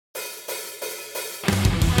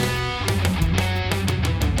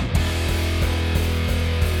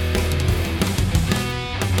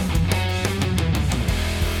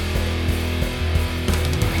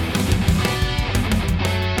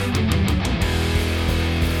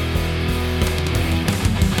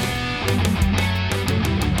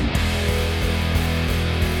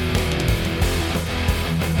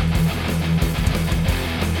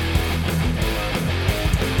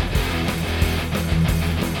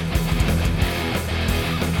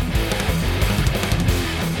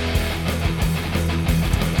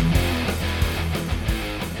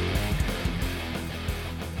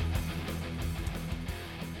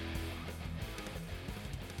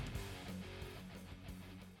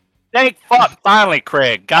Thank fuck, finally,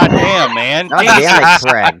 Craig. Goddamn, man. God damn it,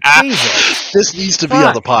 Craig. Jesus. This needs to be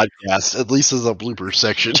on the podcast, at least as a blooper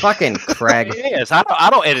section. Fucking Craig. It is. I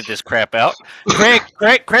don't edit this crap out.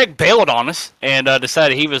 Craig bailed on us and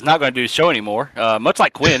decided he was not going to do the show anymore. Much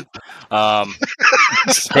like Quinn.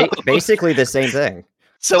 Basically the same thing.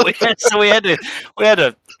 So we had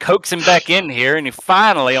to coax him back in here, and he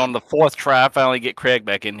finally, on the fourth try, finally get Craig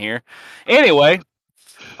back in here. Anyway,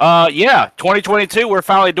 2022, we're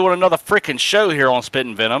finally doing another freaking show here on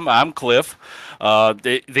Spittin' Venom. I'm Cliff,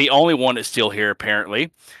 the only one that's still here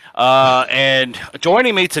apparently, and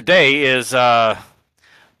joining me today is the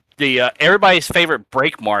everybody's favorite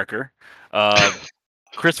break marker,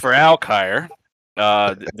 Christopher Alkire,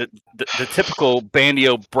 the typical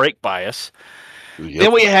Bandio break bias. Yep.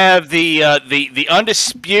 Then we have the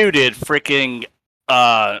undisputed freaking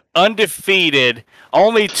undefeated,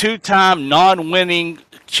 only two-time non-winning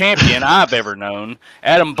champion I've ever known,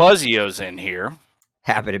 Adam Buzzio's in here.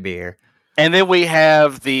 Happy to be here. And then we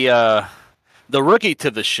have the rookie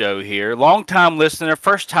to the show here, long-time listener,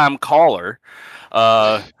 first-time caller,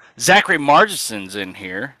 Zachary Margison's in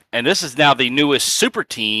here. And this is now the newest super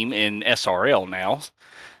team in SRL now.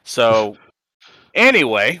 So,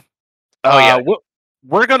 anyway...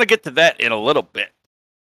 we're going to get to that in a little bit.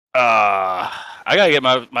 I got to get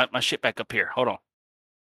my shit back up here. Hold on.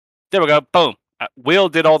 There we go. Boom. Will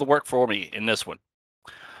did all the work for me in this one.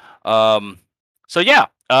 So, yeah.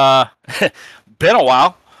 Been a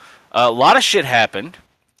while. A lot of shit happened.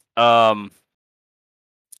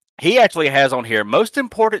 He actually has on here most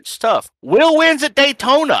important stuff. Will wins at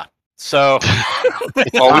Daytona. So.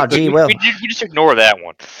 Oh, gee, Will. We just ignore that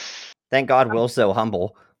one. Thank God Will's so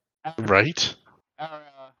humble. Right?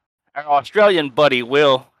 Our Australian buddy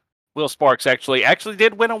Will Sparks actually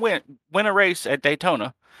did win a race at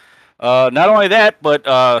Daytona. Not only that, but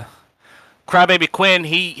Crybaby Quinn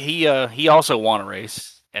he also won a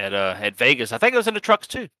race at Vegas. I think it was in the trucks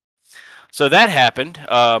too. So that happened.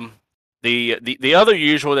 The other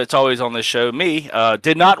usual that's always on this show, me,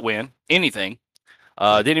 did not win anything.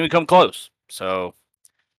 Didn't even come close. So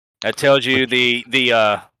that tells you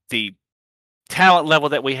the talent level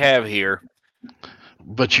that we have here.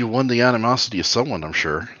 But you won the animosity of someone, I'm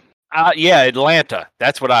sure. Yeah, Atlanta.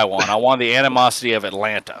 That's what I won. I won the animosity of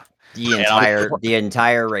Atlanta. The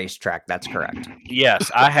entire racetrack. That's correct. Yes,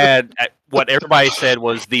 I had what everybody said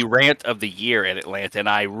was the rant of the year at Atlanta, and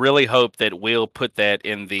I really hope that Will put that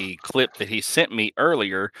in the clip that he sent me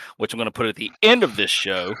earlier, which I'm going to put at the end of this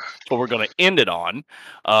show. So we're going to end it on.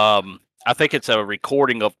 I think it's a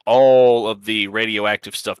recording of all of the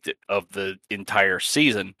radioactive stuff of the entire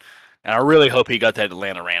season. And I really hope he got that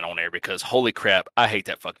Atlanta rant on there because holy crap, I hate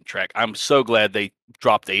that fucking track. I'm so glad they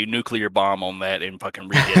dropped a nuclear bomb on that and fucking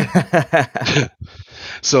redid it.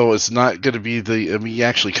 So it's not going to be me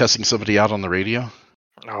actually cussing somebody out on the radio?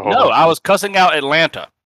 No, I was cussing out Atlanta.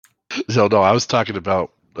 No, I was talking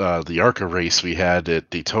about the ARCA race we had at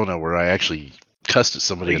Daytona where I actually cussed at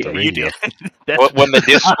somebody at the radio. When the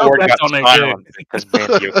Discord got silent because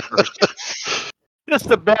Bandio cursed. That's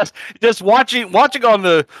the best. Just watching on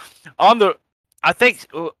the. I think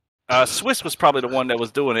Swiss was probably the one that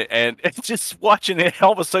was doing it, and just watching it.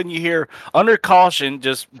 All of a sudden, you hear under caution,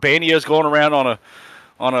 just Bandio's going around on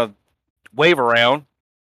a wave around,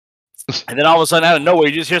 and then all of a sudden, out of nowhere,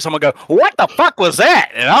 you just hear someone go, "What the fuck was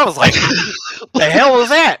that?" And I was like, "The hell was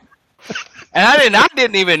that?" And I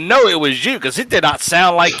didn't even know it was you because it did not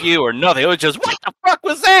sound like you or nothing. It was just, what the fuck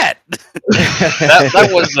was that? that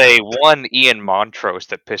was a one Ian Montrose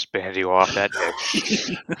that pissed Bandio off that day.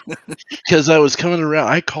 Because I was coming around,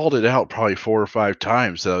 I called it out probably 4 or 5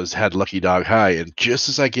 times. I had Lucky Dog high, and just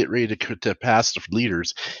as I get ready to pass the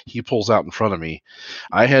leaders, he pulls out in front of me.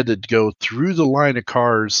 I had to go through the line of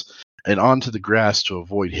cars and onto the grass to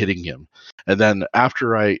avoid hitting him. And then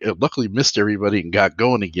after I luckily missed everybody and got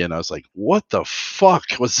going again, I was like, what the fuck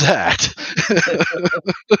was that?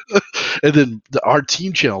 And then our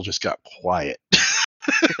team channel just got quiet.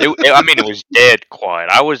 It was dead quiet.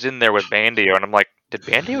 I was in there with Bandio, and I'm like, did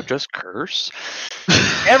Bandio just curse?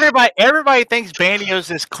 Everybody thinks Bandio's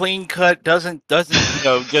this clean cut, doesn't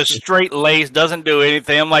just straight laced, doesn't do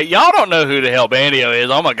anything. I'm like, y'all don't know who the hell Bandio is.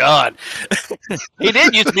 Oh my god, he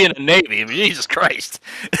did used to be in the Navy. Jesus Christ.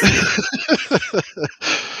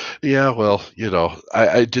 Yeah, well,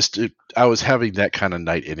 I was having that kind of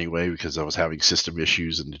night anyway because I was having system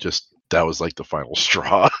issues, and that was like the final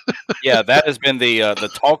straw. Yeah, that has been the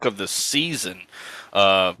talk of the season.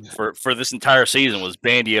 For this entire season was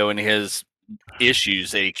Bandio and his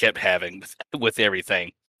issues that he kept having with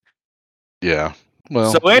everything. Yeah.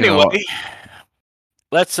 Well. So anyway,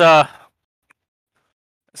 let's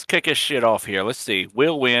Let's kick his shit off here. Let's see.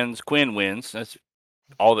 Will wins. Quinn wins. That's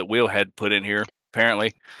all that Will had put in here,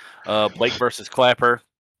 apparently. Blake versus Clapper.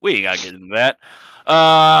 We ain't got to get into that.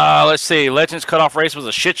 Let's see. Legends Cutoff Race was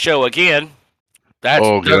a shit show again. That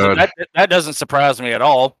doesn't surprise me at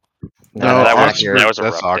all. No, that Oxford, was a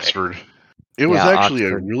that's rough day. Oxford. It was Yeah, actually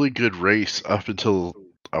Oxford. a really good race up until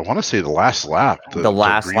I want to say the last lap. The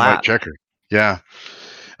last green lap. white checker. Yeah.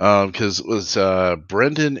 Because it was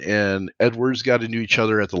Brendan and Edwards got into each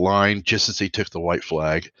other at the line just as they took the white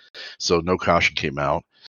flag, so no caution came out.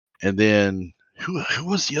 And then who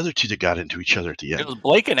was the other two that got into each other at the It end? was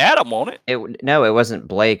Blake and Adam on it. No, it wasn't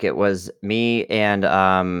Blake. It was me and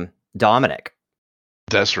Dominic.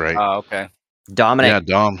 That's right. Oh, okay. Dominic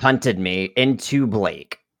Dom. punted me into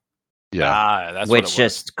Blake. Yeah. That's which what it was.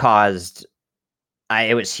 just caused.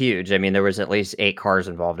 It was huge. I mean, there was at least 8 cars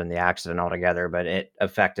involved in the accident altogether, but it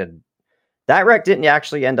affected. That wreck didn't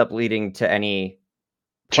actually end up leading to any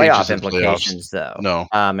Changes playoff in playoffs. implications, though. No.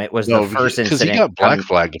 It was the first incident. Because he got black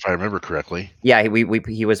flagged, if I remember correctly. Yeah,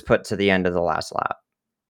 he was put to the end of the last lap.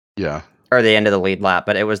 Yeah. Or the end of the lead lap,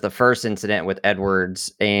 but it was the first incident with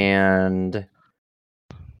Edwards and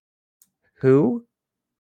who?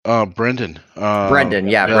 Brendan. Brendan,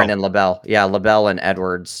 yeah, Bell. Brendan LaBelle. Yeah, LaBelle and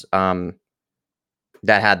Edwards.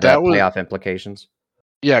 That had the playoff implications.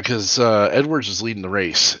 Yeah, because Edwards was leading the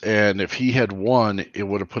race, and if he had won, it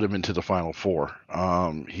would have put him into the final 4.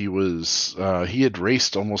 He had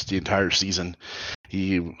raced almost the entire season.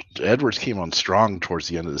 Edwards came on strong towards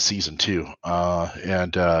the end of the season too,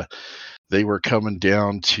 and they were coming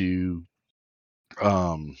down to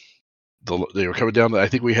they were coming down. I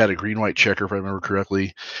think we had a green white checker, if I remember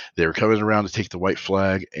correctly. They were coming around to take the white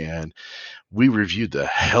flag, and we reviewed the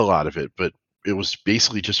hell out of it, but it was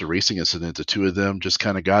basically just a racing incident. The two of them just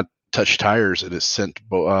kind of touched tires, and it sent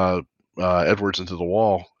Edwards into the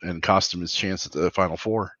wall and cost him his chance at the final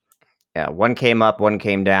 4. Yeah, one came up, one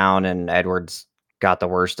came down, and Edwards got the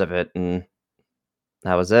worst of it, and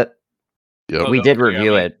that was it. Yep. We did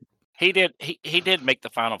review it. He did make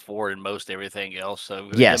the final 4 in most everything else.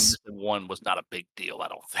 So yes, one was not a big deal. I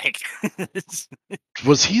don't think.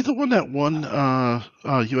 Was he the one that won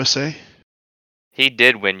USA? He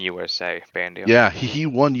did win USA, Bandio. Yeah, he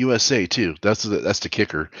won USA too. That's the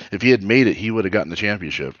kicker. If he had made it, he would have gotten the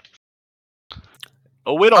championship.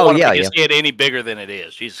 Oh, we don't want to make his head any bigger than it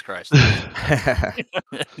is. Jesus Christ.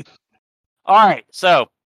 All right, so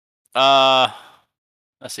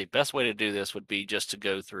let's see. Best way to do this would be just to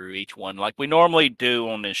go through each one like we normally do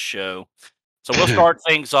on this show. So we'll start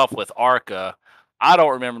things off with ARCA. I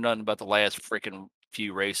don't remember nothing about the last freaking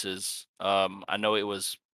few races. I know it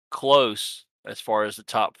was close as far as the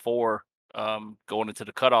top 4 going into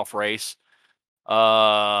the cutoff race.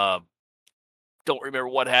 Don't remember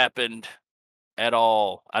what happened at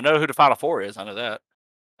all. I know who the final 4 is. I know that.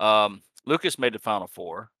 Lucas made the final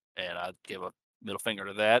 4, and I give a middle finger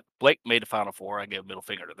to that. Blake made the final 4. I gave a middle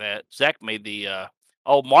finger to that. Zach made the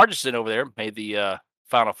Margison over there made the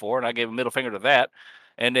final 4, and I gave a middle finger to that.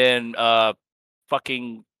 And then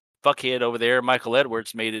fucking fuckhead over there, Michael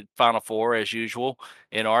Edwards, made it final 4 as usual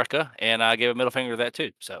in ARCA, and I gave a middle finger to that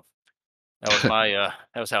too. So that was my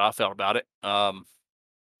that was how I felt about it.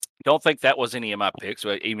 Don't think that was any of my picks,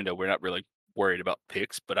 even though we're not really worried about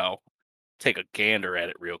picks, but I'll take a gander at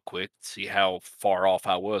it real quick, see how far off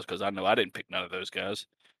I was, because I know I didn't pick none of those guys.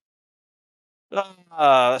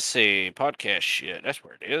 Let's see, podcast shit. That's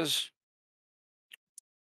where it is.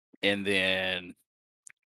 And then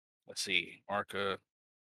let's see, ARCA.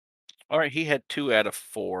 All right, he had 2 out of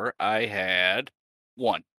 4. I had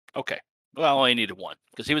 1. Okay, well, I only needed 1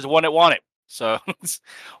 because he was the one that won it. So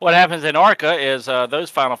what happens in ARCA is those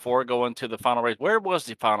final 4 go into the final race. Where was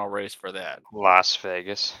the final race for that? Las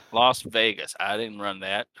Vegas. Las Vegas. I didn't run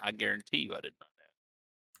that. I guarantee you I didn't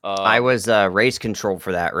run that. I was race control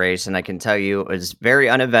for that race, and I can tell you it was very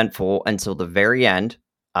uneventful until the very end.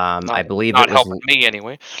 I believe not it was helping me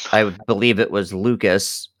anyway. I believe it was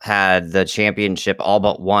Lucas had the championship all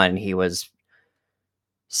but one. He was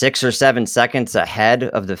 6 or 7 seconds ahead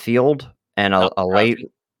of the field, and a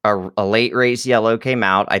late race yellow came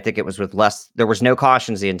out. I think it was with less. There was no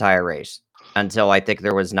cautions the entire race until I think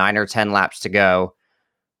there was 9 or 10 laps to go.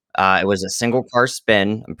 It was a single car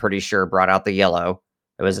spin. I'm pretty sure brought out the yellow.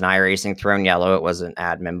 It was an iRacing thrown yellow. It wasn't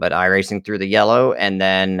admin, but iRacing threw the yellow, and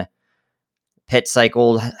then pit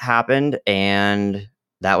cycle happened, and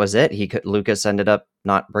that was it. Lucas ended up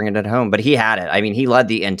not bringing it home, but he had it. I mean, he led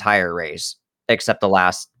the entire race except the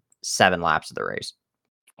last 7 laps of the race.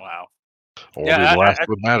 Wow. Only the last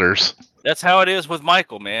one matters. That's how it is with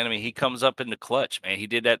Michael, man. I mean, he comes up in the clutch, man. He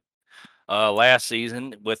did that last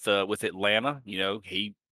season with Atlanta. You know,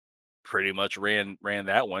 he pretty much ran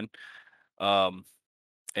that one. And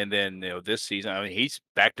then this season, I mean, he's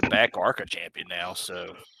back-to-back ARCA champion now.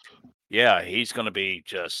 So yeah, he's going to be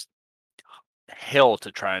just hell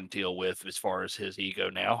to try and deal with as far as his ego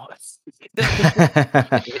now.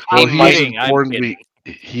 Well, I'm kidding.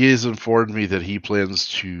 he has informed me that he plans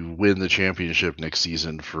to win the championship next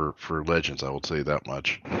season for Legends. I will say that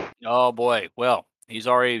much. Oh boy, well, he's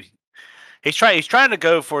trying to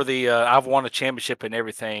go for the I've won a championship and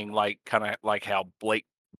everything, like kind of like how Blake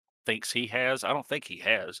thinks he has. I don't think he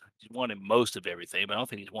has. He's won in most of everything, but I don't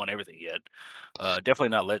think he's won everything yet. Definitely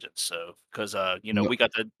not Legends. So because No. we got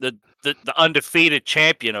the undefeated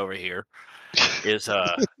champion over here is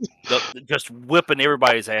just whipping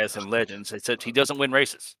everybody's ass in Legends, except he doesn't win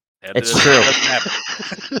races. It's That true. doesn't happen.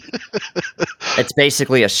 It's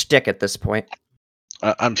basically a shtick at this point.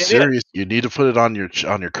 I'm It serious. You need to put it on your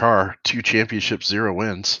car. 2 championships, 0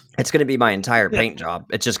 wins. It's going to be my entire paint job.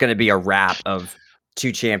 It's just going to be a wrap of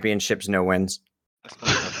 2 championships, no wins.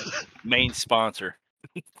 Main sponsor.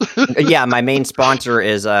 Yeah, my main sponsor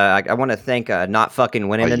is I want to thank Not Fucking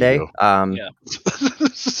Winning today. Yeah.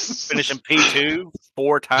 Finishing P2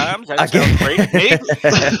 4 times. That sounds great to me.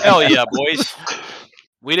 Hell yeah, boys.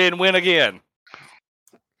 We didn't win again.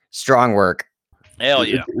 Strong work. Hell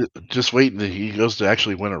yeah. Just wait until he goes to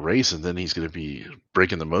actually win a race, and then he's going to be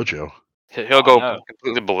breaking the mojo. He'll go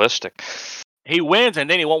completely ballistic. He wins, and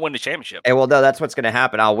then he won't win the championship. Hey, well, no, that's what's going to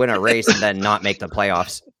happen. I'll win a race and then not make the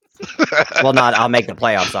playoffs. Well, I'll make the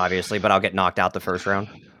playoffs, obviously, but I'll get knocked out the first round.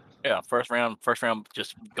 Yeah, first round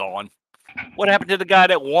just gone. What happened to the guy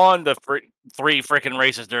that won the 3 freaking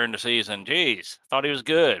races during the season? Jeez, thought he was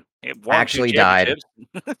good. He won Actually died.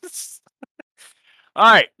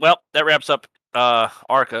 All right, well, that wraps up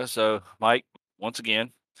ARCA. So, Mike, once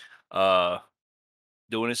again,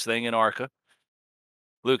 doing his thing in ARCA.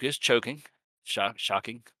 Lucas choking,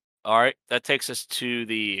 shocking. All right, that takes us to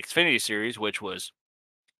the Xfinity Series, which was,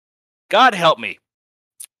 God help me.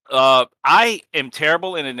 I am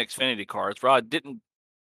terrible in an Xfinity cards. Rod didn't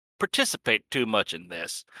participate too much in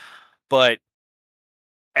this, but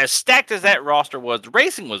as stacked as that roster was, the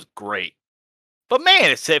racing was great. But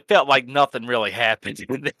man, it felt like nothing really happened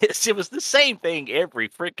in this. It was the same thing every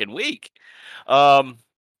freaking week.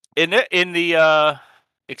 In the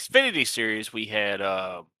Xfinity Series, we had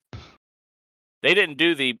they didn't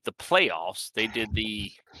do the playoffs. They did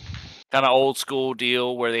the kind of old school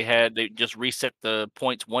deal where they just reset the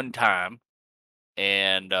points one time,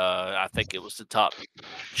 and I think it was the top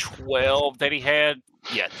 12 that he had.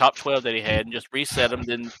 Yeah, top 12 that he had, and just reset them.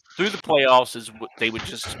 Then through the playoffs they would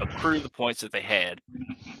just accrue the points that they had.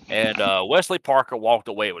 And Wesley Parker walked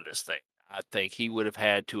away with this thing. I think he would have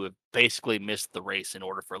had to have basically missed the race in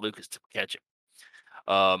order for Lucas to catch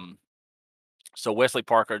him. So Wesley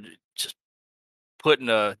Parker just putting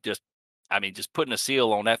a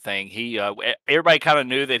seal on that thing. He everybody kind of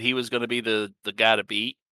knew that he was going to be the guy to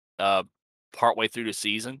beat partway through the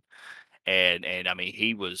season, and I mean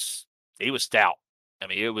he was stout. I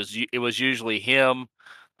mean it was usually him,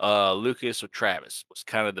 Lucas or Travis was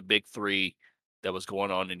kind of the big 3 that was going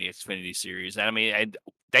on in the Xfinity Series. And I mean, and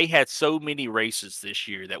they had so many races this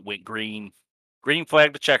year that went green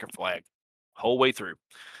flag to checker flag whole way through.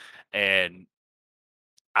 And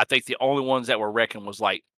I think the only ones that were wrecking was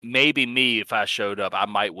like maybe me. If I showed up,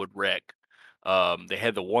 I would wreck. They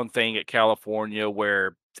had the one thing at California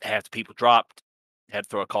where half the people dropped, had to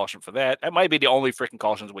throw a caution for that. That might be the only freaking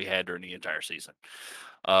cautions we had during the entire season.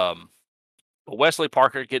 But Wesley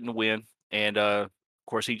Parker getting the win, and of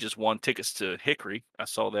course he just won tickets to Hickory. I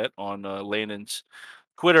saw that on Landon's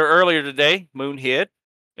Twitter earlier today. Moonhead,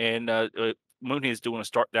 and Moonhead's doing a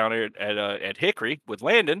start down there at Hickory with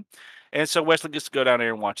Landon, and so Wesley gets to go down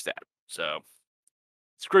there and watch that. So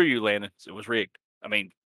screw you, Landon. It was rigged. I mean,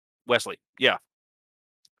 Wesley. Yeah,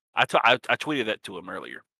 I tweeted that to him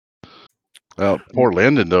earlier. Well, poor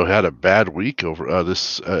Landon though had a bad week over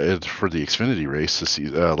this for the Xfinity race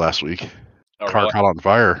last week. Car caught on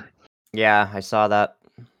fire. Yeah, I saw that.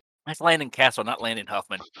 That's Landon Castle, not Landon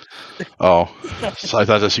Huffman. Oh, so I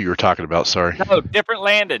thought that's who you were talking about. Sorry. No, different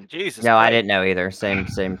Landon. Jesus. No, Christ. I didn't know either. Same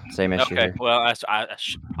issue. Okay, here. well, I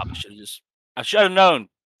probably should have I should have known.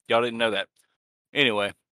 Y'all didn't know that.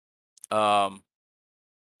 Anyway, Xfinity,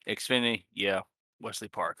 yeah, Wesley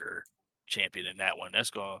Parker champion in that one.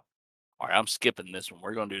 That's going. All right, I'm skipping this one.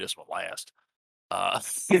 We're going to do this one last.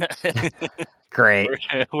 Great.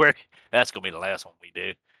 That's going to be the last one we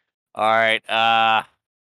do. All right.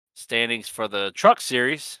 Standings for the Truck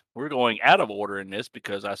Series. We're going out of order in this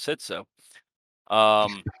because I said so.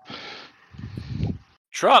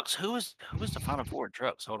 Trucks. Who was the Final Four in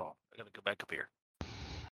Trucks? Hold on. I got to go back up here.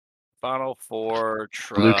 Final Four.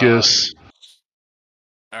 Lucas.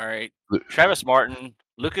 All right. Travis Martin,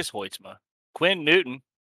 Lucas Hoytsma, Quinn Newton,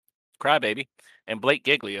 Crybaby, and Blake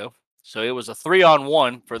Giglio. So it was a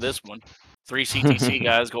 3-on-1 for this one. 3 CTC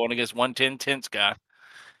guys going against 1 10-10 guy.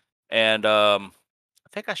 And I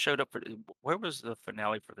think I showed up for. Where was the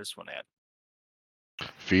finale for this one at?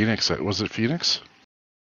 Phoenix. Was it Phoenix?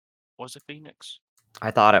 Was it Phoenix? I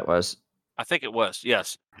thought it was. I think it was.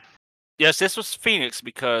 Yes. Yes, this was Phoenix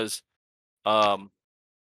because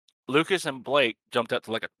Lucas and Blake jumped up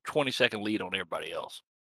to like a 20-second lead on everybody else.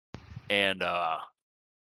 And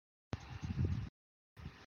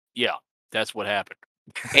yeah, that's what happened.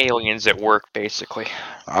 Aliens at work, basically.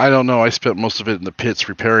 I don't know. I spent most of it in the pits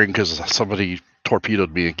repairing because somebody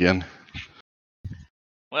torpedoed me again.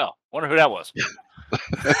 Well, wonder who that was.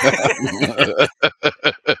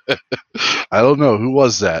 I don't know. Who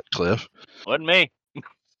was that, Cliff? Wasn't me.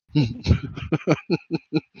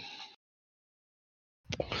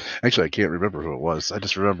 Actually, I can't remember who it was. I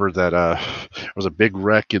just remember that there was a big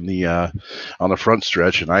wreck in the on the front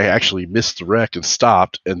stretch, and I actually missed the wreck and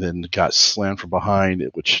stopped, and then got slammed from behind,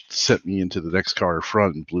 which sent me into the next car in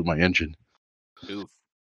front and blew my engine. Oof.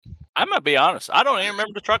 I'm gonna be honest. I don't even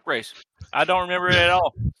remember the truck race. I don't remember it at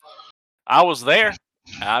all. I was there.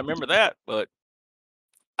 I remember that, but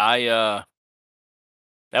that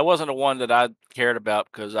wasn't the one that I cared about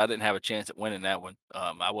because I didn't have a chance at winning that one.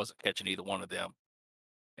 I wasn't catching either one of them.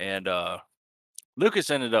 And Lucas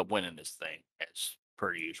ended up winning this thing as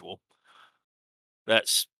per usual.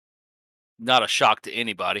 That's not a shock to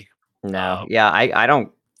anybody. No, yeah, I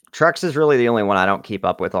don't. Trucks is really the only one I don't keep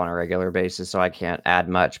up with on a regular basis, so I can't add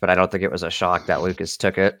much. But I don't think it was a shock that Lucas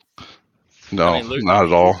took it. No, I mean, Lucas, not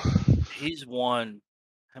at all. He's won.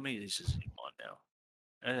 How many of these has he won now?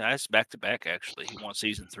 And that's back to back. Actually, he won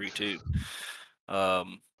season 3 too. I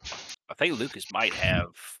think Lucas might have,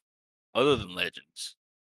 other than Legends,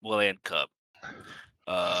 well, and Cup.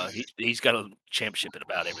 He's got a championship in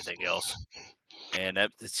about everything else, and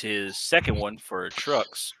that's his second one for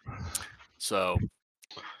trucks. So,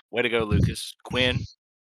 way to go, Lucas. Quinn,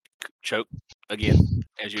 choke again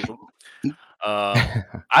as usual.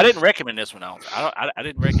 I didn't recommend this one. I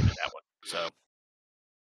didn't recommend that one. So,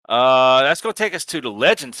 that's going to take us to the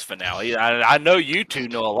Legends finale. I know you two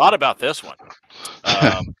know a lot about this one.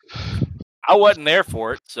 I wasn't there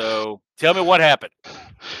for it, so tell me what happened.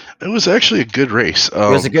 It was actually a good race. It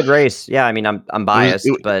was a good race. Yeah, I mean, I'm biased,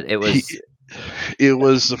 but it was. It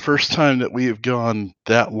was the first time that we have gone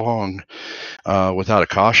that long without a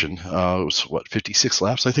caution. It was, 56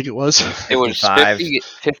 laps, I think it was? It was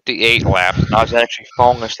 58 laps. I was actually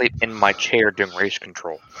falling asleep in my chair doing race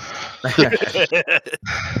control.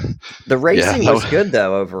 The racing was good,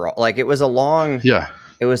 though, overall. Like, it was a long... Yeah.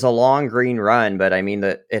 It was a long green run, but, I mean,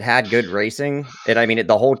 it had good racing.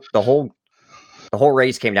 The whole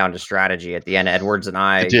race came down to strategy at the end. Edwards and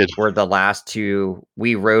I were the last two.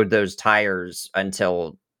 We rode those tires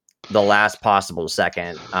until the last possible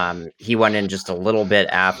second. He went in just a little bit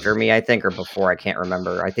after me, I think, or before. I can't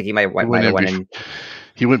remember. I think he might have went in.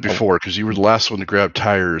 He went before because you were the last one to grab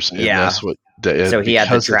tires. And that's what. So he had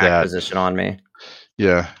the track position on me.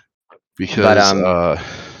 Yeah, because.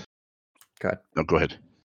 Good. No, go ahead.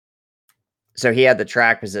 So he had the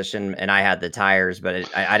track position, and I had the tires,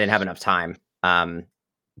 but I didn't have enough time.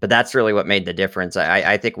 But that's really what made the difference.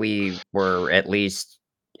 I think we were at least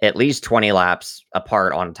 20 laps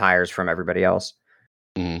apart on tires from everybody else.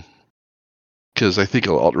 Because I think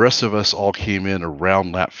the rest of us all came in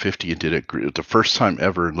around lap 50 and did it the first time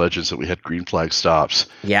ever in Legends that we had green flag stops.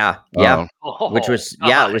 Yeah. Which was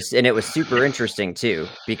it was super interesting too,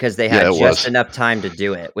 because they had just enough time to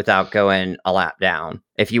do it without going a lap down.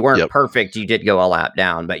 If you weren't perfect, you did go a lap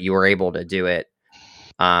down, but you were able to do it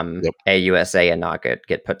AUSA and not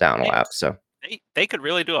get put down a lap. So they could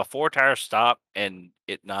really do a 4-tire stop and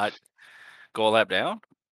it not go a lap down.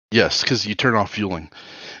 Yes, because you turn off fueling.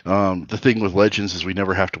 The thing with Legends is we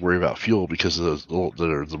never have to worry about fuel because of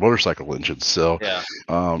the motorcycle engines. So,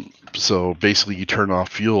 so basically you turn off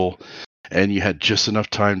fuel, and you had just enough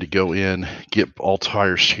time to go in, get all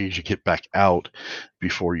tires changed, and get back out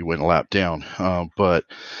before you went a lap down. But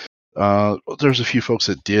there's a few folks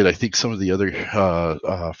that did. I think some of the other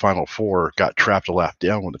Final Four got trapped a lap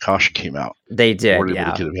down when the caution came out. They did, They weren't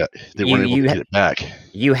able to get it back.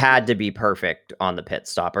 You had to be perfect on the pit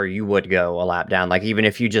stop, or you would go a lap down. Like, even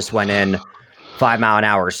if you just went in 5 mile an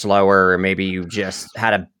hour slower, or maybe you just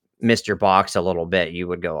had missed your box a little bit, you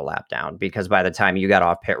would go a lap down, because by the time you got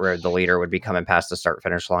off pit road, the leader would be coming past the start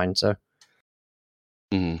finish line. So.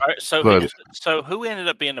 All right, so who ended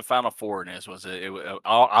up being the Final Four in this? Was it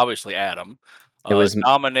obviously Adam? It was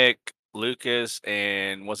Dominic, Lucas,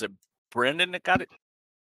 and was it Brendan that got it?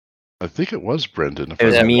 I think it was Brendan. It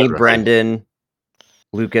was I me, remember right. Brendan,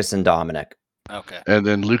 Lucas, and Dominic. Okay. And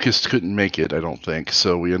then Lucas couldn't make it, I don't think.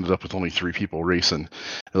 So we ended up with only 3 people racing.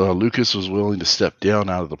 Lucas was willing to step down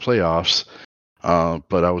out of the playoffs,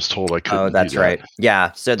 but I was told I couldn't. Oh, that's do that. right.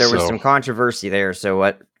 Yeah. So there was So- some controversy there. So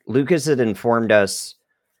what Lucas had informed us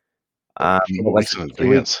A few weeks in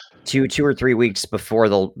advance. 2 or 3 weeks before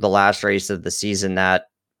the last race of the season that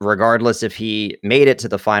regardless if he made it to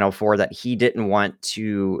the Final Four, that he didn't want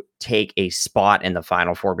to take a spot in the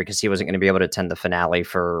Final Four because he wasn't going to be able to attend the finale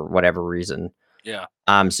for whatever reason. Yeah.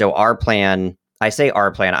 So our plan, I say our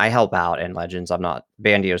plan, I help out in Legends. I'm not,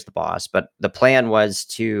 Bandio's the boss, but the plan was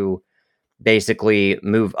to basically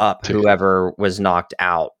move up whoever was knocked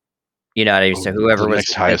out. You know what I mean? So whoever The was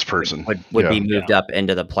next highest person would be moved up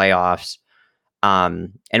into the playoffs.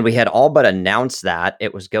 And we had all but announced that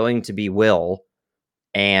it was going to be Will.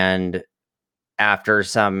 And after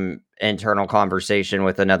some internal conversation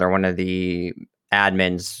with another one of the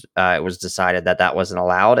admins, it was decided that that wasn't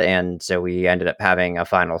allowed. And so we ended up having a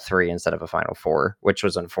Final 3 instead of a Final 4, which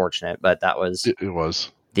was unfortunate. But that was It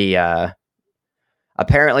was. the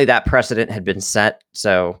apparently that precedent had been set.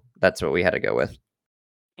 So that's what we had to go with.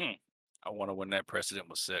 I wonder when that precedent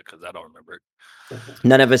was set because I don't remember it.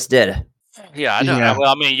 None of us did. Yeah, I don't. Yeah.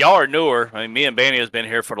 Well, I mean, y'all are newer. I mean, me and Banny has been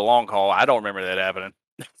here for the long haul. I don't remember that happening.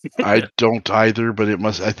 I don't either, but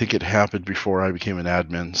I think it happened before I became an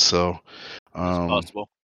admin. So, It's possible.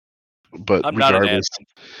 but I'm not an regardless, admin.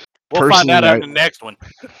 We'll find out personally, on the next one.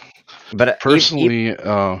 But personally,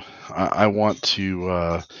 I want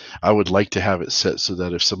to. I would like to have it set so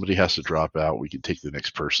that if somebody has to drop out, we can take the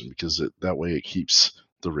next person because that way it keeps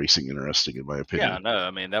the racing interesting, in my opinion. Yeah, no,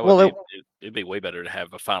 I mean that would it'd be way better to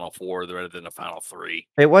have a Final 4 rather than a Final 3.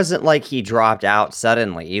 it wasn't like he dropped out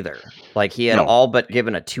suddenly either. Like he had No. all but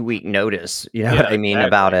given a 2-week notice. You know Yeah, what I mean exactly.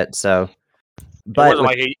 about it. So, It but wasn't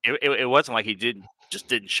like it wasn't like he didn't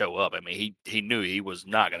show up. I mean, he knew he was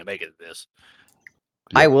not going to make it to this.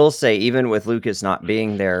 I will say, even with Lucas not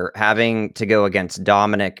being there, having to go against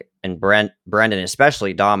Dominic and Brendan,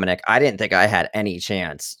 especially Dominic, I didn't think I had any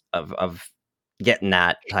chance of getting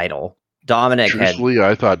that title. Dominic had Truthfully,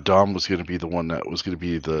 I thought Dom was going to be the one that was going to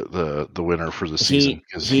be the winner for the season.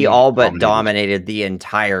 'cause he all but dominated. dominated the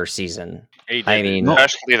entire season. He did. I mean, No,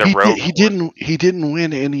 Especially the road. He didn't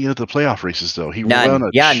win any of the playoff races though. He None.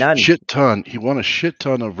 won None. shit ton. He won a shit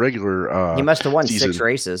ton of regular. He must have won season. 6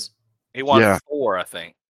 races. He won Yeah. 4, I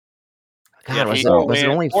think. God, Yeah, was he- it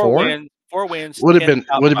only 4? 4 wins. Would have 10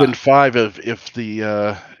 been top 5 if the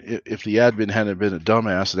admin hadn't been a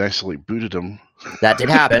dumbass and actually booted him. That did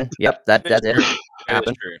happen. Yep, that did That is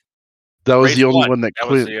happen. true. That was Race the only one. one that That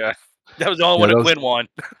was quit. that was the only Yeah, one that that was- Quinn won.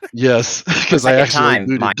 Yes, because I second actually time,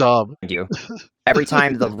 booted mind Dom. You. Every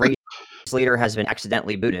time the race leader has been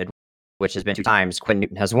accidentally booted, which has been 2 times, Quinn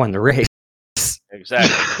Newton has won the race.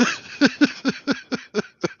 Exactly.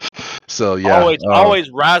 So yeah, always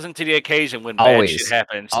rising to the occasion when bad Always. shit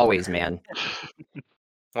happens. Always, man.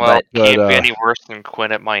 Well, But, can't be any worse than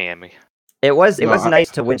Quinn at Miami. It was No, nice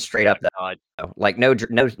to win straight up God. though. Like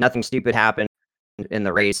nothing stupid happened in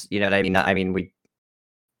the race. You know what I mean? I mean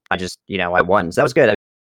I won. So that was good.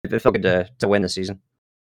 It felt good to win the season.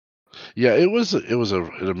 Yeah, it was an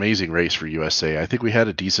amazing race for USA. I think we had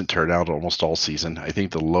a decent turnout almost all season. I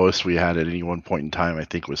think the lowest we had at any one point in time, I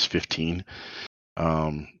think, was 15.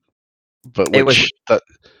 But It was-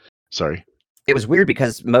 sorry. It was weird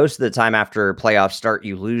because most of the time after playoffs start,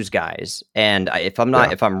 you lose guys. And if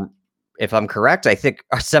I'm correct, I think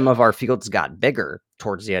some of our fields got bigger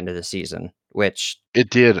towards the end of the season, which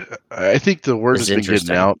It did. I think the word It's has been getting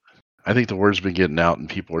interesting. out. I think the word's been getting out, and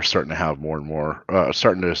people are starting to have more and more,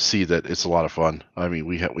 starting to see that it's a lot of fun. I mean,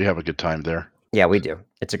 we have a good time there. yeah, we do.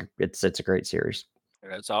 It's a great series.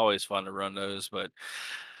 It's always fun to run those, but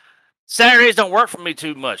Saturdays don't work for me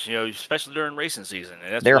too much, especially during racing season.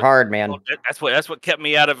 And that's They're what- hard, man. That's what kept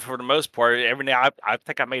me out of it for the most part. Every now I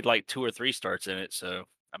think I made like 2 or 3 starts in it. So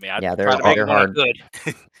I mean, I Yeah, try to make they're it when I hard.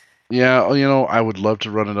 could. Yeah, I would love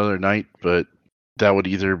to run another night, but that would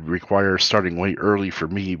either require starting way early for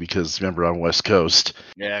me because remember I'm West Coast,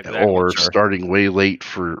 Yeah, exactly. or sure. starting way late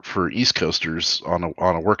for East Coasters on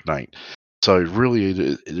a work night. So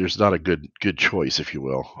really, there's not a good choice, if you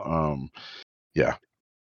will.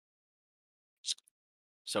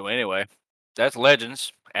 So anyway, that's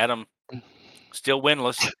Legends. Adam still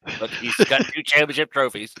winless, but he's got 2 championship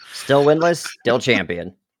trophies. Still winless, still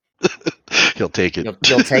champion. He'll take it.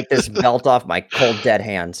 You'll take this belt off my cold dead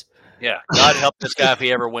hands. Yeah, God help this guy if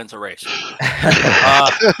he ever wins a race. So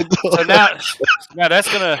now that's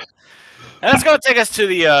gonna take us to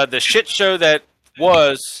the shit show that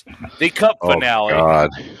was the Cup finale. Oh God!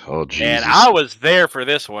 Oh Jesus! And I was there for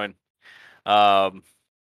this one.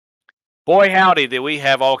 Boy, howdy, did we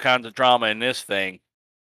have all kinds of drama in this thing.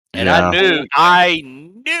 And Yeah. I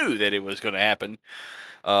knew that it was going to happen.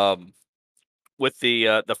 With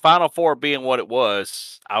the Final Four being what it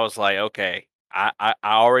was, I was like, okay, I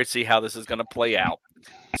already see how this is going to play out.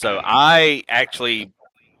 So I actually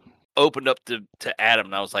opened up to Adam,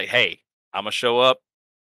 and I was like, hey, I'm going to show up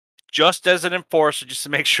just as an enforcer, just to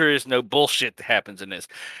make sure there's no bullshit that happens in this.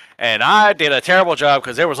 And I did a terrible job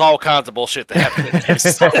because there was all kinds of bullshit that happened in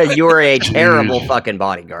this. You were a terrible Dude. fucking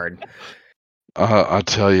bodyguard. I'll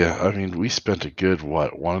tell you. I mean, we spent a good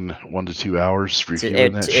 1 to 2 hours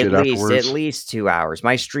reviewing that shit afterwards. At least 2 hours.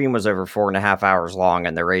 My stream was over 4.5 hours long,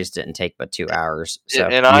 and the race didn't take but 2 hours. So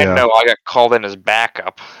And I know I got called in as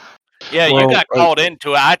backup. Yeah, you got called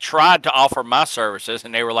into it. I tried to offer my services,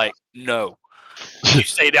 and they were like, no. You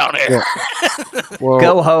stay down there. Well,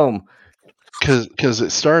 go home. Because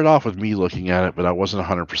it started off with me looking at it, but I wasn't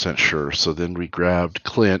 100% sure. So then we grabbed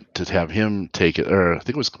Clint to have him take it. Or I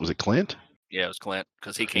think it was it Clint? Yeah, it was Clint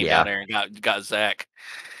because he came down there and got Zach.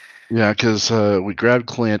 Yeah, because we grabbed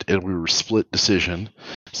Clint and we were split decision.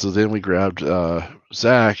 So then we grabbed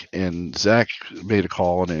Zach, and Zach made a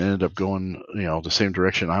call, and it ended up going, the same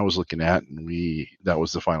direction I was looking at, and that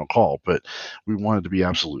was the final call. But we wanted to be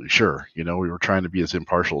absolutely sure. We were trying to be as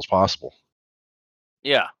impartial as possible.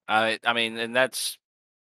 Yeah, I mean, and that's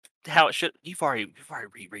how it should. You've already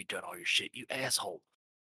redone all your shit, you asshole.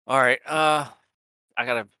 All right, I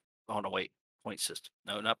gotta. Oh no, wait, point system.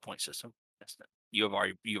 No, not point system. That's not. You've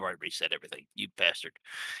already reset everything, you bastard.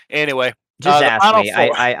 Anyway, just ask me.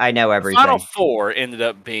 I know everything. The final four ended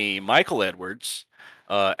up being Michael Edwards,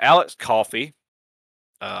 Alex Coffey,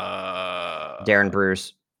 Darren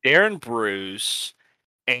Bruce,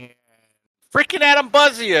 and freaking Adam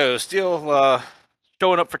Buzzio still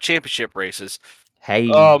showing up for championship races.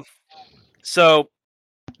 Hey. So,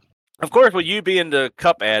 of course, with you being the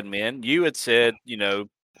Cup admin, you had said,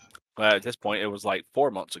 at this point, it was like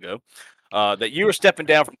 4 months ago, that you were stepping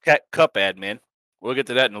down from Cup admin. We'll get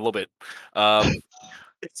to that in a little bit. And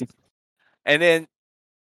then,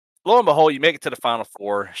 lo and behold, you make it to the Final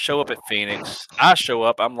Four, show up at Phoenix. I show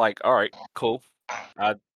up. I'm like, all right, cool.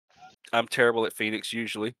 I'm terrible at Phoenix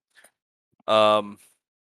usually. I'm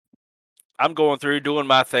going through doing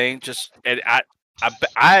my thing. Zach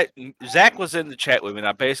was in the chat with me, and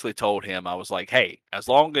I basically told him, I was like, hey, as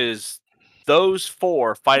long as those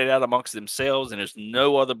four fight it out amongst themselves and there's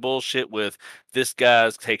no other bullshit with this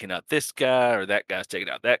guy's taking out this guy or that guy's taking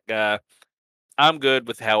out that guy, I'm good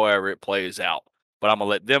with however it plays out. But I'm going to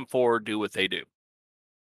let them four do what they do.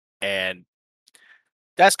 And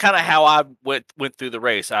that's kind of how I went through the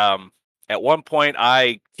race. At one point,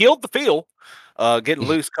 I killed the field, getting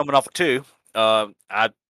loose coming off of two. I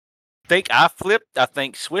think I flipped. I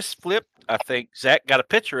think Swiss flipped. I think Zach got a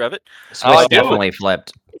picture of it. Swiss definitely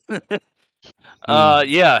flipped.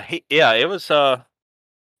 Yeah, it was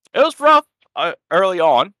rough early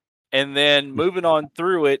on, and then moving on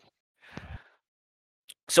through it.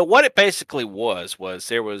 So what it basically was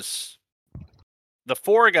there was the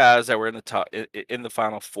four guys that were in the top in the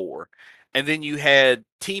Final Four, and then you had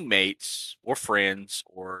teammates or friends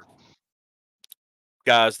or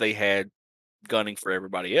guys they had gunning for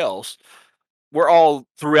everybody else. We're all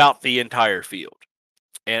throughout the entire field,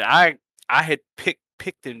 and I had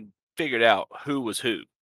picked and figured out who was who.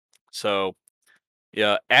 So,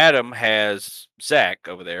 yeah, Adam has Zach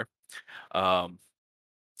over there.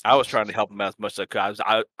 I was trying to help him out as much as I could.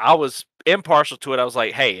 I was impartial to it. I was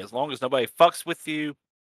like, hey, as long as nobody fucks with you,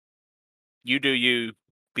 you do you,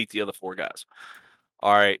 beat the other four guys.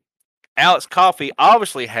 All right. Alex Coffey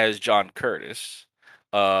obviously has John Curtis.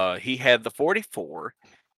 He had the 44.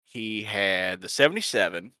 He had the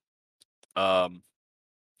 77.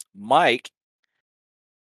 Mike,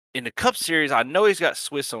 in the Cup Series, I know he's got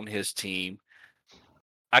Swiss on his team.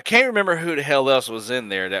 I can't remember who the hell else was in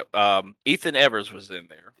there. That Ethan Evers was in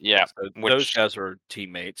there. Yeah, so those guys were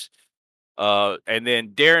teammates. And then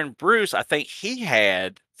Darren Bruce, I think he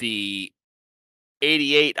had the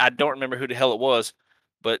 88. I don't remember who the hell it was,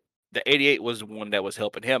 but the 88 was the one that was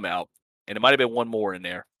helping him out, and it might have been one more in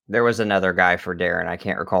there. There was another guy for Darren. I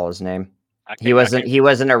can't recall his name. He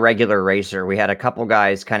wasn't a regular racer. We had a couple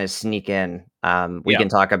guys kind of sneak in. We can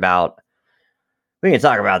talk about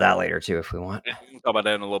that later too if we want. We can talk about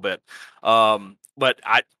that in a little bit. But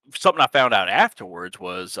something I found out afterwards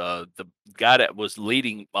was the guy that was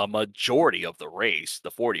leading a majority of the race,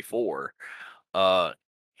 the 44.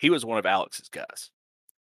 He was one of Alex's guys,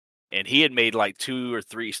 and he had made like 2 or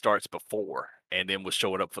 3 starts before, and then was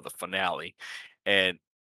showing up for the finale. And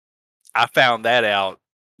I found that out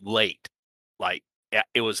late. Like,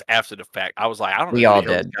 it was after the fact. I was like, I don't know We who all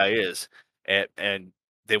the hell this did. guy is. And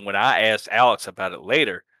then when I asked Alex about it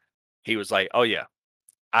later, he was like, oh, yeah,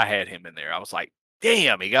 I had him in there. I was like,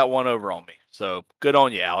 damn, he got one over on me. So good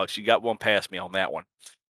on you, Alex. You got one past me on that one.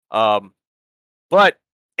 But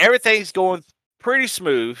everything's going pretty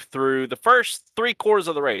smooth through the first 3/4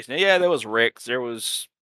 of the race. Now, yeah, there was wrecks. There was,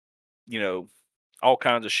 all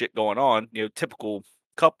kinds of shit going on, typical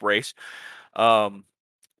cup race. And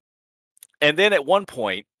then at one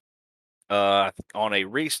point, on a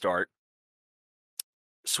restart,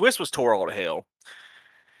 Swiss was tore all to hell.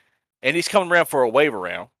 And he's coming around for a wave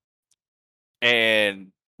around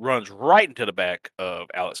and runs right into the back of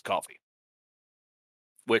Alex Coffey.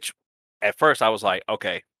 Which at first I was like,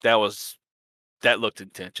 okay, that looked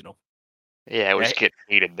intentional. Yeah, it was Yeah. getting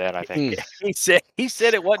heated then, I think. He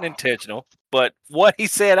said it wasn't intentional, but what he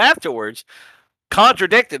said afterwards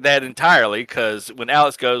contradicted that entirely, because when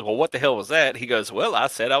Alex goes, well, what the hell was that? He goes, well, I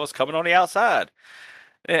said I was coming on the outside.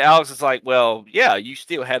 And Alex is like, well, yeah, you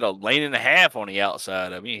still had a lane and a half on the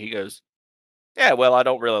outside. I mean, he goes, yeah, well, I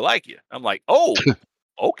don't really like you. I'm like, oh,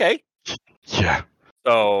 okay. Yeah.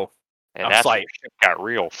 So And I was that's when like, shit got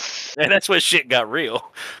real. and that's when shit got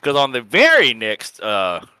real. Because on the very next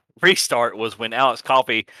restart was when Alex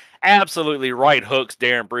Coffey absolutely right hooks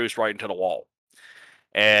Darren Bruce right into the wall.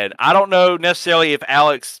 And I don't know necessarily if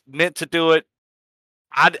Alex meant to do it.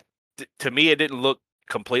 To me, it didn't look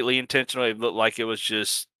completely intentional. It looked like it was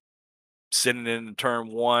just sitting in turn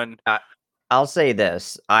one. I'll say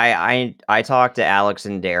this: I talked to Alex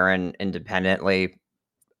and Darren independently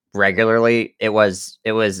regularly. It was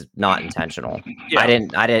not intentional.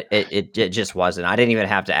 Yeah. It just wasn't. I didn't even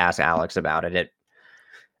have to ask Alex about it.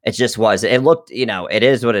 It just was. It looked, it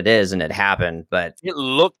is what it is, and it happened. But It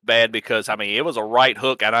looked bad because, I mean, it was a right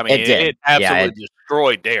hook, and I mean, It did. it absolutely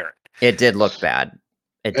destroyed Darren. it did look bad.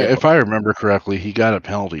 It did. If I remember correctly, he got a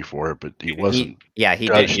penalty for it, but he wasn't. He did.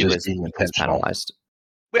 judged He as was being was intentional. penalized.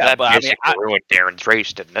 Yeah, That but I mean, basically ruined Darren's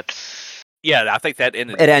race, didn't it? yeah, I think that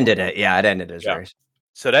ended. It ended it. Yeah, it ended his Yeah. race.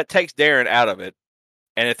 So that takes Darren out of it.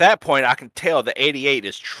 And at that point, I can tell the 88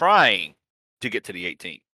 is trying to get to the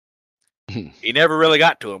 18. He never really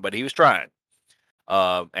got to him, but he was trying.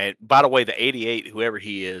 And by the way, the 88, whoever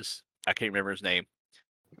he is, I can't remember his name.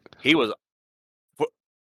 He was.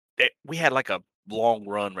 We had like a long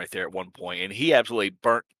run right there at one point, and he absolutely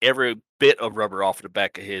burnt every bit of rubber off the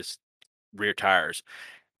back of his rear tires.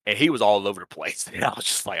 And he was all over the place. And I was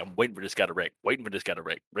just like, I'm waiting for this guy to wreck, waiting for this guy to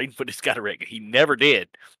wreck, waiting for this guy to wreck. And he never did.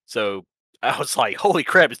 So I was like, holy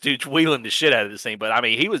crap, this dude's wheeling the shit out of this thing. But I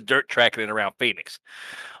mean, he was dirt tracking it around Phoenix.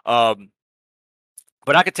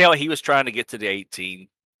 But I could tell he was trying to get to the 18,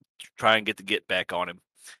 try and get back on him.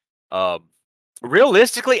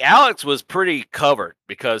 Realistically, Alex was pretty covered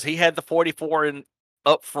because he had the 44 in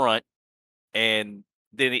up front, and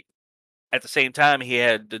then at the same time he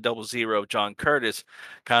had the 00 John Curtis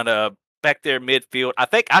kind of back there midfield. I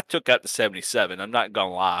think I took out the 77. I'm not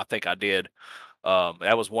gonna lie, I think I did.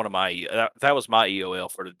 That was one of my that was my EOL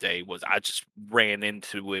for the day. Was I just ran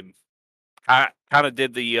into him. I kind of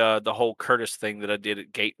did the whole Curtis thing that I did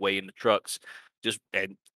at Gateway in the trucks.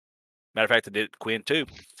 And matter of fact, I did it to Quinn too.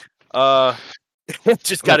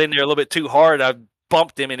 Just got in there a little bit too hard. I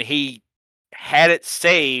bumped him, and he had it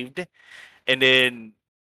saved. And then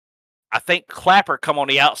I think Clapper come on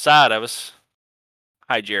the outside of us.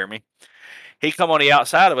 Hi, Jeremy. He come on the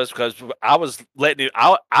outside of us because I was letting it.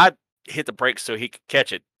 I hit the brakes so he could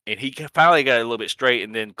catch it, and he finally got it a little bit straight.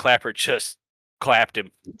 And then Clapper just clapped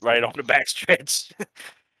him right on the back stretch.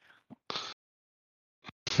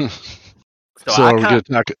 So are we going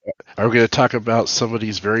to talk about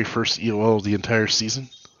somebody's very first EOL of the entire season?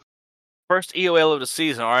 First EOL of the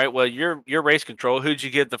season. All right. Well, your race control. Who'd you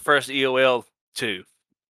get the first EOL to?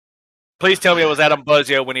 Please tell me it was Adam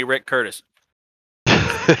Buzzio when he wrecked Curtis.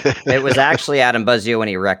 It was actually Adam Buzzio when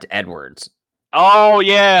he wrecked Edwards. Oh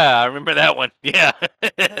yeah, I remember that one. Yeah.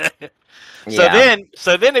 So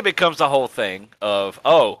then it becomes the whole thing of,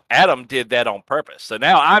 oh, Adam did that on purpose. So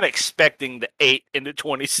now I'm expecting the 8 and the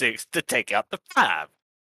 26 to take out the 5.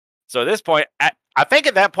 So at this point, I think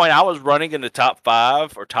at that point I was running in the top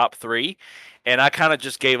 5 or top 3, and I kind of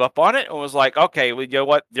just gave up on it and was like, okay, well, you know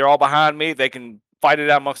what? They're all behind me. They can fight it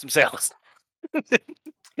out amongst themselves. Because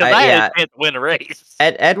I had a chance to win a race.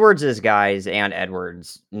 Edwards' guys and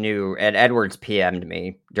Edwards knew, and Edwards PM'd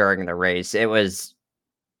me during the race. It was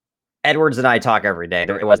Edwards and I talk every day.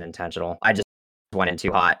 It wasn't intentional. I just went in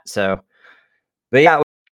too hot. So, but yeah, it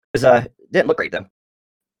was didn't look great though.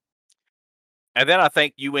 And then I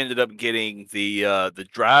think you ended up getting the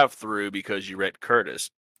drive-through because you wrecked Curtis.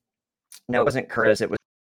 No, it wasn't Curtis. It was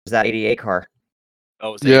that 88 car.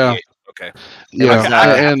 Oh, it's Yeah. 88. Okay. Yeah, was,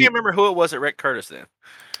 I and can't remember who it was that wrecked Curtis then.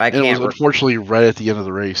 I it was can't. unfortunately right at the end of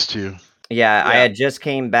the race too. Yeah, I Yeah. had just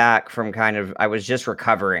came back from I was just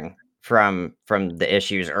recovering from the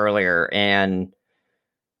issues earlier, and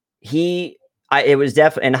it was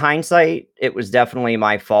definitely, in hindsight, it was definitely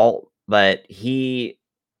my fault, but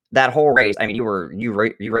that whole race, I mean, you were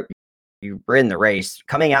in the race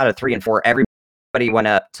coming out of 3 and 4, everybody went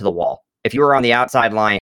up to the wall. If you were on the outside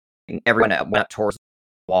line, everyone went up towards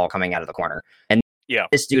the wall coming out of the corner. And Yeah.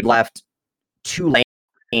 this dude left 2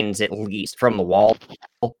 lanes at least from the wall,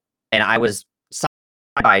 and I was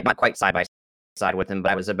not quite side by side with him,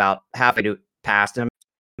 but I was about halfway past him.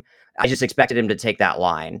 I just expected him to take that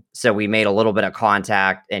line. So we made a little bit of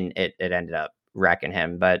contact, and it ended up wrecking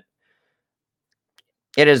him. But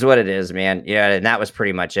it is what it is, man. Yeah, and that was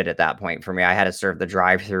pretty much it at that point for me. I had to serve the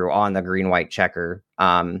drive-through on the green-white checker.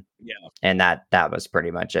 Yeah. And that was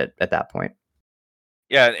pretty much it at that point.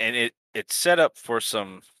 Yeah, and it set up for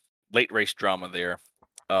some late race drama there.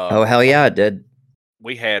 Oh, hell yeah, it did.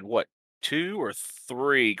 We had, what, 2 or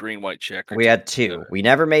 3 green-white checkers? We had 2. We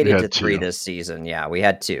never made We it to had 3 2. this season. Yeah, we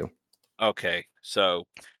had 2. Okay, so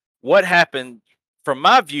what happened from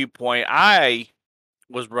my viewpoint? I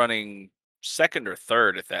was running second or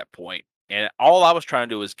third at that point, and all I was trying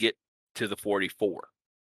to do was get to the 44,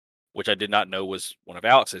 which I did not know was one of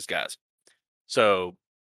Alex's guys. So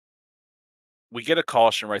we get a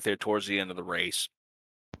caution right there towards the end of the race,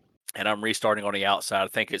 and I'm restarting on the outside. I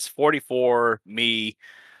think it's 44, me,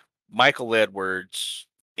 Michael Edwards,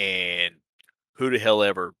 and who the hell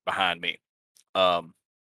ever behind me.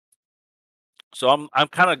 So I'm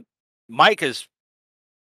kind of, Mike is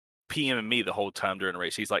PMing me the whole time during the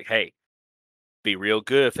race. He's like, "Hey, be real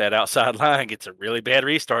good if that outside line gets a really bad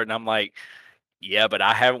restart." And I'm like, "Yeah, but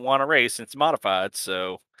I haven't won a race since modified,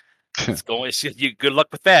 so it's you good luck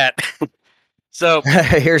with that." So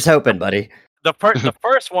Here's hoping, buddy. the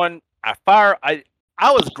first one, I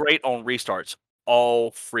was great on restarts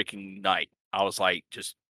all freaking night. I was like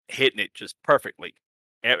just hitting it just perfectly.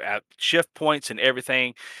 At shift points and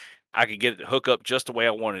everything, I could get it to hook up just the way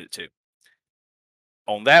I wanted it to.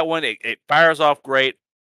 On that one, it fires off great.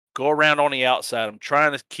 Go around on the outside. I'm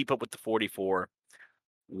trying to keep up with the 44.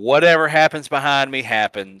 Whatever happens behind me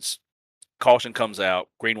happens. Caution comes out.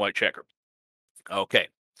 Green, white checker. Okay.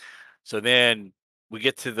 So then we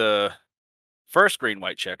get to the first green,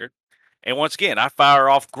 white checker. And once again, I fire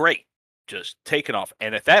off great. Just taking off.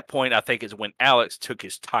 And at that point, I think is when Alex took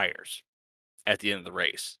his tires at the end of the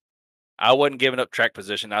race. I wasn't giving up track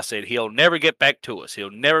position. I said, he'll never get back to us.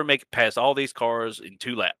 He'll never make it past all these cars in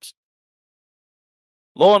 2 laps.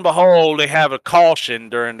 Lo and behold, they have a caution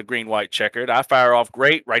during the green-white checkered. I fire off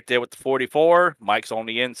great right there with the 44. Mike's on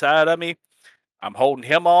the inside of me. I'm holding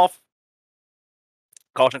him off.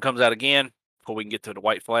 Caution comes out again before we can get to the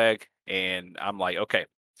white flag. And I'm like, okay.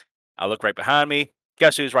 I look right behind me.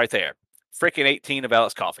 Guess who's right there? Freaking 18 of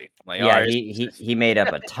Alex Coffey. Like, Yeah, right. he made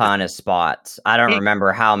up a ton of spots. I don't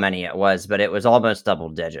remember how many it was, but it was almost double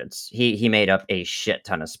digits. He made up a shit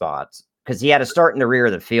ton of spots because he had to start in the rear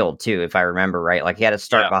of the field too, if I remember right. Like he had to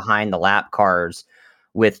start behind the lap cars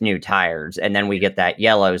with new tires, and then we get that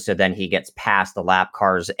yellow, so then he gets past the lap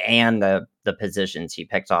cars and the positions he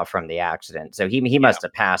picked off from the accident. So he must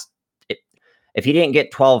have passed. If he didn't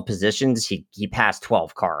get 12 positions, he passed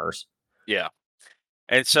 12 cars. Yeah.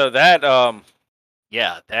 And so that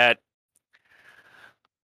that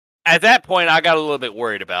at that point I got a little bit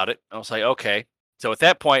worried about it. I was like, okay. So at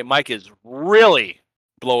that point, Mike is really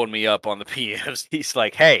blowing me up on the PMs. He's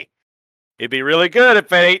like, hey, it'd be really good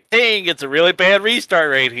if at 18 gets a really bad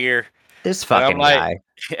restart right here. This fucking guy.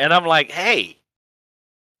 And I'm like, hey,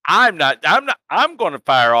 I'm going to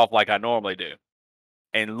fire off like I normally do.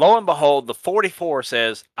 And lo and behold, the 44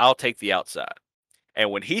 says, I'll take the outside. And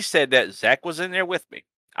when he said that, Zach was in there with me.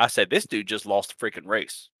 I said, this dude just lost the freaking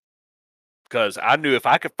race. Because I knew if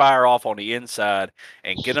I could fire off on the inside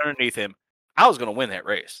and get underneath him, I was going to win that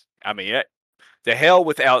race. I mean, the hell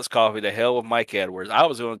with Alex Coffey, the hell with Mike Edwards. I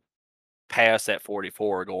was going to pass that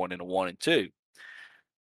 44 going into 1 and 2.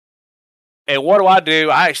 And what do?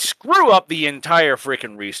 I screw up the entire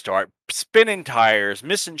freaking restart, spinning tires,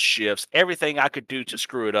 missing shifts, everything I could do to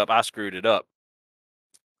screw it up. I screwed it up.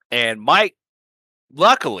 And Mike,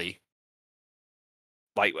 luckily,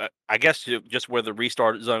 like I guess just where the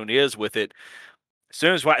restart zone is with it, as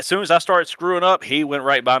soon as I started screwing up, he went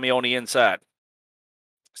right by me on the inside.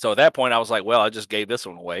 So at that point, I was like, well, I just gave this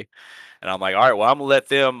one away. And I'm like, all right, well, I'm going to let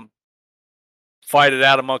them fight it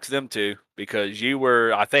out amongst them two because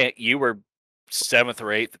I think you were 7th or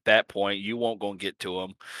 8th at that point. You weren't going to get to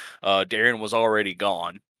him. Darren was already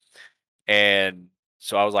gone. And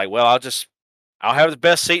So I was like, well, I'll have the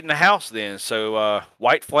best seat in the house then. So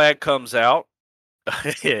white flag comes out.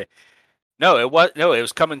 No, it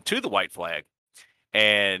was coming to the white flag,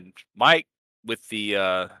 and Mike with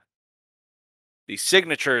the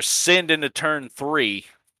signature send into turn 3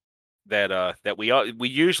 that we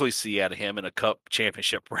usually see out of him in a Cup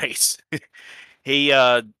championship race. He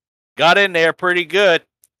got in there pretty good,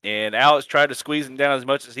 and Alex tried to squeeze him down as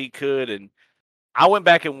much as he could, and I went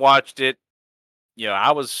back and watched it.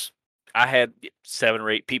 I had 7 or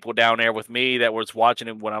 8 people down there with me that was watching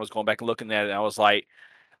him when I was going back and looking at it. And I was like,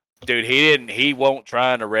 dude, he won't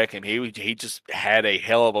trying to wreck him. He just had a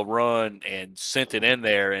hell of a run and sent it in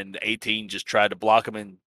there, and 18 just tried to block him.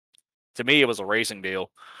 And to me, it was a racing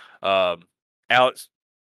deal. Alex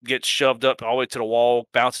gets shoved up all the way to the wall,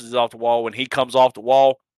 bounces off the wall. When he comes off the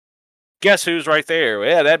wall, guess who's right there?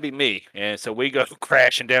 Yeah, that'd be me. And so we go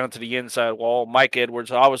crashing down to the inside wall. Mike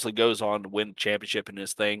Edwards obviously goes on to win the championship in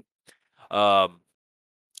this thing. So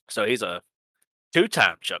he's a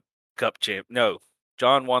 2-time Cup champ. No,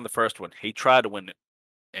 John won the first one. He tried to win it,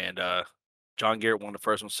 and John Garrett won the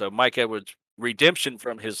first one. So Mike Edwards' redemption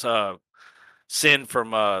from his sin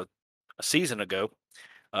from a season ago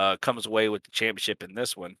comes away with the championship in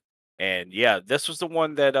this one. And yeah, this was the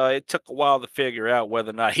one that it took a while to figure out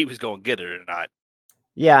whether or not he was going to get it or not.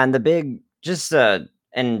 Yeah, and the big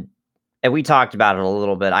and we talked about it a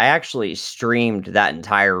little bit. I actually streamed that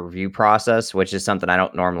entire review process, which is something I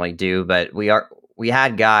don't normally do, but we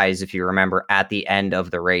had guys, if you remember, at the end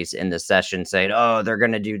of the race in the session saying, "Oh, they're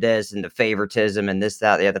going to do this and the favoritism and this,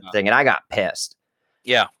 that, the other thing," and I got pissed.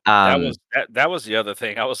 Yeah, that was the other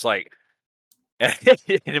thing. I was like, I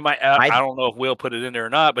don't know if Will put it in there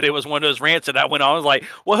or not, but it was one of those rants that I went on. I was like,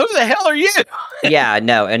 "Well, who the hell are you?" Yeah,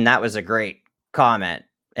 no, and that was a great comment.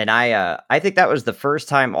 And I think that was the first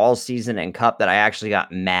time all season in Cup that I actually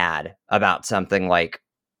got mad about something like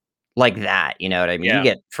that. You know what I mean? Yeah. You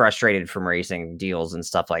get frustrated from racing deals and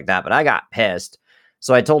stuff like that, but I got pissed.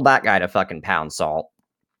 So I told that guy to fucking pound salt.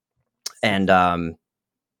 And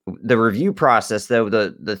the review process, though,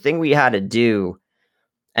 the thing we had to do,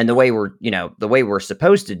 and the way we're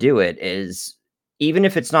supposed to do it is, even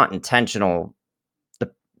if it's not intentional,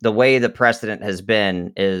 the way the precedent has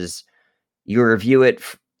been is you review it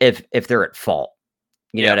if they're at fault.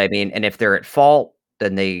 You know what I mean? And if they're at fault,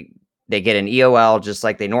 then they get an EOL just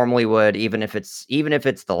like they normally would, even if it's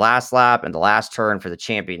the last lap and the last turn for the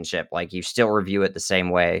championship. Like, you still review it the same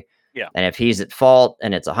way. Yeah. And if he's at fault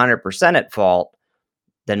and it's 100% at fault,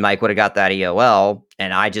 then Mike would have got that EOL.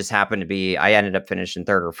 And I just happened to I ended up finishing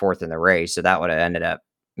 3rd or 4th in the race, so that would have ended up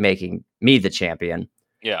making me the champion.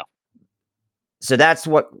 Yeah. So that's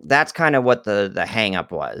kind of what the hang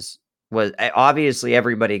up was obviously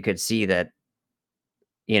everybody could see that,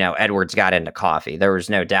 Edwards got into coffee. There was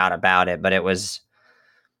no doubt about it, but it was,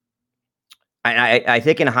 I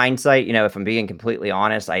think in hindsight, if I'm being completely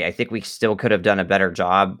honest, I think we still could have done a better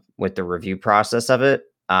job with the review process of it.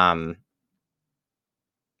 But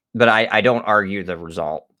I don't argue the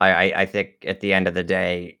result. I think at the end of the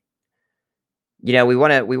day, we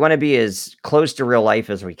want to be as close to real life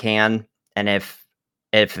as we can. And if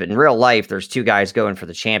in real life there's 2 guys going for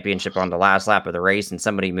the championship on the last lap of the race and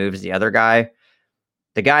somebody moves the other guy,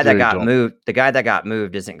 the guy that got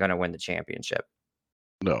moved isn't going to win the championship.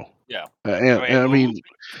 No. Yeah. I mean,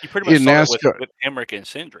 you pretty much in saw NASCAR, it with Emmerich and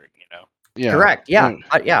Cindric, Yeah. Correct. Yeah.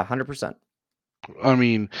 Yeah. 100%. I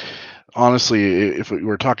mean, honestly, if we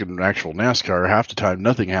were talking actual NASCAR, half the time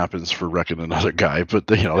nothing happens for wrecking another guy. But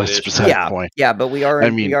that's beside the point. Yeah, but we are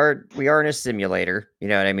in a simulator. You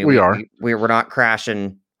know what I mean? We're not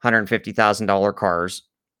crashing $150,000 cars.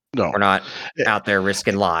 No, we're not out there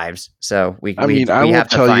risking lives. So we have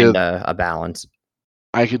to find a balance.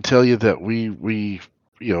 I can tell you that we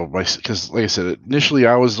because like I said, initially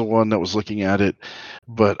I was the one that was looking at it,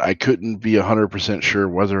 but I couldn't be 100% sure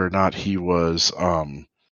whether or not he was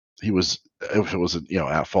if it was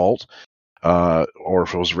at fault, or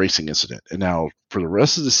if it was a racing incident. And now for the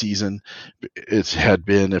rest of the season, it had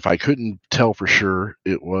been, if I couldn't tell for sure,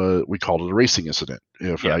 we called it a racing incident.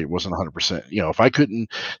 If I wasn't 100%, if I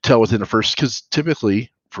couldn't tell within the first, because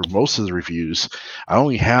typically for most of the reviews, I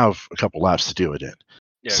only have a couple laps to do it in.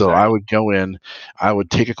 Yeah, so exactly. I would go in, I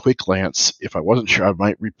would take a quick glance. If I wasn't sure, I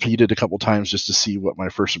might repeat it a couple times just to see what my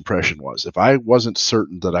first impression was. If I wasn't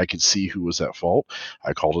certain that I could see who was at fault,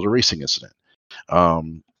 I called it a racing incident.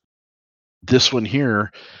 This one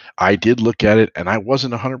here, I did look at it and I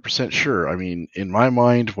wasn't 100% sure. I mean, in my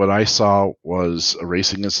mind, what I saw was a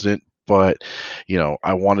racing incident but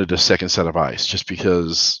I wanted a second set of eyes just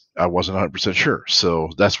because I wasn't 100% sure. So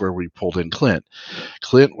that's where we pulled in Clint.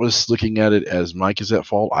 Clint was looking at it as Mike is at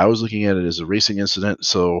fault. I was looking at it as a racing incident.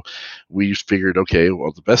 So we figured, okay,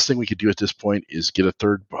 well, the best thing we could do at this point is get a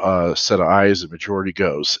third set of eyes, and majority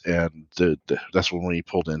goes. And that's when we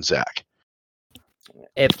pulled in Zach.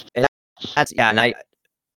 It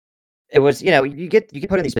was, you get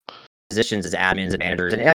put in these positions as admins and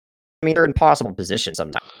managers, and I mean, they're impossible positions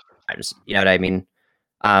sometimes. You know what I mean?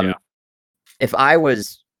 Yeah. If I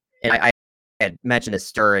was, and I had mentioned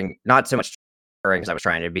this not so much because I was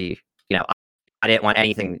trying to be, I didn't want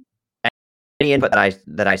any input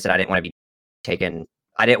that I said I didn't want to be taken.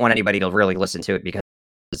 I didn't want anybody to really listen to it because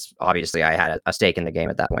obviously I had a stake in the game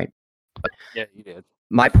at that point. But yeah, you did.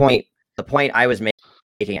 The point I was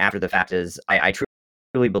making after the fact is I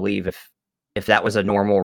truly believe if that was a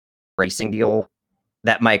normal racing deal,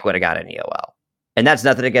 that Mike would have got an EOL. And that's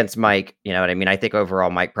nothing against Mike. You know what I mean? I think overall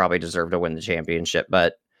Mike probably deserved to win the championship,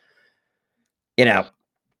 but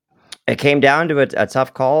it came down to a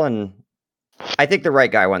tough call, and I think the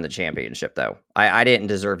right guy won the championship, though. I didn't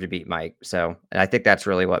deserve to beat Mike, and I think that's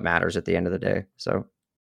really what matters at the end of the day. So,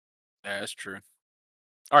 yeah, that's true.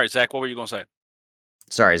 All right, Zach, what were you gonna say?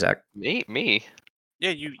 Sorry, Zach. Me? Yeah,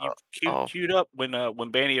 you queued up when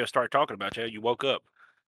Bandio started talking about you. You woke up.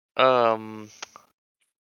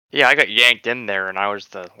 Yeah, I got yanked in there, and I was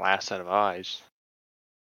the last set of eyes.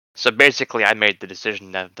 So basically, I made the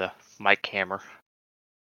decision of the Mike Hammer.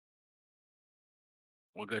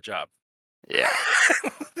 Well, good job. Yeah.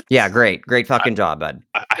 Yeah, great fucking job, bud.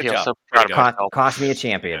 I feel so proud of myself. Cost me a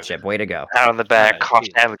championship. Way to go. Out on the back,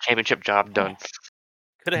 cost to have a championship. Job done.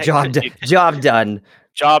 Job done.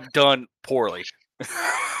 Job done poorly.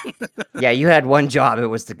 Yeah, you had one job. It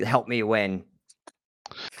was to help me win.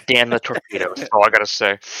 Damn the torpedoes. That's all I gotta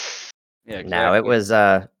say. Yeah, exactly. No, it was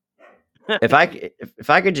if I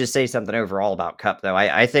could just say something overall about Cup, though,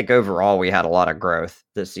 I think overall we had a lot of growth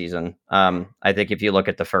this season. I think if you look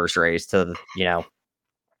at the first race to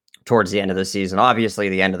towards the end of the season, obviously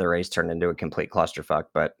the end of the race turned into a complete clusterfuck,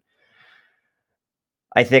 but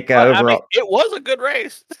I think overall it was a good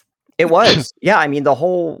race. It was. Yeah, I mean the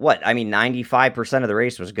whole 95% of the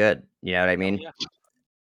race was good. You know what I mean? Yeah.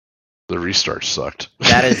 The restart sucked.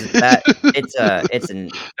 That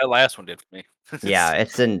last one did for me. Yeah,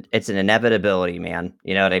 it's an inevitability, man.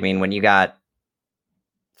 You know what I mean? When you got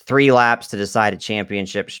 3 laps to decide a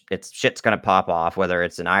championship, shit's gonna pop off, whether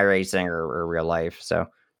it's in iRacing or real life. So,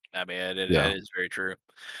 I mean, that is very true.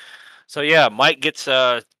 So yeah, Mike gets 2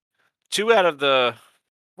 out of the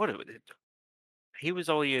he was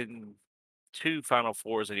only in 2 Final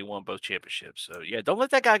Fours and he won both championships. So yeah, don't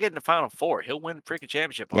let that guy get in the Final Four. He'll win the freaking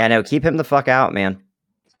championship. Yeah, no, keep him the fuck out, man.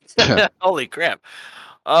 Holy crap.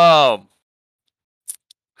 Let's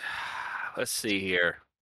see here.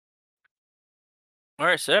 All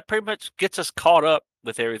right, so that pretty much gets us caught up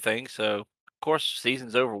with everything. So of course,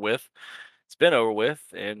 season's over with. It's been over with,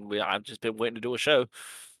 and I've just been waiting to do a show.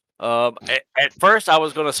 At first, I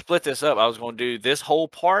was going to split this up. I was going to do this whole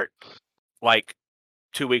part like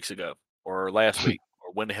 2 weeks ago or last week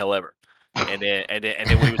or when the hell ever, and then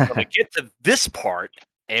we was going to get to this part,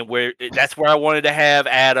 and that's where I wanted to have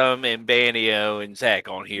Adam and Banio and Zach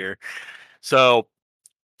on here. So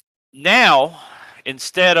now,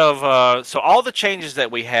 instead of so all the changes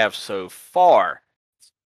that we have so far,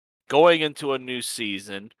 going into a new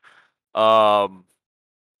season, some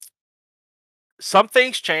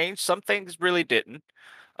things changed, some things really didn't.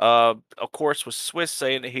 Of course, with Swiss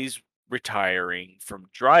saying that he's retiring from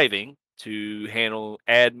driving to handle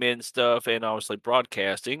admin stuff and obviously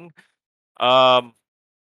broadcasting. And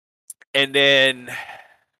then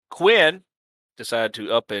Quinn decided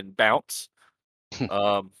to up and bounce.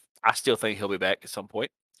 I still think he'll be back at some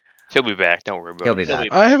point. He'll be back. Don't worry about it. He'll be back.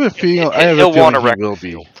 I have a feeling. He'll want a he will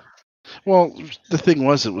be. Well, the thing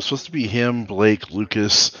was, it was supposed to be him, Blake,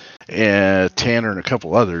 Lucas, and Tanner, and a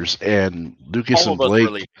couple others. And Lucas and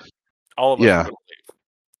Blake. All of us. Yeah.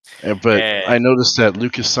 But I noticed that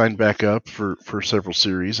Lucas signed back up for several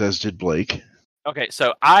series, as did Blake. Okay,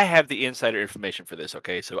 so I have the insider information for this.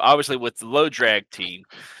 Okay, so obviously with the low drag team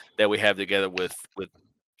that we have together with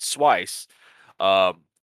Swice, and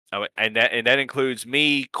that includes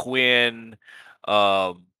me, Quinn,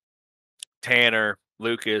 Tanner,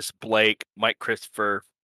 Lucas, Blake, Mike, Christopher.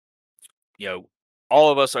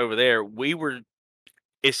 All of us over there. We were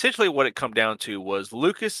essentially what it come down to was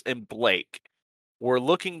Lucas and Blake were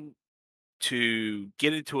looking to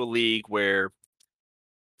get into a league where,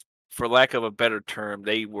 for lack of a better term,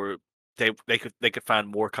 they could find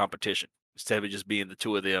more competition instead of it just being the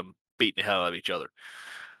two of them beating the hell out of each other.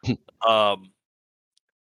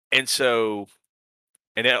 And so,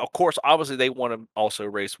 and then, of course, obviously they want to also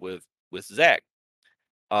race with Zach.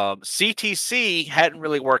 CTC hadn't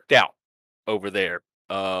really worked out over there.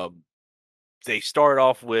 They started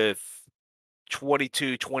off with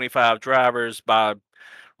 22, 25 drivers. By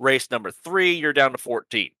race number 3, you're down to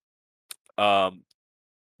 14.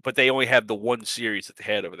 But they only had the one series that they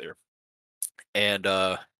had over there. And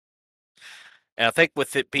I think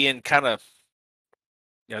with it being kind of,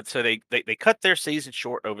 so they cut their season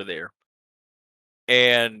short over there.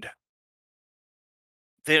 And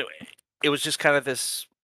then it was just kind of this,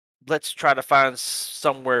 let's try to find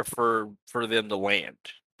somewhere for them to land.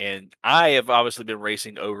 And I have obviously been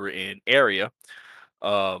racing over in Area,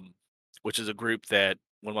 which is a group that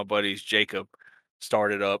one of my buddies, Jacob,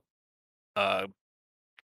 started up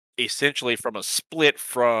essentially from a split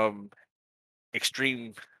from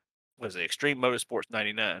Extreme Motorsports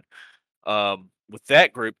 99. With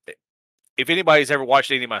that group, if anybody's ever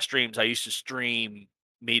watched any of my streams, I used to stream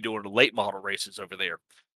me doing the late model races over there.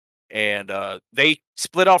 And they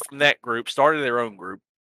split off from that group, started their own group.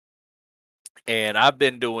 And I've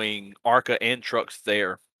been doing ARCA and trucks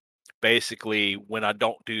there. Basically, when I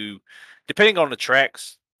don't do, depending on the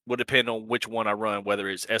tracks, will depend on which one I run, whether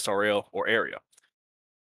it's SRL or Area.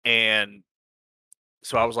 And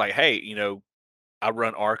so I was like, hey, I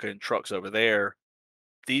run ARCA and trucks over there.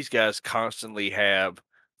 These guys constantly have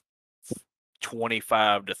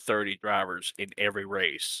 25 to 30 drivers in every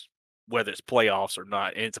race, whether it's playoffs or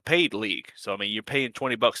not. And it's a paid league. So, I mean, you're paying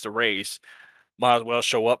 $20 to race, might as well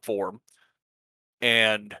show up for them.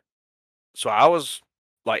 And so I was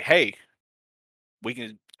like, hey, we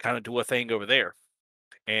can kind of do a thing over there.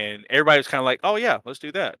 And everybody was kind of like, oh, yeah, let's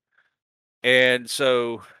do that. And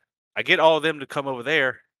so I get all of them to come over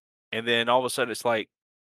there. And then all of a sudden it's like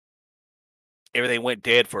everything went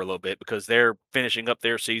dead for a little bit because they're finishing up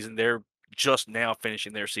their season. They're just now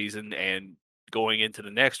finishing their season and going into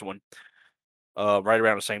the next one right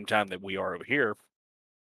around the same time that we are over here.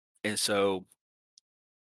 And so,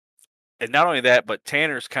 and not only that, but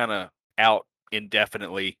Tanner's kind of out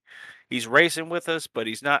indefinitely. He's racing with us, but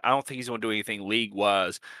he's not. I don't think he's going to do anything league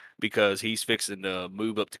wise because he's fixing to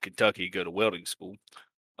move up to Kentucky, go to welding school.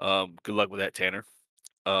 Good luck with that, Tanner.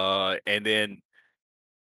 And then,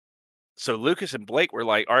 so Lucas and Blake were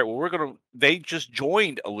like, all right, well, they just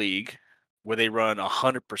joined a league where they run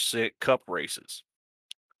 100% cup races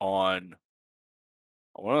on,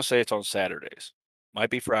 I want to say it's on Saturdays.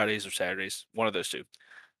 Might be Fridays or Saturdays, one of those two.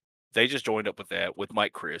 They just joined up with that with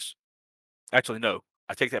Mike Chris. Actually, no,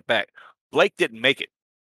 I take that back. Blake didn't make it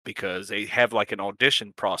because they have like an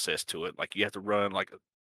audition process to it. Like you have to run like a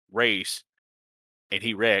race, and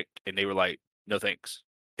he wrecked, and they were like, no thanks.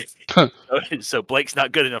 So Blake's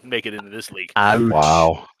not good enough to make it into this league.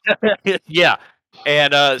 Wow. Yeah.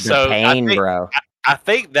 And so pain, bro. I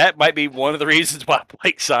think that might be one of the reasons why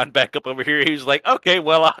Blake signed back up over here. He was like, okay,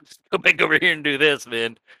 well, I'll just go back over here and do this,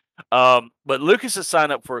 man. But Lucas has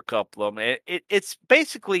signed up for a couple of them. And it's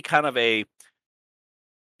basically kind of a,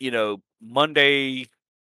 Monday.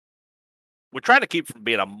 We're trying to keep from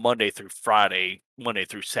being a Monday through Friday, Monday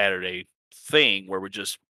through Saturday thing where we're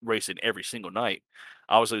just racing every single night.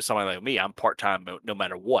 Obviously, somebody like me, I'm part-time no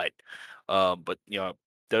matter what. But,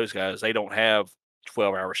 those guys, they don't have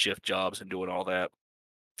 12-hour shift jobs and doing all that.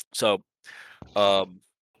 So,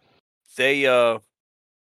 they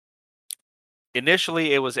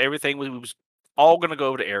initially it was everything we was all going to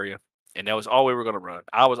go to Area, and that was all we were going to run.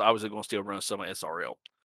 I was obviously going to still run some of SRL.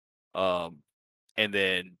 And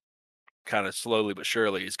then kind of slowly but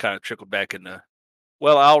surely it's kind of trickled back into,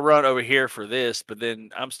 well, I'll run over here for this, but then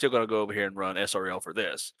I'm still going to go over here and run SRL for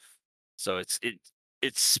this. So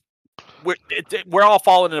we're all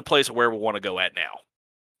falling in a place of where we want to go at now.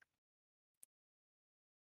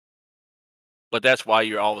 But that's why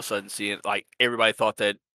you're all of a sudden seeing, like, everybody thought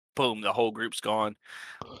that, boom, the whole group's gone.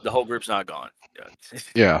 The whole group's not gone.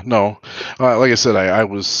 Yeah, no. Like I said, I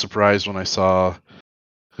was surprised when I saw,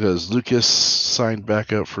 because Lucas signed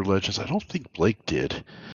back up for Legends. I don't think Blake did.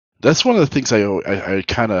 That's one of the things I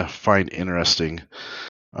kind of find interesting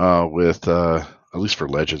with, at least for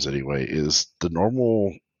Legends anyway, is the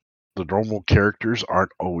normal characters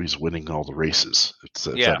aren't always winning all the races. If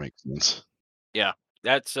that makes sense. Yeah,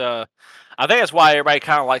 that's I think that's why everybody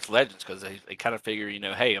kind of likes Legends, because they kind of figure,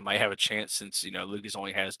 hey, I might have a chance since Lucas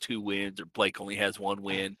only has 2 wins or Blake only has 1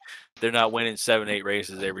 win. They're not winning 7-8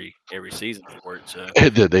 races every season for it. So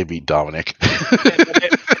and then they beat Dominic.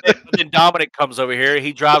 then Dominic comes over here.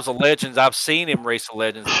 He drives a Legends. I've seen him race a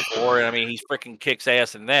Legends before, and I mean, he freaking kicks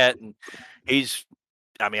ass in that, and he's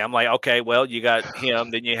I mean, I'm like, okay, well, you got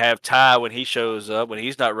him. Then you have Ty when he shows up when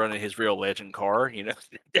he's not running his real legend car. You know,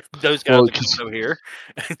 those guys Well, are coming over here.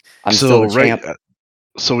 I'm still the champ.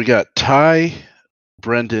 So we got Ty,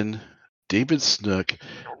 Brendan, David Snook,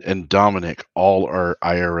 and Dominic. All are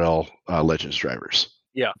IRL Legends drivers.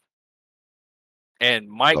 Yeah. And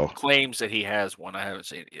Mike So claims that he has one. I haven't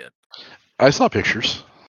seen it yet. I saw pictures.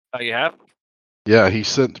 Oh, you have? Yeah, he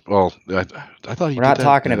sent. Well, I thought he. We're did not that,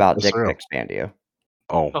 talking about dick SRL. pics, Bandio.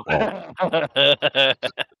 Oh, well.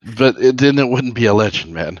 But then it wouldn't be a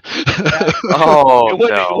legend, man. Oh, it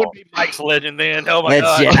wouldn't no. be Mike's legend then. Oh my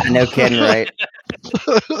That's, god! yeah, no kidding, right?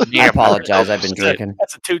 I apologize. I've been That's drinking.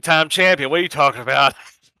 That's a 2-time champion. What are you talking about?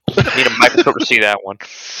 Need a microscope to see that one.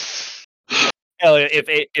 Hell,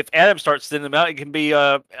 if Adam starts sending them out, it can be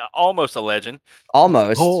almost a legend.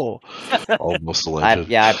 Almost. Oh, almost a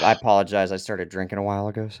legend. I apologize. I started drinking a while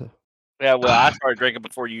ago, so. Yeah, well, I started drinking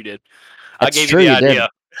before you did. That's I gave true, you the you did. idea.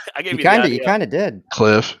 I gave You you the idea. kind of did.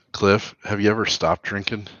 Cliff, have you ever stopped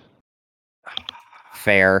drinking?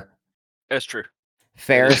 Fair. That's true.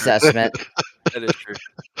 Fair assessment. That is true.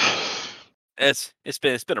 It's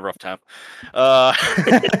been a rough time.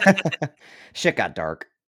 Shit got dark.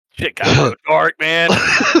 Shit got real dark, man.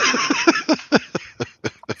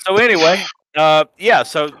 So anyway, yeah.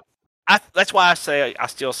 So that's why I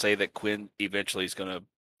still say that Quinn eventually is going to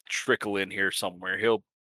trickle in here somewhere. He'll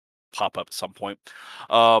pop up at some point.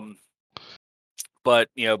 But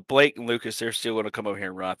Blake and Lucas, they're still going to come over here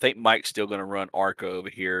and run. I think Mike's still going to run Arca over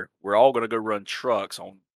here. We're all going to go run trucks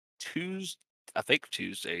on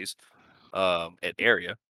Tuesdays, at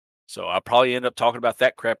area. So I'll probably end up talking about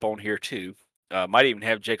that crap on here too. Might even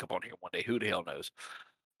have Jacob on here one day. Who the hell knows?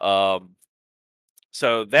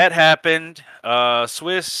 So that happened.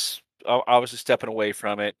 Swiss obviously stepping away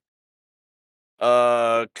from it.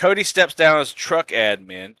 Cody steps down as truck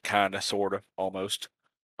admin, kind of, sort of, almost.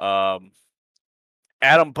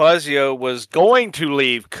 Adam Buzzio was going to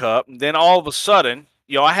leave Cup, and then all of a sudden,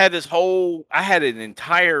 I had an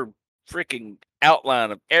entire freaking outline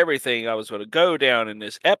of everything I was going to go down in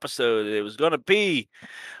this episode. It was going to be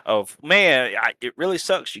it really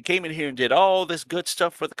sucks. You came in here and did all this good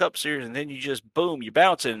stuff for the Cup Series, and then you just boom, you're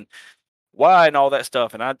bouncing. Why and all that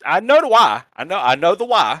stuff, and I know the why. I know the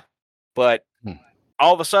why, but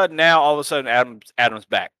all of a sudden Adam's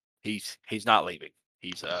back. He's not leaving.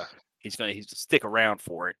 He's going to stick around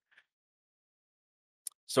for it.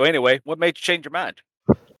 So anyway, what made you change your mind?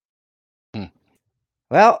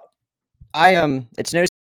 Well, it's no,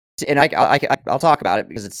 and I'll talk about it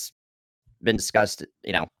because it's been discussed.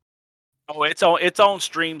 Oh, it's on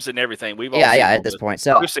streams and everything. We've all yeah seen at this point.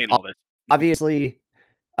 So we've seen all this. Obviously,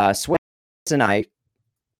 Swiss and I,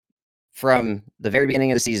 from the very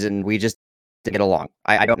beginning of the season, we just didn't get along.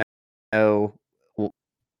 I don't know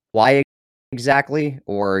why exactly,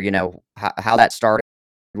 or how that started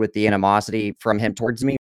with the animosity from him towards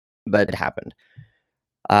me, but it happened.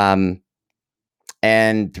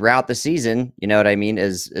 And throughout the season, you know what I mean,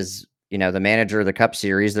 is the manager of the Cup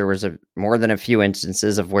Series, there was more than a few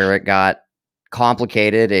instances of where it got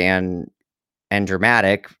complicated and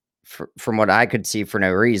dramatic from what I could see for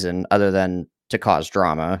no reason other than to cause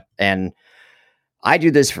drama. And I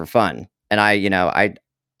do this for fun. And I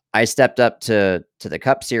stepped up to the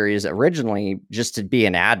Cup Series originally just to be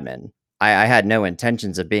an admin. I had no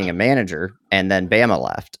intentions of being a manager, and then Bama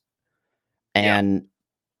left. And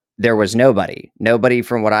there was nobody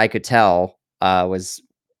from what I could tell was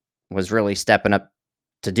really stepping up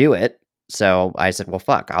to do it. So I said, well,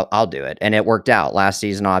 fuck, I'll do it. And it worked out. Last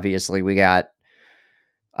season, obviously, we got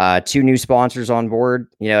 2 new sponsors on board.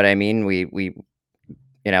 You know what I mean? We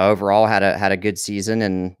overall had a good season,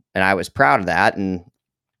 and I was proud of that. And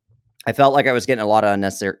I felt like I was getting a lot of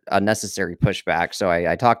unnecessary pushback. So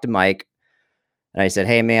I talked to Mike, and I said,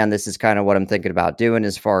 hey, man, this is kind of what I'm thinking about doing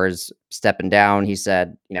as far as stepping down. He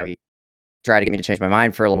said, he tried to get me to change my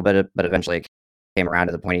mind for a little bit, but eventually it came around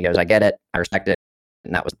to the point he goes, I get it. I respect it.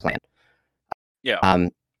 And that was the plan. Yeah.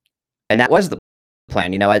 And that was the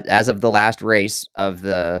plan. As of the last race of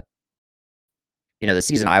the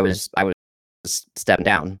season, I was stepping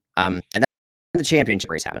down. And then the championship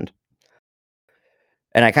race happened.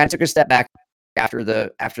 And I kind of took a step back after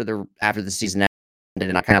the season ended,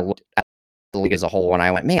 and I kind of looked at the league as a whole, and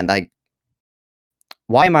I went, man, like,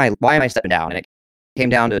 why am I stepping down? And it came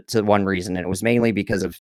down to one reason, and it was mainly because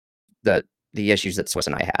of the issues that Swiss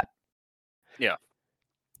and I had. Yeah.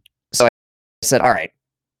 So I said, all right,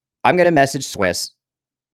 I'm going to message Swiss,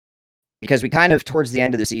 because we kind of, towards the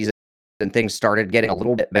end of the season, and things started getting a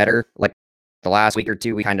little bit better. Like the last week or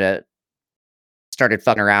two, we kind of started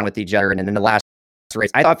fucking around with each other, and then in the last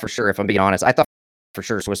race, I thought for sure, if I'm being honest,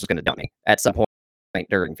 Swiss was going to dump me at some point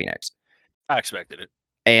during Phoenix. I expected it.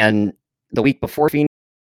 And the week before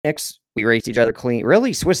Phoenix, we raced each other clean.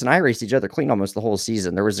 Really, Swiss and I raced each other clean almost the whole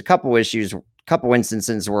season. There was a couple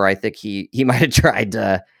instances where I think he might have tried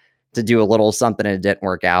to do a little something and it didn't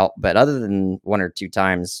work out. But other than 1 or 2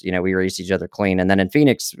 times, we raced each other clean. And then in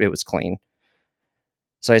Phoenix, it was clean.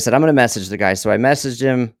 So I said, I'm going to message the guy. So I messaged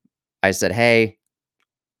him. I said, hey,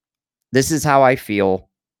 this is how I feel.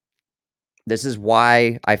 This is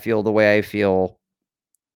why I feel the way I feel.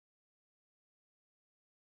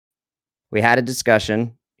 We had a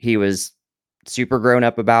discussion. He was super grown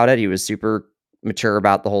up about it. He was super mature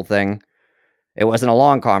about the whole thing. It wasn't a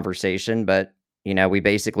long conversation, but we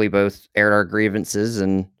basically both aired our grievances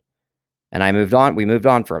and I moved on. We moved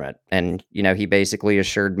on from it. And, he basically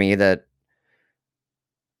assured me that,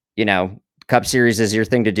 Cup Series is your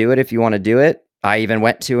thing to do it if you want to do it. I even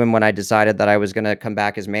went to him when I decided that I was going to come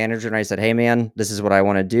back as manager, and I said, hey man, this is what I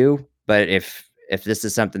want to do. But if this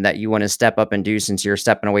is something that you want to step up and do since you're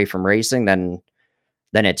stepping away from racing, then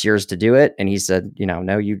it's yours to do it. And he said,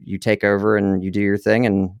 no, you take over and you do your thing.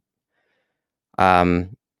 And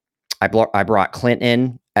I brought Clint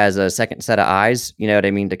in as a second set of eyes, you know what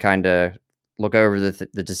I mean, to kind of look over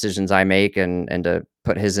the decisions I make and to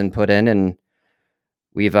put his input in. And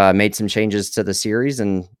we've made some changes to the series,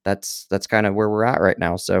 and that's kind of where we're at right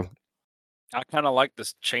now. So I kind of like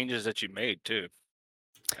the changes that you made too.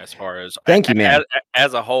 As far as thank you, man.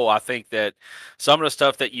 As a whole, I think that some of the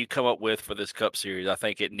stuff that you come up with for this Cup Series, I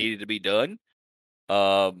think it needed to be done.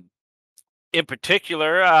 In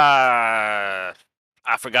particular, I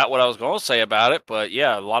forgot what I was going to say about it, but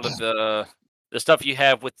yeah, a lot of the stuff you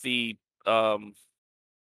have with the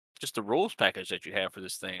just the rules package that you have for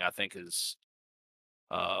this thing, I think is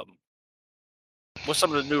what's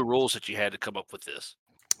some of the new rules that you had to come up with this?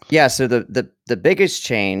 Yeah, so the biggest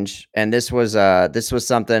change, and this was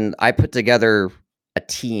something I put together a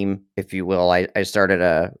team, if you will. I started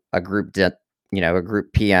a group, a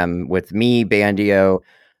group PM with me, Bandio,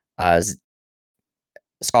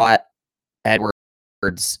 Scott,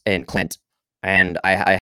 Edwards, and Clint, and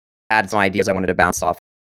I had some ideas I wanted to bounce off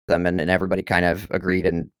them, and everybody kind of agreed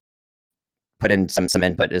and put in some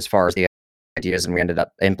input as far as the ideas, and we ended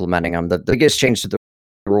up implementing them. The biggest change to the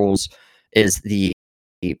rules is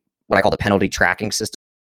what I call the penalty tracking system.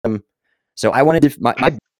 So I wanted to,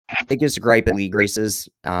 my biggest gripe at league races,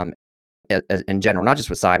 in general, not just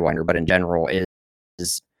with Sidewinder, but in general,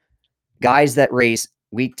 is guys that race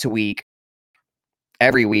week to week,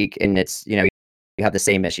 every week, and it's, you have the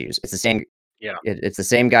same issues. It's the same. Yeah. It's the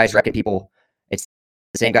same guys wrecking people. It's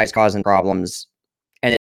the same guys causing problems.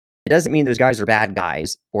 And it doesn't mean those guys are bad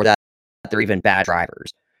guys or that they're even bad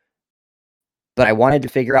drivers. But I wanted to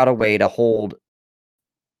figure out a way to hold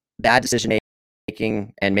bad decision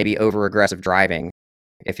making and maybe over aggressive driving,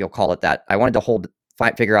 if you'll call it that. I wanted to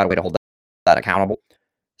figure out a way to hold that accountable.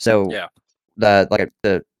 So yeah,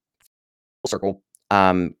 the circle,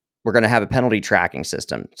 we're going to have a penalty tracking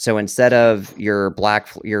system. So instead of your black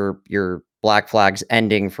flags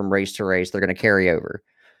ending from race to race, they're going to carry over.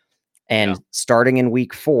 And starting in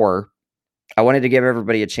week 4, I wanted to give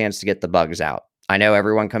everybody a chance to get the bugs out. I know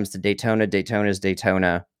everyone comes to Daytona. Daytona's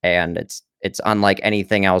Daytona, and it's unlike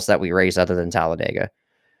anything else that we race other than Talladega.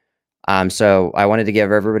 So I wanted to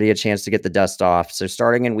give everybody a chance to get the dust off. So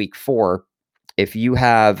starting in week 4, if you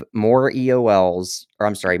have more EOLs, or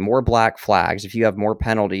I'm sorry, more black flags, if you have more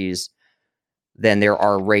penalties than there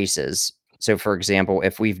are races. So for example,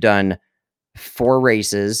 if we've done 4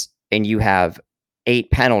 races and you have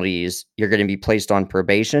 8 penalties, you're going to be placed on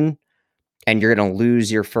probation and you're going to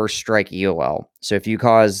lose your first strike EOL. So if you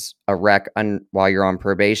cause a wreck while you're on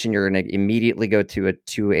probation, you're going to immediately go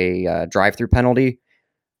to a drive-through penalty.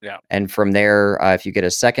 Yeah. And from there, if you get a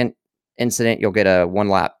second incident, you'll get a one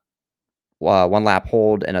lap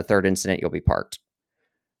hold, and a third incident, you'll be parked.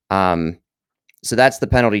 So that's the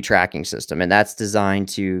penalty tracking system, and that's designed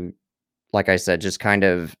to, like I said, just kind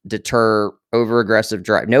of deter over aggressive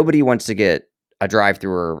drive. Nobody wants to get a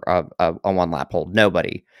drive-through or a one lap hold.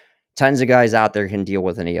 Nobody. Tons of guys out there can deal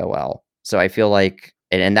with an EOL. So I feel like,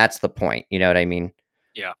 and that's the point. You know what I mean?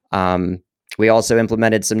 Yeah. We also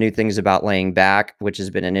implemented some new things about laying back, which has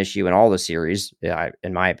been an issue in all the series,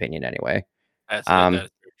 in my opinion, anyway. That's very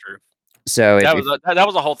true. So that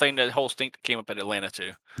was a whole thing, that whole stink that came up at Atlanta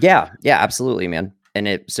too. Yeah, absolutely, man.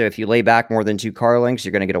 And so if you lay back more than 2 car lengths,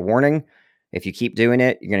 you're going to get a warning. If you keep doing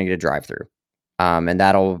it, you're going to get a drive-through. And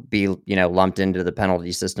that'll be, lumped into the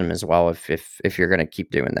penalty system as well if you're going to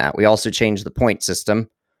keep doing that. We also changed the point system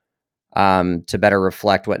to better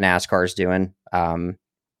reflect what NASCAR is doing.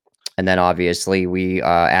 And then obviously we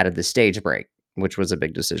added the stage break, which was a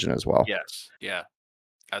big decision as well. Yes. Yeah.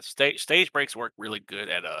 Stage breaks work really good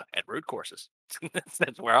at road courses.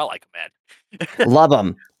 That's where I like them at. Love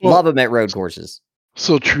them. Well- Love them at road courses.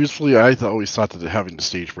 So truthfully, always thought that having the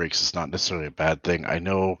stage breaks is not necessarily a bad thing. I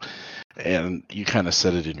know, and you kind of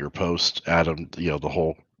said it in your post, Adam. The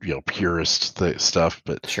whole purist stuff,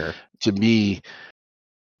 but Sure. to me,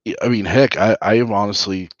 I mean, heck, I am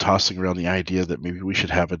honestly tossing around the idea that maybe we should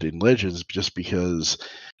have it in Legends, just because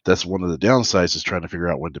that's one of the downsides is trying to figure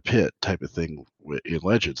out when to pit type of thing in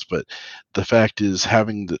Legends. But the fact is,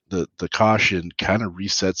 having the caution kind of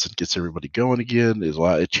resets and gets everybody going again.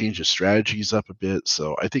 It changes strategies up a bit,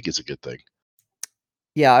 so I think it's a good thing.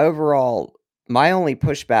 Yeah, overall, my only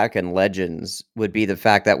pushback in Legends would be the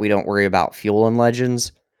fact that we don't worry about fuel in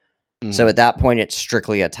Legends. So at that point, it's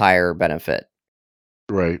strictly a tire benefit.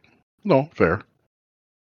 Right. No, fair.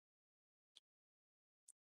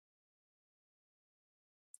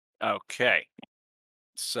 Okay.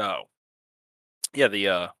 So, yeah,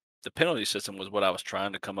 the penalty system was what I was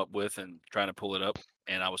trying to come up with and trying to pull it up,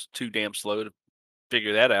 and I was too damn slow to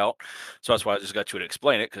figure that out. So that's why I just got you to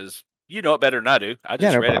explain it, because you know it better than I do. I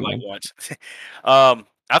just no read problem. it like once.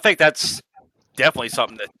 I think that's definitely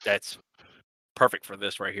something that's perfect for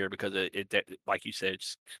this right here, because it like you said,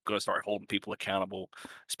 it's going to start holding people accountable,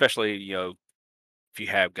 especially if you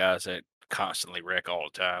have guys that constantly wreck all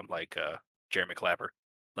the time, like Jeremy Clapper.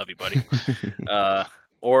 Love you, buddy.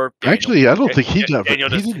 Or Daniel. Actually, I don't think he Daniel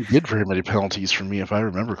didn't get very many penalties from me, if I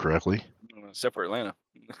remember correctly. Except for Atlanta.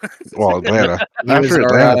 Well, Atlanta. He was After our,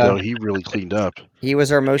 Atlanta, though, he really cleaned up. He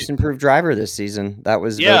was our most improved driver this season. That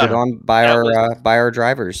was Yeah, voted on by that our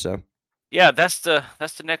drivers. So yeah, that's the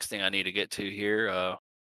next thing I need to get to here.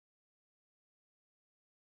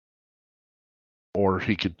 Or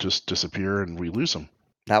he could just disappear and we lose him.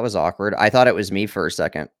 that was awkward. I thought it was me for a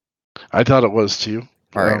second. I thought it was too.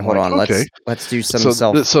 All right, hold on. Okay. Let's do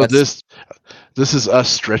some This is us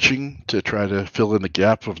stretching to try to fill in the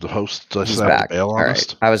gap of the host. He's have back. to bail All on right.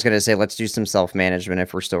 us. I was going to say let's do some self-management.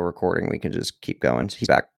 If we're still recording, we can just keep going. He's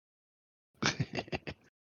back.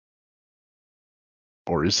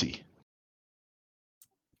 Or is he?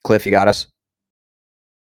 Cliff, you got us.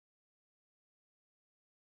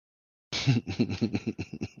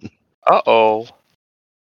 Uh-oh.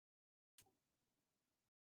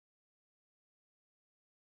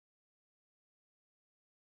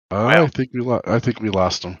 I think we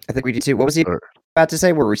lost him. I think we did too. What was he about to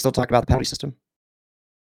say? Were we still talking about the penalty system?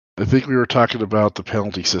 I think we were talking about the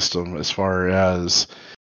penalty system as far as,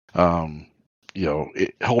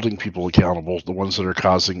 holding people accountable, the ones that are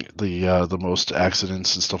causing the most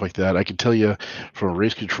accidents and stuff like that. I can tell you from a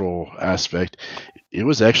race control aspect, it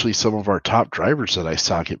was actually some of our top drivers that I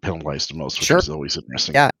saw get penalized the most, which is always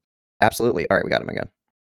interesting. Yeah, absolutely. All right, we got him again.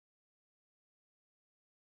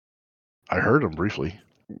 I heard him briefly.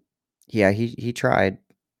 Yeah, he tried.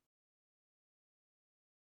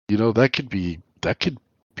 That could be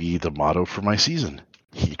the motto for my season.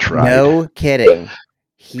 He tried. No kidding.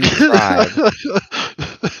 He tried.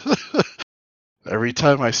 Every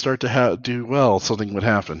time I start to do well, something would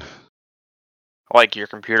happen. Like your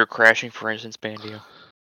computer crashing, for instance, Bandio.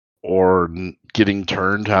 Or getting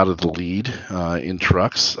turned out of the lead in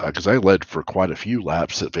trucks, because I led for quite a few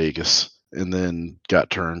laps at Vegas and then got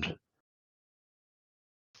turned.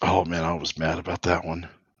 Oh man, I was mad about that one.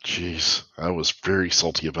 Jeez, I was very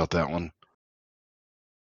salty about that one.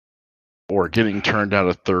 Or getting turned out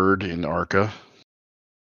of third in ARCA.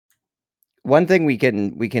 One thing we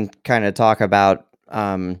can kind of talk about.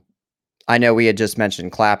 I know we had just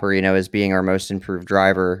mentioned Clapper, as being our most improved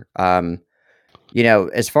driver.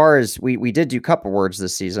 As far as we did do Cup awards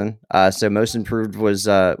this season. So most improved was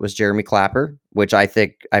Jeremy Clapper, which I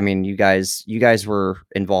think, you guys were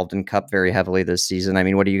involved in Cup very heavily this season.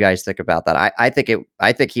 What do you guys think about that? I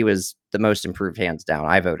think he was the most improved, hands down.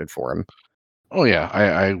 I voted for him. Oh yeah,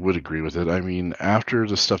 I would agree with it. After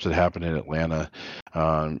the stuff that happened in Atlanta,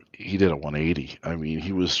 he did a 180.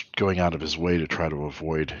 He was going out of his way to try to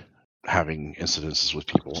avoid having incidences with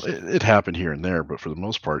people. It happened here and there, but for the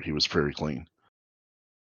most part, he was very clean.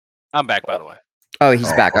 I'm back, by the way. Oh, he's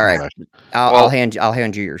back. All right. Back. I'll hand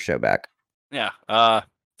you your show back. Yeah.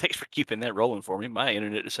 Thanks for keeping that rolling for me. My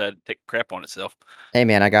internet decided to take crap on itself. Hey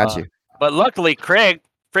man, I got you. But luckily, Craig,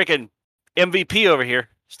 freaking MVP over here,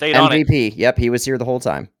 stayed on it. MVP. Yep, he was here the whole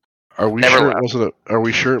time. Are we sure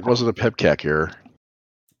it wasn't a PEPCAC error?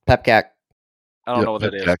 PEPCAC. I don't know what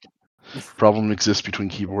that is. Problem exists between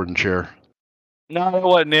keyboard and chair. No, it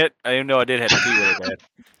wasn't it. I didn't know I did have a key really bad.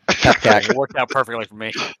 PEPCAC. It worked out perfectly for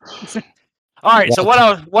me. All right. So what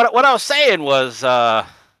I was saying was,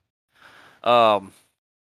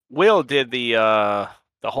 Will did the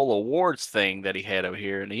whole awards thing that he had over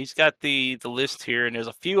here, and he's got the list here, and there's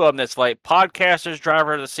a few of them that's like podcasters,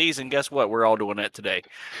 driver of the season. Guess what? We're all doing that today.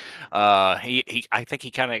 I think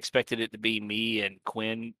he kind of expected it to be me and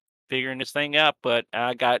Quinn figuring this thing out, but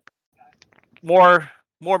I got more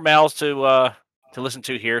mouths to listen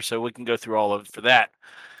to here, so we can go through all of it for that.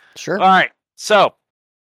 Sure. All right. So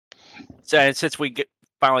since we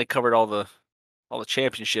finally covered all the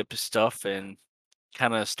championship stuff and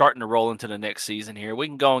kind of starting to roll into the next season here, we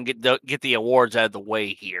can go and get the awards out of the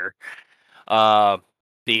way here.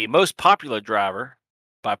 The most popular driver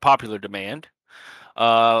by popular demand,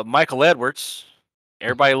 Michael Edwards.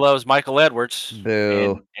 Everybody loves Michael Edwards.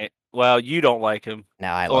 Boo. And, well, you don't like him. No,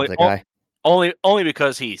 I love the guy. Only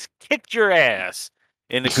because he's kicked your ass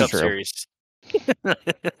in the Cup True. Series.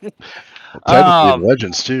 Technically,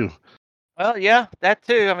 Legends too. Well, yeah, that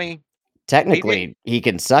too. I mean, technically, he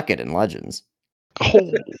can suck it in Legends.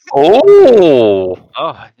 Oh,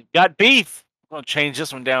 got beef. I'm gonna change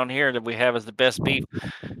this one down here that we have as the best beef.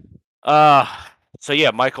 So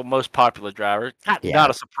yeah, Michael, most popular driver. Not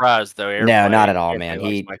a surprise though. No, not at all, man.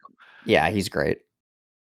 He's great.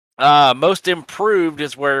 Most improved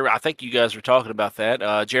is where I think you guys were talking about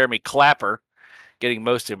that. Jeremy Clapper getting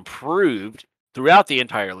most improved throughout the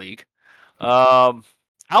entire league.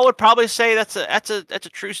 I would probably say that's a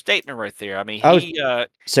true statement right there. I mean,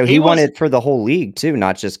 he won it for the whole league too,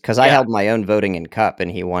 not just because I held my own voting in Cup and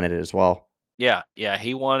he won it as well. Yeah,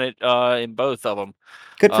 he won it in both of them.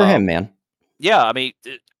 Good for him, man. Yeah, I mean,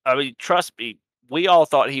 trust me, we all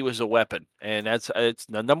thought he was a weapon, and it's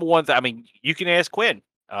the number one thing. I mean, you can ask Quinn.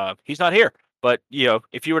 He's not here, but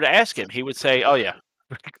if you were to ask him, he would say, "Oh yeah,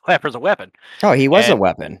 Clapper's a weapon." Oh, he was a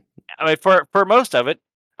weapon. I mean, for most of it.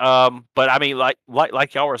 But I mean,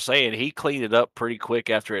 like y'all were saying, he cleaned it up pretty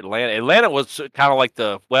quick after Atlanta. Atlanta was kind of like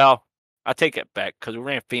I take it back because we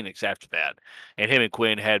ran Phoenix after that, and him and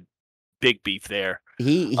Quinn had big beef there.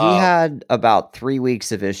 He had about 3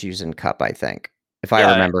 weeks of issues in Cup, I think, if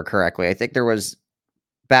I remember correctly. I think there was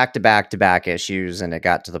back issues, and it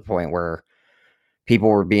got to the point where people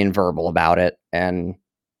were being verbal about it, and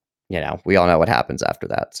we all know what happens after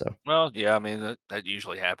that. So, well, yeah, I mean that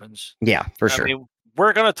usually happens. Yeah, for sure. I mean,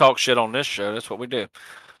 we're gonna talk shit on this show. That's what we do.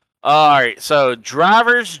 All right, so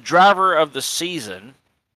driver of the season.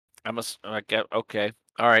 Okay.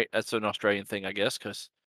 All right, that's an Australian thing, I guess, because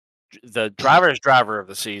the driver of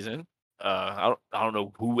the season. I don't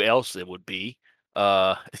know who else it would be. So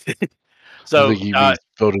I think he'd be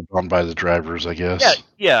voted on by the drivers, I guess.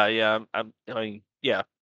 Yeah. I mean, yeah,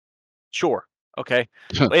 sure, okay.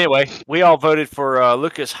 Well, anyway, we all voted for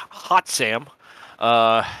Lucas Hotsam.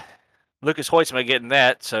 Lucas Hoytsma getting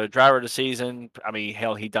that. So driver of the season. I mean,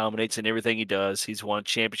 hell, he dominates in everything he does. He's won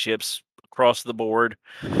championships across the board.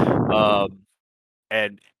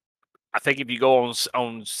 And I think if you go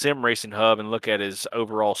on Sim Racing Hub and look at his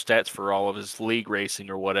overall stats for all of his league racing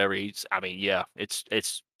or whatever, it's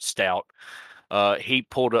stout. He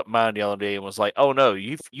pulled up mine the other day and was like, "Oh no,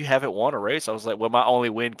 you haven't won a race." I was like, "Well, my only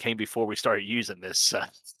win came before we started using this."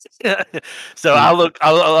 So I look,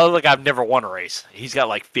 I've never won a race. He's got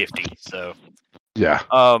like 50. So yeah.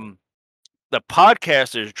 The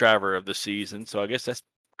podcaster's driver of the season. So I guess that's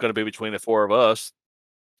going to be between the four of us.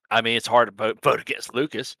 I mean, it's hard to vote against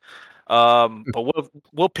Lucas. But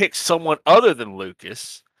we'll pick someone other than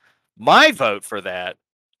Lucas. My vote for that,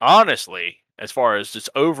 honestly, as far as just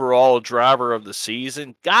overall driver of the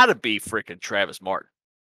season, gotta be freaking Travis Martin.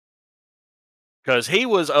 Because he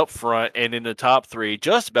was up front and in the top 3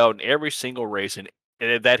 just about in every single race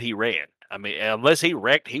that he ran. I mean, unless he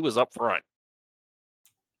wrecked, he was up front.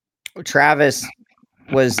 Travis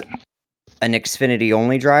was an Xfinity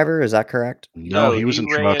only driver, is that correct? No, he was in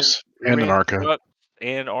trucks and in ARCA.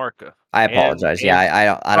 And ARCA. I apologize.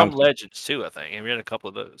 I don't. Legends too, I think. He ran a couple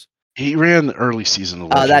of those. He ran the early season of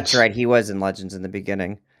Legends. Oh, that's right. He was in Legends in the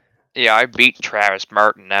beginning. Yeah, I beat Travis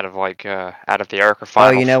Martin out of the ARCA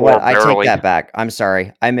final. Oh, you know what? I take that back. I'm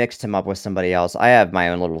sorry. I mixed him up with somebody else. I have my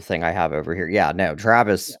own little thing I have over here. Yeah, no,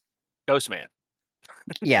 Travis. Ghostman.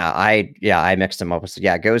 I mixed him up with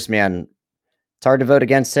Ghostman. It's hard to vote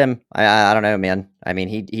against him. I don't know, man. I mean,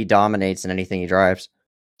 he dominates in anything he drives.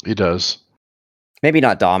 He does. Maybe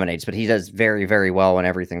not dominates, but he does very, very well in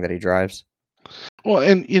everything that he drives. Well,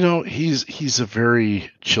 and he's a very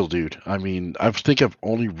chill dude. I mean, I think I've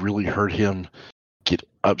only really heard him get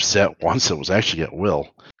upset once. It was actually at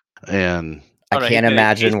Will, and I can't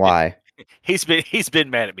imagine why. He's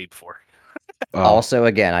been mad at me before. Also,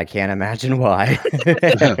 again, I can't imagine why.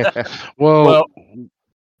 Well,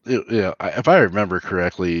 yeah. If I remember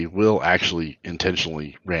correctly, Will actually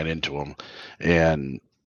intentionally ran into him, and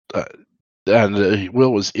And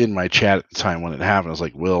Will was in my chat at the time when it happened. I was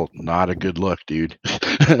like, Will, not a good look, dude.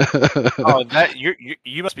 Oh, that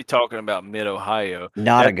you must be talking about Mid Ohio.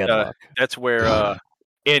 Not a good look. That's where,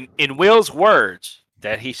 in Will's words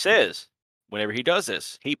that he says whenever he does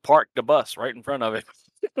this, he parked the bus right in front of it.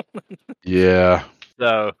 Yeah.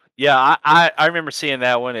 So yeah, I remember seeing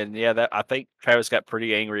that one, and yeah, I think Travis got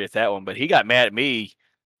pretty angry at that one, but he got mad at me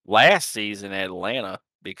last season at Atlanta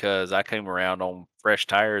because I came around on fresh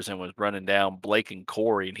tires and was running down Blake and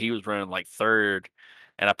Corey, and he was running like third,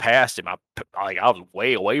 and I passed him. I was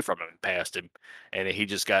way away from him and passed him, and he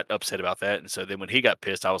just got upset about that. And so then when he got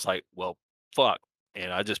pissed, I was like, well, fuck,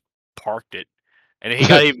 and I just parked it, and he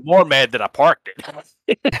got even more mad that I parked it.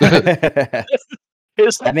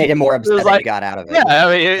 That made him more upset that he got out of it. Yeah,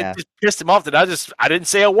 I mean, it just pissed him off that I didn't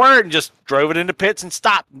say a word and just drove it into pits and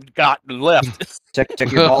stopped and got and left.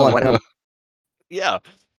 took your ball and went home. Yeah.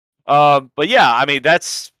 But yeah, I mean,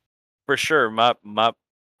 that's for sure. I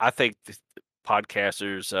think the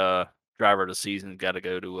podcasters driver of the season got to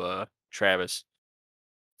go to Travis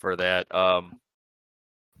for that.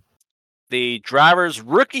 The drivers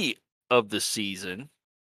rookie of the season,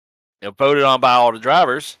 voted on by all the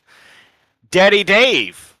drivers, Daddy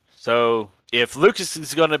Dave. So if Lucas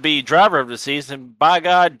is going to be driver of the season, by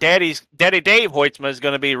God, Daddy Dave Hoytsma is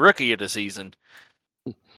going to be rookie of the season.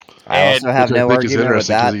 I also have no argument with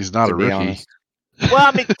that. He's not a rookie. Well,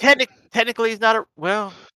 I mean, technically he's not a.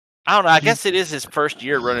 Well, I don't know. I guess it is his first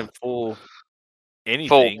year running full anything.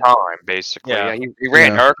 Full time, basically. Yeah. Yeah, he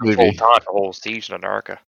ran ARCA maybe. full time the whole season in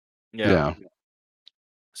ARCA. Yeah.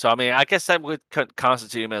 So I mean, I guess that would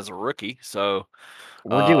constitute him as a rookie. So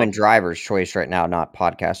we're doing driver's choice right now, not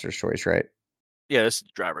podcaster's choice, right? Yeah, this is the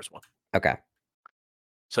driver's one. Okay.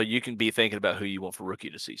 So you can be thinking about who you want for rookie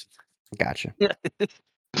of the season. Gotcha.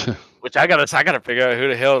 Which I gotta figure out who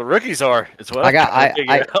the hell the rookies are. It's what I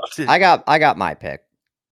got my pick.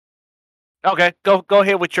 Okay, go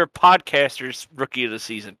ahead with your podcaster's rookie of the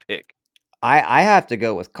season pick. I have to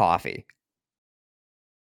go with Coffee.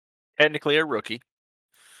 Technically a rookie.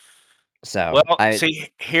 So well, see,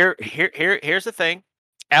 here's the thing.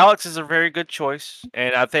 Alex is a very good choice,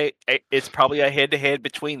 and I think it's probably a head-to-head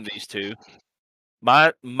between these two.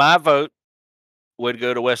 My vote would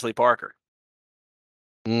go to Wesley Parker.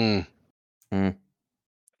 I'm gonna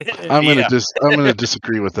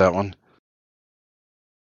disagree with that one.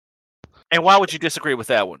 And why would you disagree with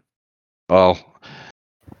that one? Well,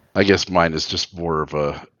 I guess mine is just more of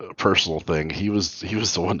a personal thing. He was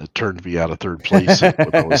the one that turned me out of third place.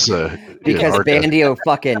 Because Bandio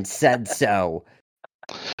fucking said so.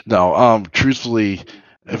 No, truthfully,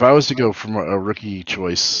 if I was to go from a rookie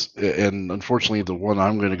choice, and unfortunately the one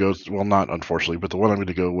I'm going to go, well, not unfortunately, but the one I'm going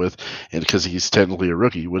to go with, and because he's technically a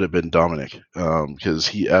rookie, would have been Dominic, because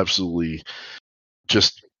he absolutely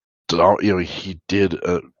just, he did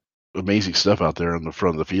amazing stuff out there in the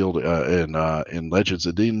front of the field in Legends.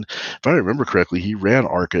 And then, if I remember correctly, he ran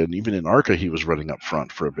ARCA, and even in ARCA, he was running up front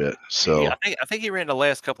for a bit. So yeah, I think he ran the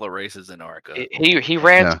last couple of races in ARCA. He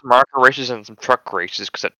ran some ARCA races and some truck races,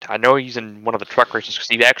 because I know he's in one of the truck races because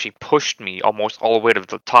he actually pushed me almost all the way to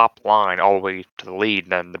the top line, all the way to the lead.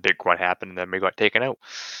 And then the big one happened, and then we got taken out.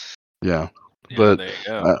 Yeah. But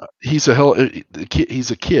he's a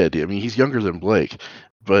he's a kid. I mean, he's younger than Blake,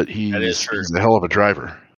 but he's a hell of a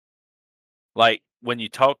driver. Like when you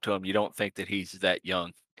talk to him, you don't think that he's that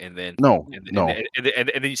young, and then no. And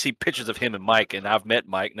then you see pictures of him and Mike, and I've met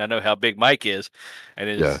Mike, and I know how big Mike is, and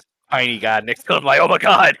his tiny guy next to him, like, oh my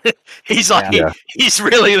god, he's like, he's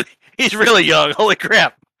really young. Holy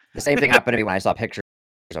crap! The same thing happened to me when I saw pictures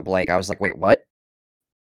of Blake. I was like, wait, what?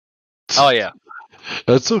 Oh yeah.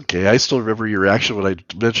 That's okay. I still remember your reaction when I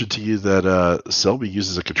mentioned to you that Selby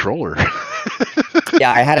uses a controller.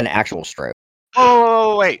 Yeah, I had an actual stroke.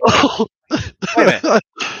 Oh wait. Wait a minute.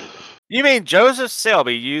 You mean Joseph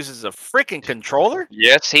Selby uses a freaking controller?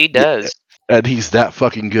 Yes, he does. And he's that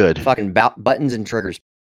fucking good. Fucking buttons and triggers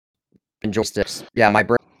and joysticks. Yeah, my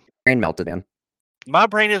brain melted, man. My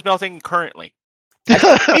brain is melting currently. He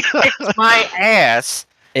kicks my ass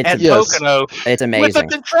at Pocono. It's amazing. With a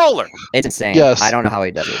controller. It's insane. Yes. I don't know how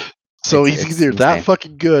he does it. So he's either that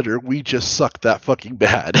fucking good, or we just suck that fucking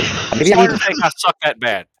bad. Maybe I think I suck that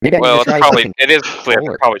bad. Maybe it is clear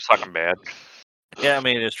we're probably sucking bad. Yeah, I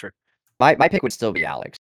mean it is true. My pick would still be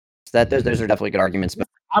Alex. Those are definitely good arguments. But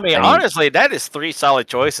I mean, honestly, that is three solid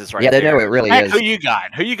choices right there. Yeah, no, it really is. Who you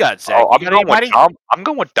got? Who you got, Zach? I'm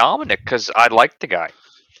going with Dominic because I like the guy.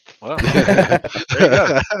 Well, there you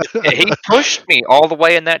go. He pushed me all the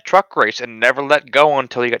way in that truck race and never let go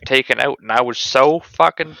until he got taken out. And I was so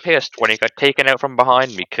fucking pissed when he got taken out from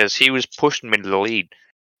behind me because he was pushing me to the lead.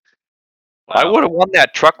 I Wow. would have won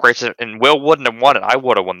that truck race, and Will wouldn't have won it. I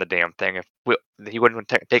would have won the damn thing if he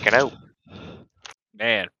wouldn't have taken out.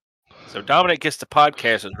 Man. So Dominic gets the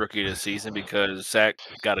podcast as rookie of the season because Zach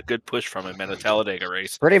got a good push from him in the Talladega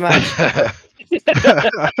race. Pretty much. But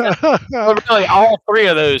really, all three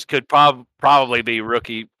of those could probably be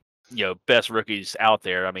rookie, best rookies out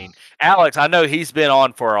there. I mean, Alex, I know he's been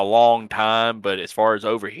on for a long time, but as far as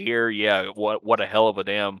over here, yeah, what a hell of a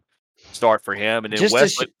damn start for him. And then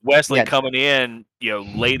Wesley yeah. coming in,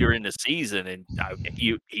 later in the season, and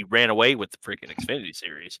he ran away with the freaking Xfinity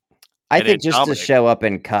Series. I think just Dominic, to show up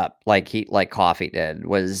in Cup like Coffee did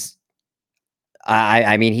was,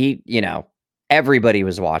 I mean, he, everybody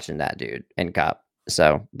was watching that dude in Cup.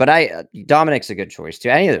 So, but Dominic's a good choice too.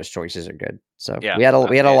 Any of those choices are good. So yeah, we had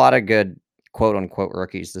a lot of good quote unquote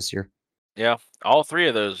rookies this year. Yeah, all three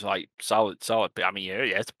of those like solid. I mean, yeah,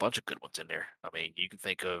 it's a bunch of good ones in there. I mean, you can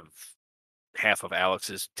think of half of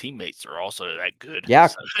Alex's teammates are also that good. Yeah,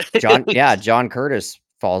 so. John Curtis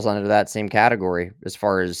falls under that same category as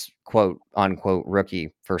far as quote unquote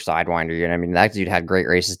rookie for Sidewinder. You know what I mean? That dude had great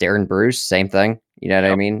races. Darren Bruce, same thing. You know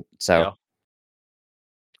what I mean? So. Yeah.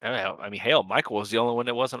 I mean, hell, Michael was the only one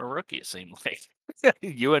that wasn't a rookie. It seemed like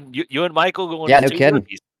you and Michael going. Yeah, no kidding.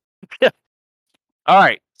 All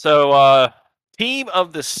right, so team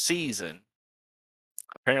of the season.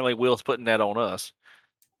 Apparently, Will's putting that on us.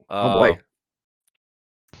 Oh boy,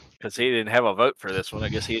 because he didn't have a vote for this one. I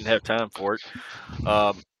guess he didn't have time for it.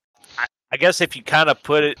 I guess if you kind of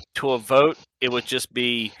put it to a vote, it would just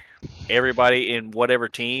be everybody in whatever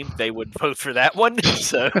team they would vote for that one.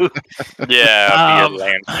 So yeah, it'd be a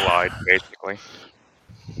landslide basically.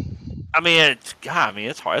 I mean, it's hard.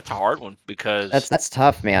 It's a hard one because that's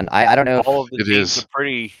tough, man. I don't know. All of the teams are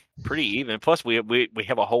pretty even. Plus, we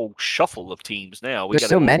have a whole shuffle of teams now. There's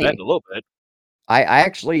so many. A little bit. I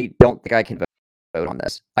actually don't think I can vote on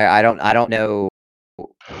this. I don't know.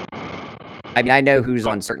 I mean, I know who's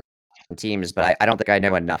on certain teams, but I don't think I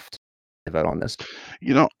know enough to vote on this.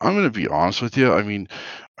 I'm going to be honest with you. I mean,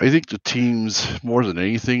 I think the teams, more than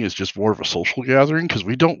anything, is just more of a social gathering because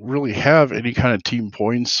we don't really have any kind of team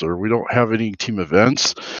points or we don't have any team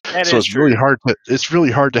events. So it's really hard. It's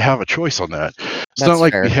really hard to have a choice on that. It's not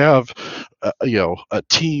like we have, a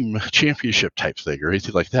team championship type thing or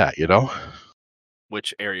anything like that.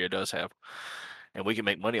 Which area does have, and we can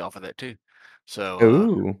make money off of that too.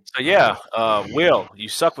 So, yeah, Will, you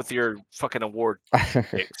suck with your fucking award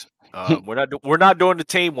picks. We're not doing the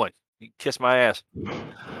team one. You kiss my ass.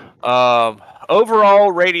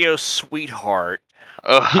 Overall radio sweetheart,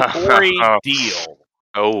 Corey Deal.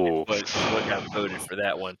 Oh, what got voted for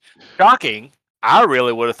that one? Shocking. I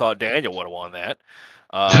really would have thought Daniel would have won that.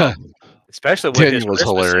 Especially when Daniel was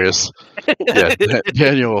hilarious. Yeah,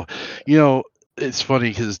 Daniel. It's funny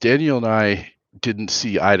because Daniel and I didn't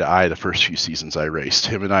see eye to eye the first few seasons I raced.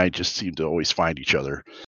 Him and I just seemed to always find each other.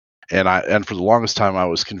 And for the longest time, I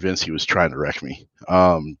was convinced he was trying to wreck me.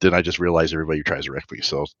 Then I just realized everybody tries to wreck me.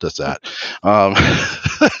 So that's that.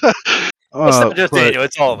 It's not just Daniel,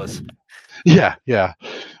 it's all of us. Yeah.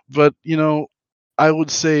 But, I would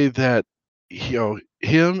say that,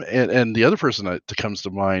 him and the other person that comes to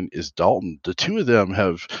mind is Dalton. The two of them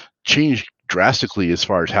have changed drastically as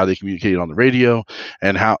far as how they communicate on the radio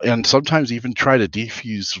and sometimes even try to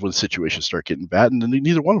defuse when situations start getting bad. And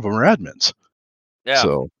neither one of them are admins. Yeah.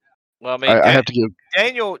 So, well, I mean, I have to give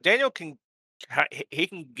Daniel can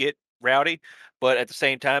get rowdy, but at the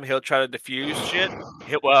same time he'll try to diffuse shit.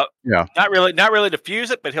 Not really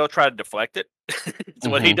diffuse it, but he'll try to deflect it. That's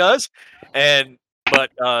what he does. But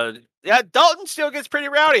Dalton still gets pretty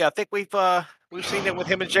rowdy. I think we've seen it with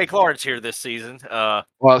him and Jake Lawrence here this season. And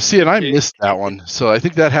I missed that one, so I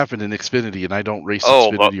think that happened in Xfinity, and I don't race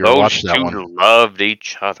Xfinity or watch that one. Those two loved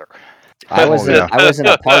each other. I wasn't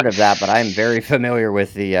a part of that, but I'm very familiar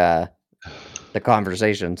with the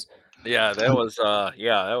conversations. Yeah, that was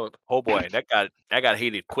oh boy, that got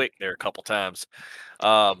heated quick there a couple times.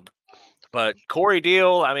 But Corey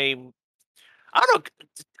Deal, I mean, I don't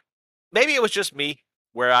know, maybe it was just me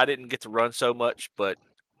where I didn't get to run so much, but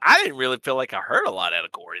I didn't really feel like I heard a lot out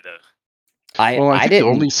of Corey though. I think the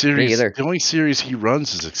only series he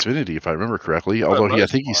runs is Xfinity, if I remember correctly. Although I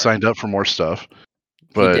think he signed up for more stuff.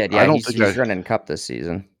 But he did, yeah, he's running Cup this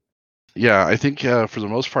season. Yeah, I think for the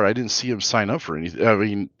most part, I didn't see him sign up for anything. I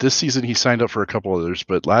mean, this season he signed up for a couple others,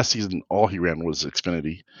 but last season all he ran was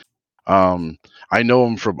Xfinity. I know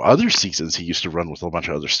him from other seasons. He used to run with a bunch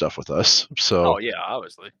of other stuff with us. So,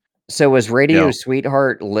 obviously. So was Radio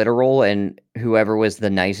Sweetheart literal and whoever was the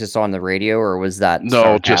nicest on the radio, or was that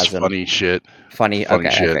sarcasm? Just funny shit? Funny okay,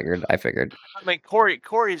 shit. I figured. I mean,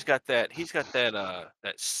 Corey's got that. He's got that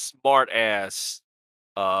smart ass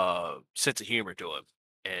sense of humor to him,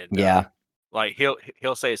 and Yeah. like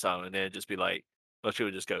he'll say something and then just be like, most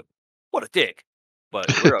people just go, "What a dick," but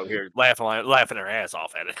we're over here laughing our ass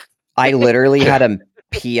off at it. I literally had him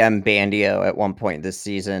PM Bandio at one point this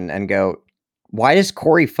season and go, "Why does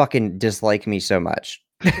Corey fucking dislike me so much?"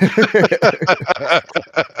 I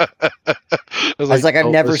was like, I've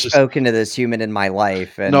 "Oh, never it's just-" spoken to this human in my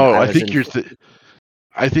life, and No, I was think in- you're.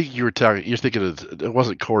 I think you were talking. You're thinking of. It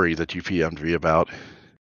wasn't Corey that you PM'd me about.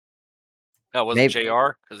 No, was Maybe- it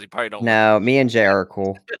JR? Because he probably don't. No, me and JR are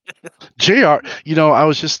cool. JR, I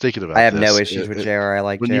was just thinking about I have this. no issues with JR. I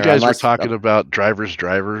like When JR. you guys were unless- talking about Driver's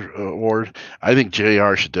Driver Award, I think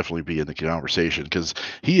JR should definitely be in the conversation because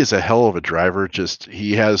he is a hell of a driver. Just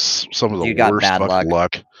he has some of the Dude got worst bad fucking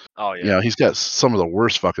luck. Oh yeah. He's got some of the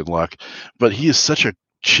worst fucking luck, but he is such a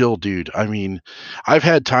chill dude. I mean, I've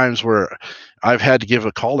had times where I've had to give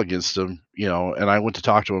a call against him, and I went to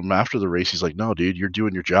talk to him after the race. He's like, "No, dude, you're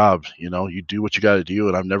doing your job. You do what you got to do."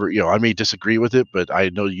 And I'm never, I may disagree with it, but I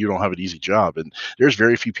know you don't have an easy job. And there's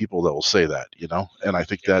very few people that will say that, and I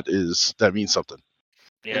think that means something.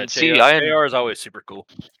 Yeah, And see, JR is always super cool.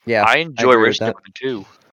 Yeah, I enjoy agree with racing that. him too.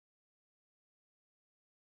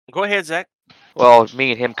 Go ahead, Zach. Well,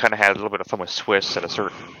 me and him kind of had a little bit of fun with Swiss at a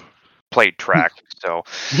certain played track, so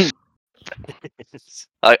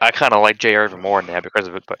I kind of like JR even more now because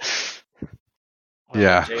of it. But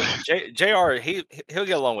Yeah. JR, he'll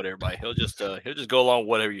get along with everybody. He'll just go along with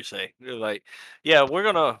whatever you say. You're like, yeah,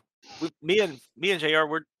 me and JR,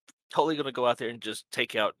 we're totally gonna go out there and just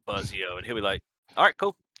take out Buzzio, and he'll be like, all right,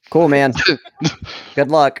 cool. Cool, man. Good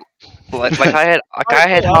luck. like I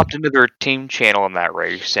had hopped into their team channel in that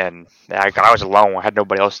race, and I was alone. I had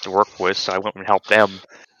nobody else to work with, so I went and helped them.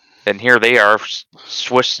 And here they are,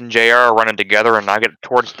 Swiss and JR running together, and I get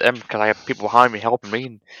towards them because I have people behind me helping me.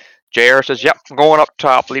 And JR says, "Yep, I'm going up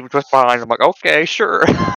top, leaving Swiss behind." I'm like, "Okay, sure."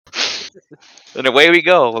 And away we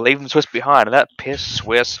go, leaving Swiss behind, and that pissed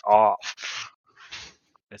Swiss off.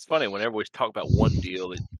 It's funny whenever we talk about one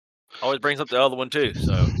deal, it always brings up the other one too.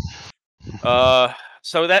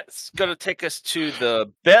 So that's gonna take us to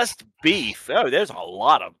the best beef. Oh, there's a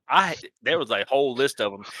lot of there was a whole list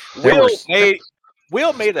of them.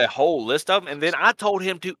 Will made a whole list of them, and then I told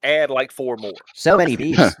him to add like 4 more. So many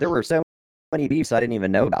beefs. There were so many beefs I didn't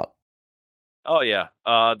even know about. Oh yeah.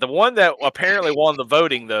 The one that apparently won the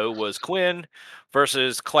voting though was Quinn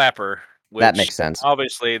versus Clapper. Which That makes sense.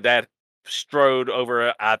 Obviously, that strode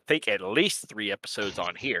over, I think, at least 3 episodes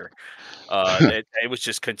on here. It was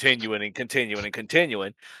just continuing and continuing and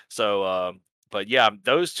continuing. So, but yeah,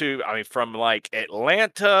 those two. I mean, from like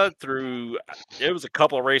Atlanta through, it was a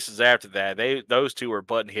couple of races after that. Those two were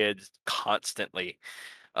button heads constantly.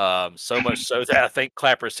 So much so that I think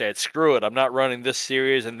Clapper said, "Screw it, I'm not running this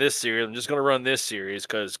series and this series. I'm just going to run this series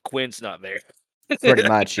because Quinn's not there." Pretty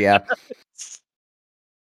much, yeah.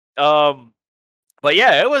 But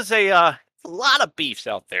yeah, it was a lot of beefs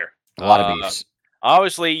out there. A lot of beefs.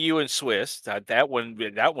 Obviously, you and Swiss. That one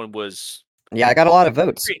was. Yeah, I got a lot of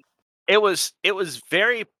votes. It was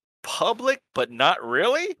very public, but not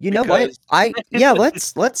really. You know what?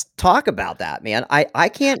 Let's talk about that, man. I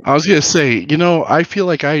can't. I was gonna say, I feel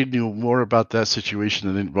like I knew more about that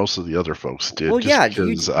situation than most of the other folks did. Well, just yeah,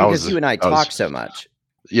 because you and I talk so much.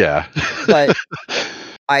 Yeah. But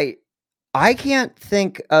I can't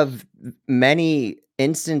think of many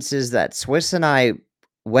instances that Swiss and I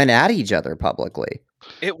went at each other publicly.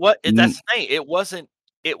 That's the thing. It wasn't.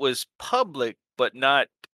 It was public, but not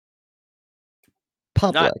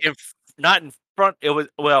public. Not in front. It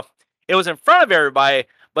was in front of everybody,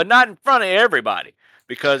 but not in front of everybody,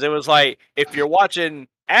 because it was like, if you're watching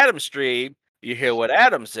Adam's stream, you hear what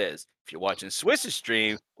Adam says. If you're watching Swiss's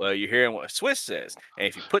stream, well, you're hearing what Swiss says. And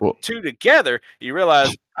if you put the two together, you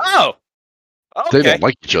realize, oh, okay, they don't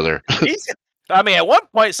like each other. I mean, at one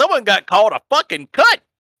point, someone got called a fucking cut.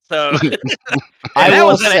 So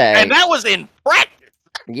that was in practice.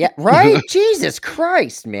 Yeah, right. Jesus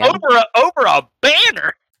Christ, man! Over a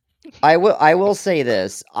banner. I will say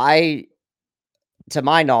this. To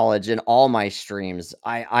my knowledge, in all my streams,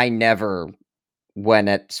 I never went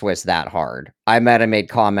at Swiss that hard. I might have made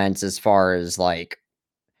comments as far as like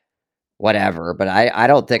whatever, but I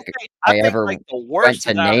don't think I ever went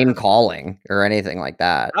to name calling or anything like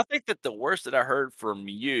that. I think that the worst that I heard from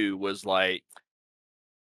you was like,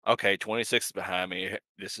 okay, 26 is behind me.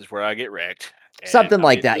 This is where I get wrecked. Something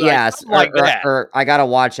like that, yes. Or I gotta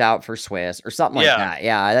watch out for Swiss or something like that.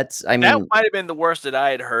 Yeah, that might have been the worst that I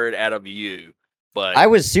had heard out of you. But I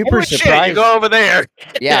was super surprised. Shit, you go over there.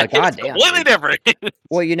 Yeah, goddamn. Completely different.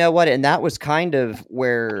 Well, you know what? And that was kind of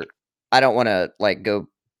where I don't want to like go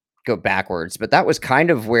backwards, but that was kind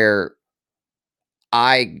of where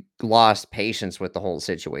I lost patience with the whole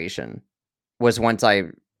situation was once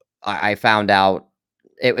I found out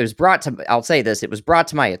it was brought to. I'll say this: it was brought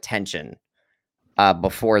to my attention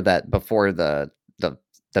before the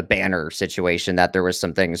banner situation that there was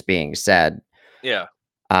some things being said. Yeah.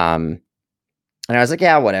 And I was like,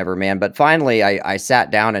 yeah, whatever, man. But finally, I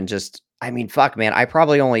sat down and just, I mean, fuck, man. I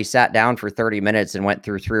probably only sat down for 30 minutes and went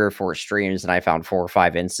through 3 or 4 streams, and I found 4 or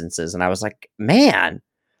 5 instances, and I was like, man,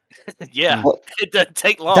 Yeah. Well, It doesn't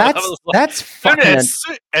take long. I was like, that's fucking. as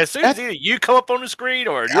soon as either you come up on the screen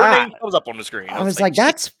or your name comes up on the screen. I was like,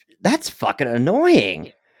 that's fucking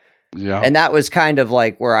annoying. Yeah. And that was kind of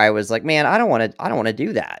like where I was like, man, I don't want to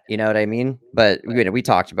do that. You know what I mean? But we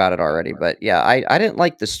talked about it already. But yeah, I didn't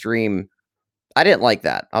like the stream. I didn't like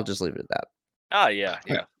that. I'll just leave it at that. Oh yeah.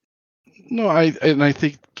 No, I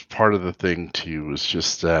think part of the thing too was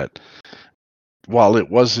just that while it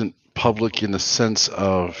wasn't public in the sense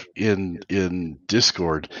of in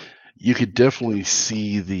Discord, you could definitely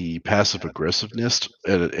see the passive aggressiveness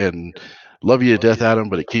and love you to death, Adam,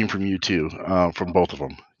 but it came from you too, from both of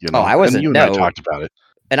them. You know, I wasn't. And you and I talked about it.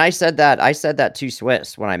 And I said that to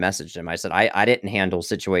Swiss when I messaged him. I said I didn't handle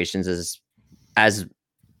situations as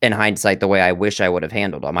in hindsight the way I wish I would have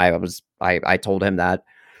handled them. I told him that,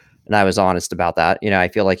 and I was honest about that. You know, I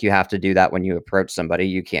feel like you have to do that when you approach somebody.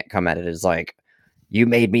 You can't come at it as like, you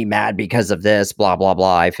made me mad because of this, blah blah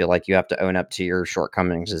blah. I feel like you have to own up to your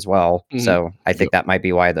shortcomings as well. Mm-hmm. So I think that might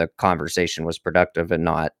be why the conversation was productive and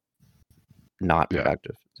not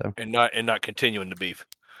productive. So and not continuing the beef.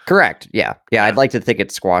 Correct. Yeah. I'd like to think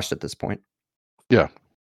it's squashed at this point. Yeah.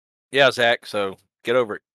 Yeah, Zach. So get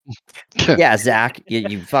over it. Yeah, Zach.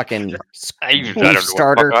 You fucking beef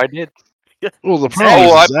starter. I did. Well, the problem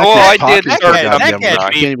is I did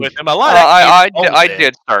start beef with him. A lot I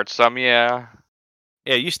did start some. Yeah.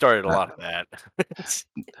 Yeah, you started a lot of that.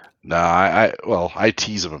 I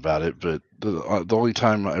tease him about it, but the only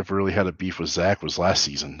time I've really had a beef with Zach was last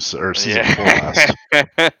season, or season before last.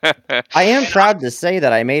 I am proud to say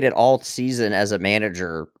that I made it all season as a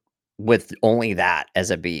manager with only that as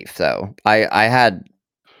a beef, though. I had,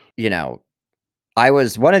 I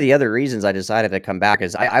was one of the other reasons I decided to come back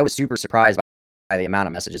is I was super surprised by the amount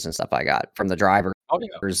of messages and stuff I got from the drivers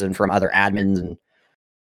and from other admins, and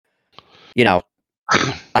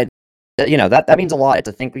that means a lot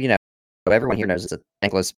to think, everyone here knows it's a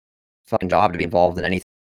thankless fucking job to be involved in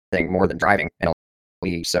anything more than driving in a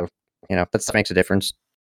league. So, that makes a difference.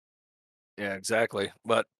 Yeah, exactly.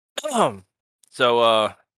 But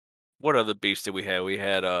so what other beefs did we have? We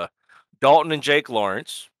had Dalton and Jake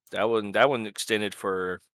Lawrence. That one extended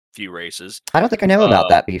for a few races. I don't think I know about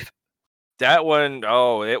that beef. That one,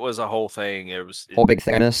 it was a whole thing. It was whole big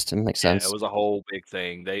thing. It makes sense. It was a whole big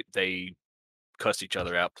thing. They cussed each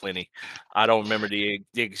other out plenty. I don't remember the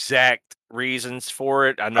exact reasons for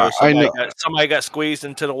it. I know somebody got squeezed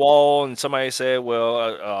into the wall, and somebody said,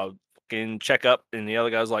 "Well, can check up," and the other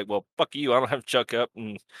guy was like, "Well, fuck you, I don't have to check up,"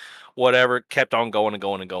 and whatever. Kept on going and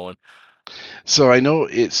going and going. So I know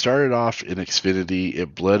it started off in Xfinity.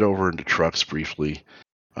 It bled over into trucks briefly,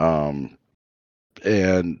 and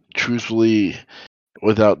truthfully,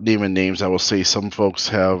 without naming names, I will say some folks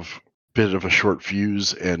have bit of a short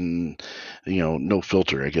fuse and no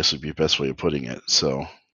filter, I guess would be the best way of putting it. So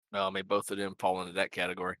I mean, both of them fall into that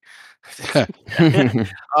category.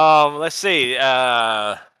 Let's see.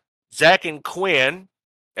 Zach and Quinn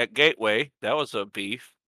at Gateway, that was a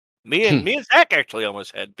beef. Me and Zach actually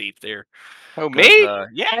almost had beef there. Oh, me?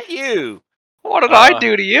 Yeah, you. What did I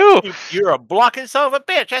do to you? You're a blocking son of a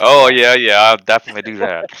bitch. Yeah, I'll definitely do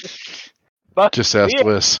that. But just ask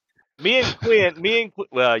Liz. Me and Quinn,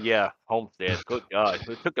 well, yeah, Homestead. Good God.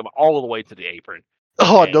 We took him all the way to the apron.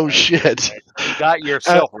 Oh, no shit. You got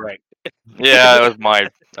yourself right. Yeah, that was mine.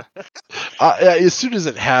 As soon as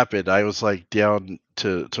it happened, I was like down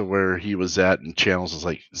to where he was at, and Channels was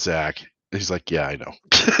like, Zach. He's like, yeah, I know.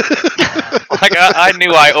 I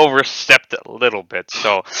knew I overstepped a little bit,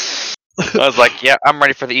 so I was like, yeah, I'm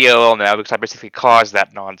ready for the EOL now because I basically caused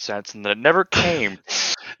that nonsense, and then it never came.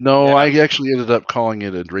 No, yeah. I actually ended up calling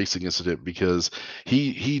it a racing incident because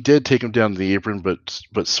he did take him down to the apron,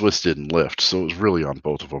 but Swiss didn't lift, so it was really on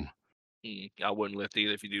both of them. I wouldn't lift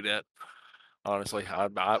either if you do that. Honestly,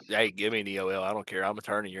 hey, give me an EOL. I don't care. I'm a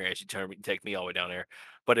turning your ass. You take me all the way down there.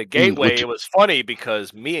 But at Gateway, it was funny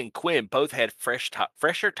because me and Quinn both had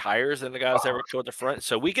fresher tires than the guys that were toward the front.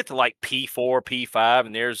 So we get to like P4, P5,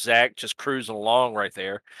 and there's Zach just cruising along right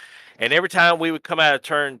there. And every time we would come out of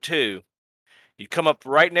turn 2, you'd come up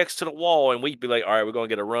right next to the wall, and we'd be like, all right, we're going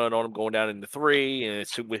to get a run on him going down into 3. And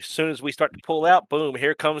as soon as we start to pull out, boom,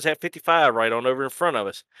 here comes that 55 right on over in front of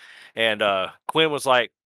us. And Quinn was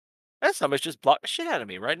like, that somebody's just blocked the shit out of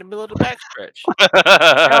me right in the middle of the backstretch.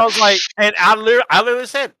 And I was like, and I literally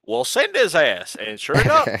said, well, send his ass. And sure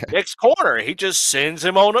enough, next corner, he just sends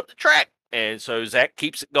him on up the track. And so Zach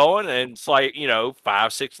keeps it going. And it's like,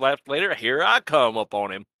 5, 6 laps later, here I come up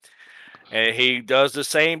on him. And he does the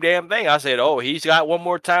same damn thing. I said, oh, he's got one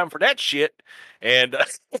more time for that shit. And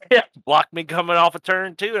blocked me coming off of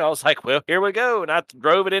turn 2. And I was like, well, here we go. And I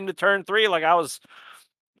drove it into turn 3 like I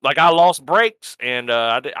lost brakes. And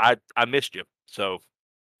I missed you. So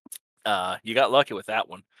you got lucky with that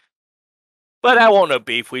one. But that won't no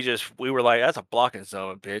beef. We were like, that's a blocking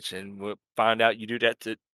zone, bitch. And we'll find out you do that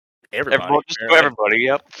to everybody. Everybody,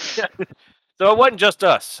 yep. So it wasn't just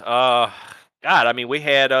us. God, I mean, we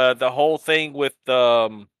had the whole thing with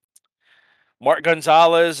Mark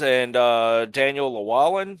Gonzalez and Daniel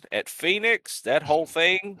Llewellyn at Phoenix. That whole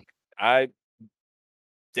thing, my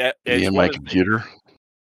computer.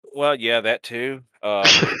 Well, yeah, that too.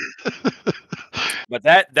 But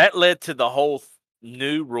that led to the whole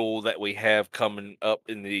new rule that we have coming up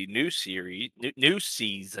in the new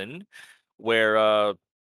season, where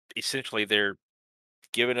essentially they're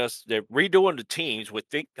redoing the teams. With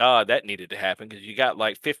thank God that needed to happen, because you got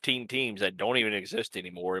like 15 teams that don't even exist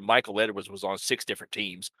anymore, and Michael Edwards was on 6 different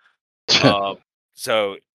teams.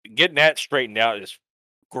 So getting that straightened out is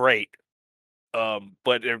great.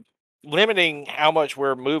 But they're limiting how much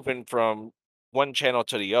we're moving from one channel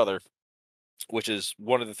to the other, which is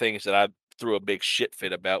one of the things that I threw a big shit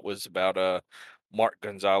fit about. Was about Mark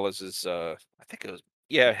Gonzalez's I think it was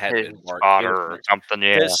it had His been Mark spotter or something,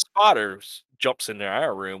 yeah. His spotters jumps into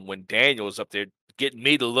our room when Daniel's up there getting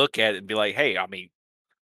me to look at it and be like, hey, I mean,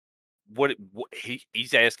 what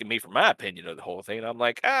he's asking me for my opinion of the whole thing. And I'm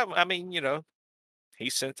like, I mean, he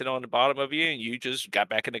sent it on the bottom of you and you just got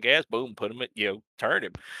back in the gas, boom, put him at, turned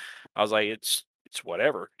him. I was like, it's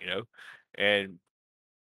whatever, and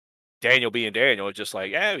Daniel being Daniel is just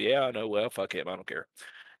like, oh yeah, I know, well, fuck him, I don't care.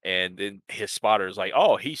 And then his spotter is like,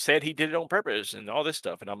 oh, he said he did it on purpose and all this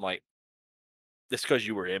stuff. And I'm like, that's because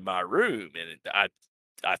you were in my room. And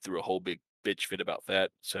I threw a whole big bitch fit about that.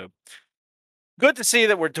 So good to see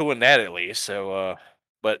that we're doing that at least. So,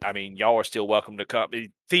 but I mean, y'all are still welcome to come.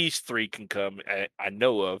 These 3 can come. I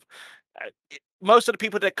know of. Most of the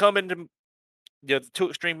people that come into the Two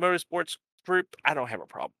Extreme Motorsports group, I don't have a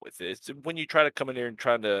problem with it. It's when you try to come in there and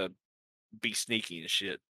trying to be sneaky and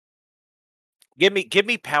shit. Give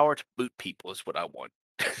me power to boot people is what I want.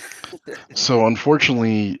 So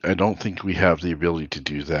unfortunately, I don't think we have the ability to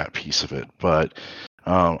do that piece of it. But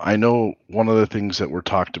I know one of the things that were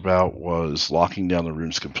talked about was locking down the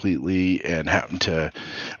rooms completely, and having to,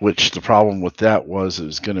 which the problem with that was it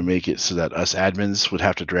was going to make it so that us admins would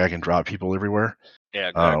have to drag and drop people everywhere. Yeah,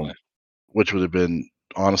 exactly. Which would have been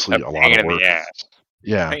honestly a lot of work.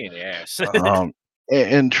 Yeah. Pain in the ass.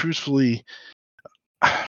 And truthfully,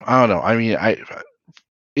 I don't know. I mean,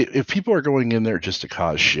 if people are going in there just to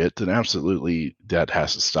cause shit, then absolutely that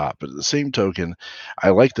has to stop. But at the same token, I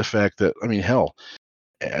like the fact that, I mean, hell,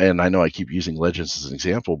 and I know I keep using Legends as an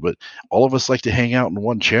example, but all of us like to hang out in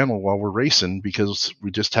one channel while we're racing because we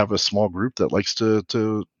just have a small group that likes to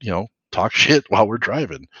talk shit while we're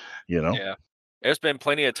driving, Yeah. There's been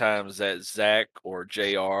plenty of times that Zach or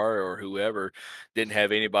JR or whoever didn't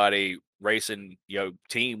have anybody racing,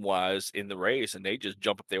 team wise in the race, and they just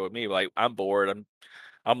jump up there with me like, I'm bored,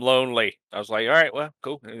 I'm lonely. I was like, all right, well,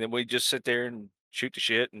 cool. And then we just sit there and shoot the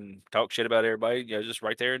shit and talk shit about everybody, just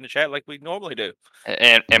right there in the chat like we normally do.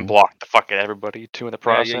 And block the fucking everybody too in the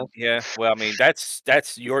process. Yeah. Well, I mean,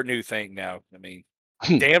 that's your new thing now. I mean,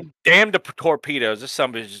 damn the torpedoes. This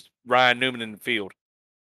somebody's just Ryan Newman in the field.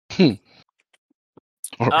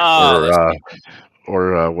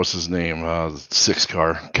 Or what's his name? 6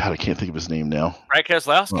 car. God, I can't think of his name now. Brad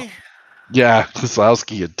Keselowski? Yeah,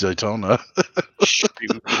 Keselowski at Daytona. We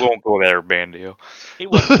won't go there, Bandio. He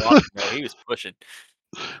wasn't walking, though. He was pushing.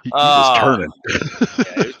 He was turning. Yeah,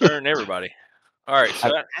 he was turning everybody. All right,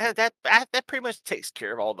 so that pretty much takes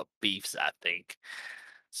care of all the beefs, I think.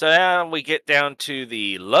 So now we get down to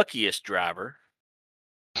the luckiest driver.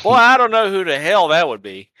 Boy, I don't know who the hell that would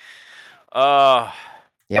be. Yeah,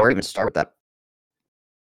 where do we even start with that?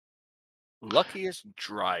 Luckiest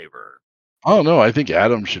driver. Oh no, I think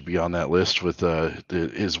Adam should be on that list with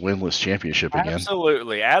his winless championship again.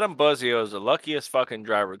 Absolutely, Adam Buzzio is the luckiest fucking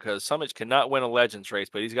driver because Summits cannot win a Legends race,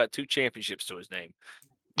 but he's got 2 championships to his name.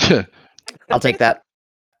 I'll take that.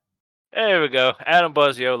 There we go, Adam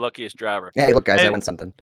Buzzio, luckiest driver. Hey, look, guys, I won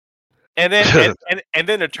something. And then and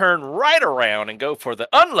then to turn right around and go for the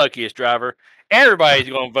unluckiest driver, everybody's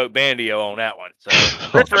going to vote Bandio on that one. So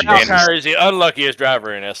Christopher Alkire is the unluckiest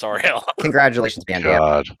driver in SRL. Congratulations, Bandio.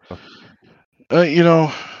 God.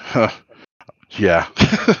 Yeah.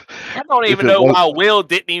 I don't even know why Will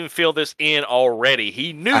didn't even fill this in already.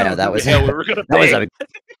 He knew I know, that who was the hell we were going to that was pick. a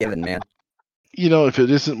given, man. You know, if it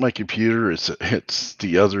isn't my computer, it's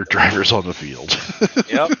the other drivers on the field.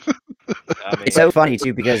 Yep. I mean, It's so funny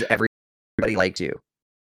too because everybody likes you.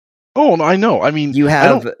 Oh, I know. I mean, You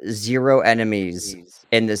have 0 enemies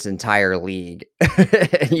in this entire league,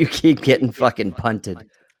 and you keep getting fucking punted.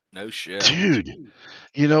 No shit, dude.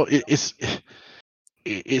 You know, it's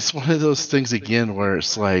one of those things again where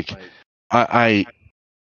it's like I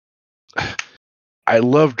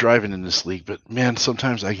love driving in this league, but man,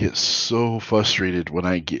 sometimes I get so frustrated when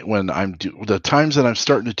the times that I'm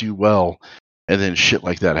starting to do well, and then shit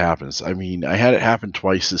like that happens. I mean, I had it happen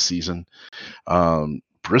twice this season.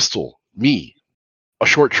 Bristol, a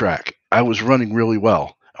short track. I was running really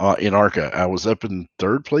well in ARCA. I was up in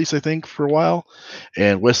 3rd place, I think, for a while,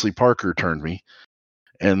 and Wesley Parker turned me,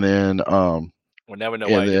 and then Well, now we know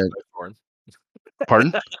why you didn't vote for him.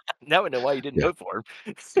 Pardon? Now we know why you didn't vote for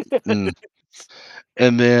him.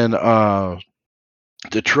 And then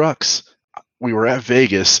the trucks, we were at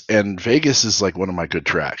Vegas, and Vegas is like one of my good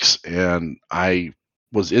tracks, and I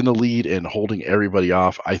was in the lead and holding everybody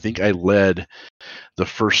off. I think I led the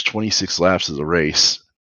first 26 laps of the race,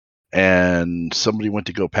 and somebody went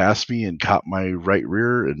to go past me and caught my right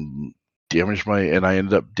rear and damaged and I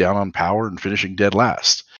ended up down on power and finishing dead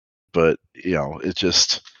last. But, you know, it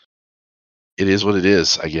is what it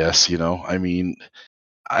is, I guess, you know. I mean,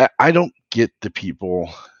 I don't get the people,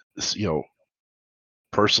 you know,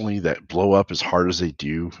 personally that blow up as hard as they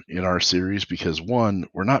do in our series because, one,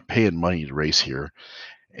 we're not paying money to race here.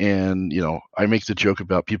 And, you know, I make the joke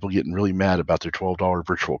about people getting really mad about their $12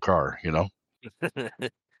 virtual car, you know?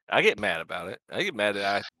 I get mad about it. I get mad that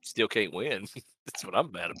I still can't win. That's what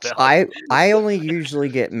I'm mad about. I only usually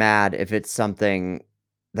get mad if it's something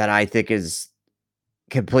that I think is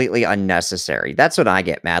completely unnecessary. That's when I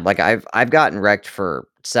get mad. Like I've gotten wrecked for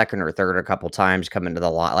 2nd or 3rd a couple times coming to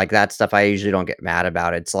the lot. Like that stuff I usually don't get mad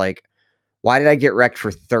about. It's like, why did I get wrecked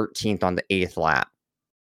for 13th on the 8th lap?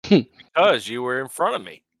 Because you were in front of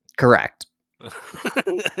me. Correct.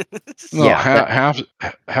 No, yeah,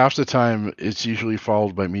 half the time it's usually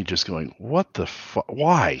followed by me just going, "What the fuck?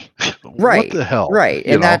 Why? Right. What the hell?" Right,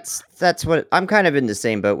 and that's what I'm kind of in the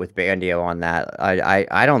same boat with Bandio on that.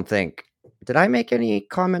 I don't think. Did I make any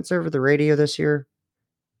comments over the radio this year?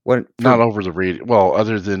 Not over the radio. Well,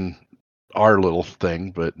 other than our little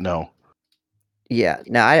thing, but no. Yeah,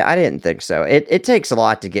 no, I didn't think so. It takes a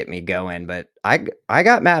lot to get me going, but I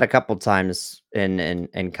got mad a couple times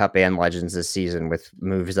in Cup and Legends this season with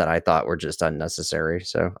moves that I thought were just unnecessary.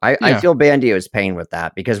 So I feel Bandio's pain with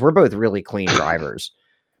that because we're both really clean drivers.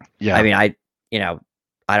 Yeah, I mean, I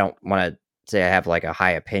don't want to say I have like a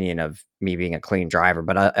high opinion of me being a clean driver,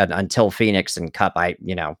 but until Phoenix and Cup, I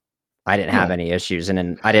didn't have any issues, and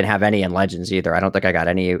then I didn't have any in Legends either. I don't think I got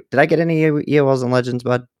any. Did I get any EOLs in Legends,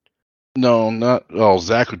 bud? No, not. Oh,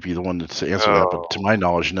 Zach would be the one to answer that, but to my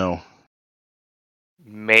knowledge, no.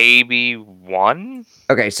 Maybe 1.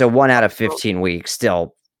 Okay, so 1 out of 15 weeks,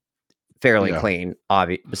 still fairly clean.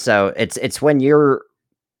 So it's when you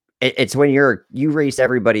race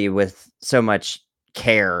everybody with so much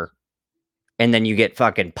care, and then you get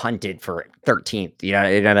fucking punted for 13th. You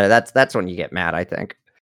know, that's when you get mad, I think.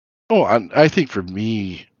 Oh, I think for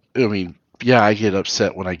me, I mean, yeah, I get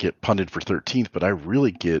upset when I get punted for 13th, but I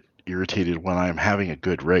really get irritated when I'm having a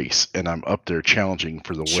good race and I'm up there challenging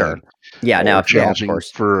for the win. Yeah, now challenging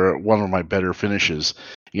for one of my better finishes.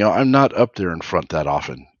 You know, I'm not up there in front that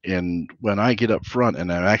often. And when I get up front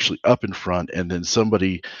and I'm actually up in front and then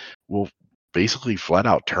somebody will basically flat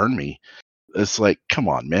out turn me, it's like, come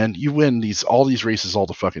on, man, you win all these races all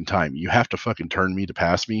the fucking time. You have to fucking turn me to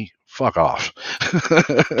pass me? Fuck off.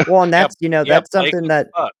 Well, and that's, that's something that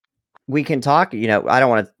we can talk, I don't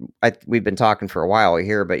want to, we've been talking for a while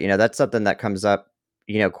here, but, that's something that comes up,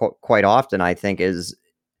 quite often, I think, is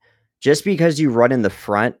just because you run in the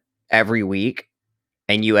front every week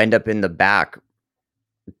and you end up in the back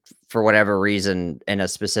for whatever reason in a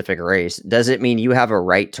specific race, doesn't mean you have a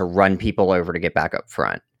right to run people over to get back up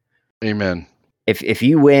front. Amen. If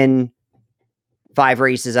you win 5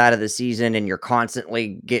 races out of the season and you're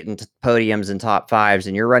constantly getting to podiums and top 5s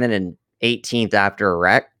and you're running in 18th after a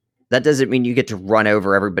wreck, that doesn't mean you get to run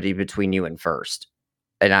over everybody between you and first.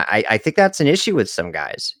 And I think that's an issue with some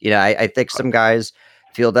guys. I think some guys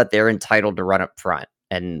feel that they're entitled to run up front,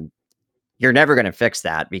 and you're never going to fix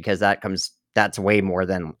that because that's way more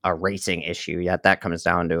than a racing issue. Yet that comes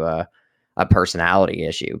down to a personality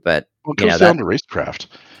issue. But it comes down to racecraft.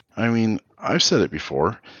 I mean, I've said it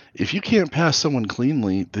before. If you can't pass someone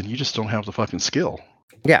cleanly, then you just don't have the fucking skill.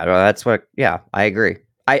 Yeah, well, that's what. Yeah, I agree.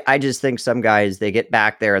 I just think some guys, they get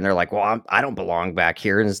back there and they're like, well, I don't belong back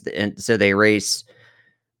here. And so they race,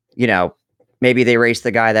 maybe they race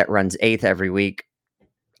the guy that runs 8th every week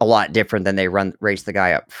a lot different than they race the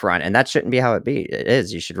guy up front. And that shouldn't be how it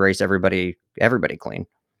is. You should race everybody clean.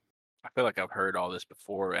 I feel like I've heard all this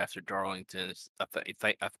before after Darlington.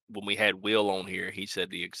 When we had Will on here, he said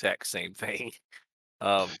the exact same thing.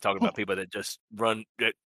 Talking about people that just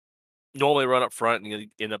normally run up front and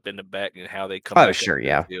end up in the back and how they come. Oh, sure.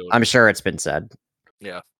 Yeah. I'm sure it's been said.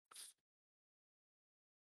 Yeah.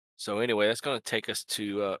 So anyway, that's going to take us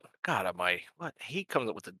to God Almighty. What he comes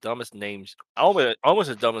up with the dumbest names, almost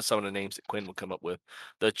as dumb as some of the names that Quinn would come up with.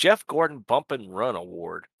 The Jeff Gordon Bump and Run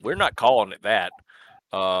Award. We're not calling it that.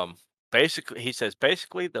 Basically, he says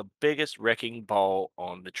the biggest wrecking ball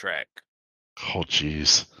on the track. Oh,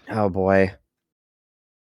 jeez. Oh boy.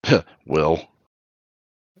 Will.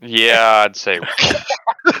 Yeah, I'd say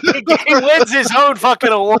He wins his own fucking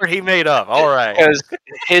award he made up. All right. because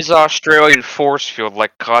his Australian force field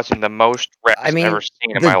causing the most wrecks I've ever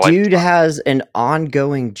seen in my life. The dude has an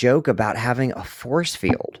ongoing joke about having a force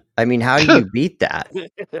field. I mean, how do you beat that?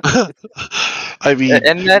 I mean,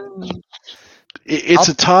 and then it's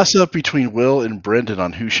a toss-up between Will and Brendan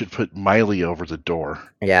on who should put Miley over the door.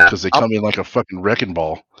 Yeah, because they come in like a fucking wrecking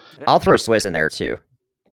ball. I'll throw Swiss in there too.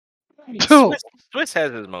 Swiss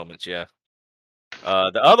has his moments, yeah.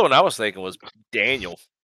 The other one I was thinking was Daniel.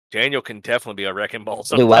 Daniel can definitely be a wrecking ball.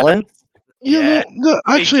 Llewellyn? Yeah, no,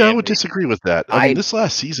 actually, I would disagree with that. I mean, this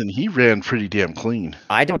last season, he ran pretty damn clean.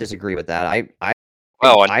 I don't disagree with that. I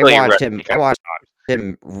watched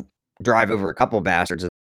him drive over a couple of bastards in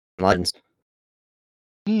Legends.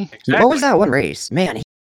 Exactly. What was that one race? Man,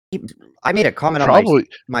 I made a comment on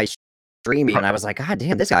my streaming, and I was like, God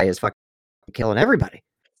damn, this guy is fucking killing everybody.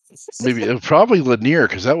 Maybe probably Lanier,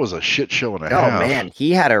 because that was a shit show and a half. Oh man,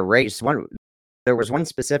 he had a race. There was one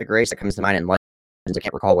specific race that comes to mind in Legends. I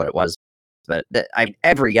can't recall what it was, but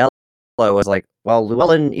every yellow was like, well,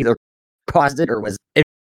 Llewellyn either caused it or was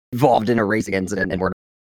involved in a racing incident, and we're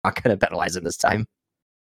not going to penalize him this time.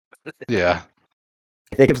 Yeah,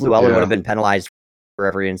 I think if Llewellyn would have been penalized for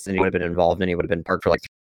every incident he would have been involved in, he would have been parked for like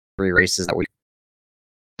 3 races that week.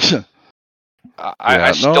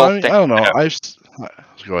 I don't know.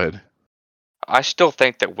 Go ahead. I still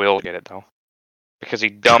think that Will get it though, because he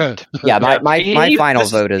dumped. Yeah, my final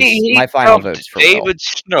vote is for David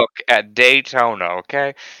Snook at Daytona.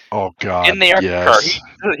 Okay. Oh God. In the car,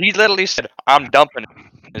 he literally said, "I'm dumping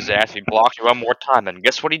his ass." He blocked you one more time, and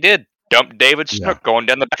guess what he did? Dumped David Snook going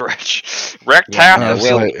down the stretch. Wrecked half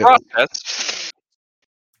the process.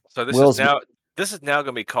 So this is now going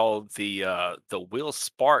to be called the Will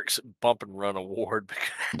Sparks Bump and Run Award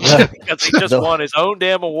because he just won his own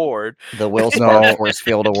damn award. The Will Sparks Force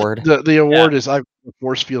Field Award. The award is I'm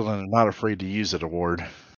force field and I'm not afraid to use it award.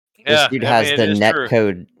 This dude has the net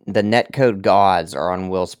code. The net code gods are on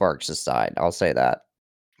Will Sparks' side. I'll say that.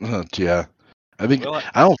 Yeah, I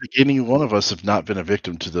don't think any one of us have not been a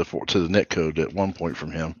victim to the net code at one point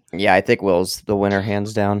from him. Yeah, I think Will's the winner,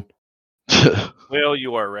 hands down. Will,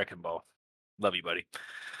 you are a wrecking ball. Love you, buddy.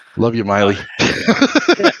 Love you, Miley.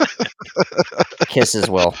 Kisses,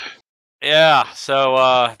 Will. Yeah,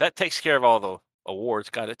 so that takes care of all the awards.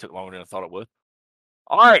 God, it took longer than I thought it would.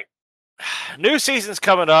 All right. New season's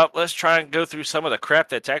coming up. Let's try and go through some of the crap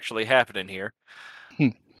that's actually happening here.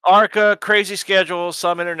 ARCA, crazy schedule,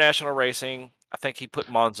 some international racing. I think he put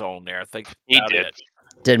Monza on there. I think he did.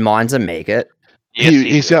 Did Monza make it? Yes,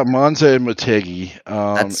 he's got Monza and Motegi.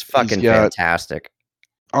 That's fucking fantastic.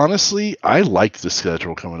 Honestly, I like the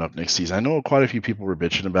schedule coming up next season. I know quite a few people were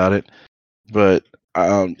bitching about it, but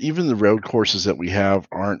even the road courses that we have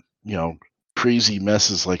aren't, crazy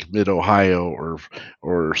messes like Mid Ohio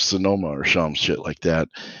or Sonoma or some shit like that.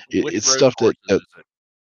 It's stuff that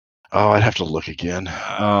I'd have to look again.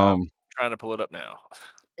 Trying to pull it up now.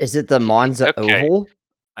 Is it the Monza Oval?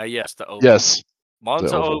 Yes, the Oval. Yes,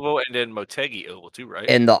 Monza Oval and then Motegi Oval too, right?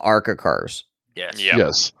 And the ARCA cars. Yes. Yeah.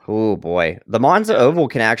 Yes. Oh boy, the Monza Oval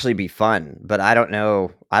can actually be fun, but I don't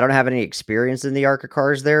know. I don't have any experience in the ARCA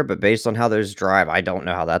cars there, but based on how those drive, I don't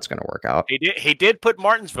know how that's going to work out. He did put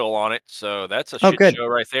Martinsville on it, so that's a shit show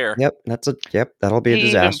right there. Yep, that'll be a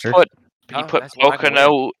disaster. He put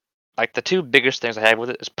Pocono. Like the two biggest things I have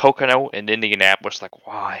with it is Pocono and Indianapolis. Like,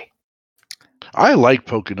 why? I like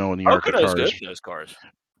Pocono and the ARCA cars. Good in those cars.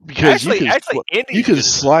 Because you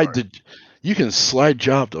can slide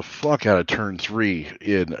job the fuck out of turn 3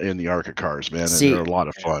 in the ARCA cars, man, and they're a lot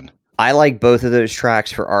of fun. I like both of those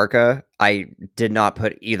tracks for ARCA. I did not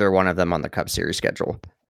put either one of them on the Cup Series schedule.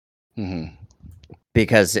 Mm-hmm.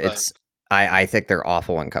 Because I think they're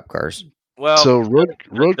awful in Cup cars. Well, So road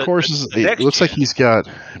the- courses. the It next looks like gen. he's got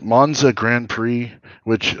Monza Grand Prix,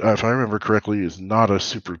 which, if I remember correctly, is not a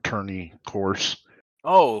super turny course.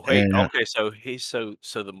 Oh, wait. And- Okay, so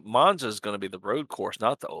so the Monza is going to be the road course,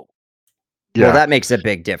 not the oval. Yeah. Well, that makes a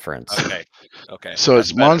big difference. Okay. Okay. So that's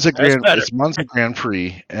it's better. Monza That's Grand. better. It's Monza Grand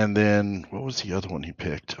Prix, and then what was the other one he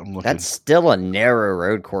picked? I'm looking. That's still a narrow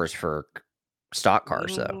road course for stock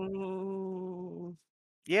cars, though. Mm,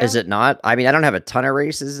 yeah. Is it not? I mean, I don't have a ton of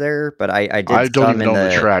races there, but I did I don't some even in own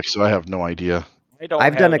the the. track, so I have no idea. I don't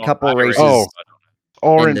I've have done it a on couple my races. Oh.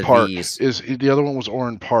 Oran the Park Vs. is the other one was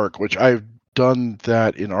Oran Park, which I've done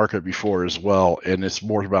that in ARCA before as well, and it's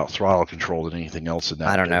more about throttle control than anything else in that.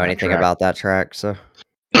 I don't in know that anything track. about that track, so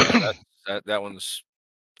Yeah, that one's.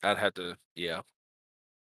 I'd have to. Yeah.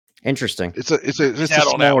 interesting. It's a He's out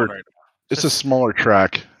on that smaller one right it's a smaller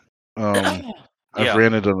track. now. I've Yeah.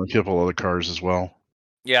 ran it on a couple other cars as well.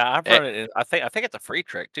 Yeah, I've Eh. run it. I think it's a free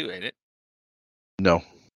track too, ain't it? No,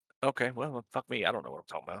 Okay. Well, fuck me. I don't know what I'm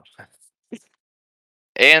talking about.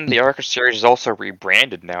 And the ARCA series is also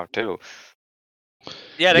rebranded now too.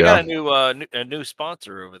 Yeah, they Yeah. got a new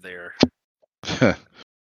sponsor over there.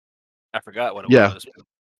 I forgot what it Yeah. was.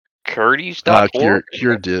 Curdy's.org.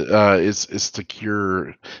 Cure did. It's the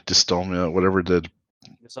Cure Distillment, whatever the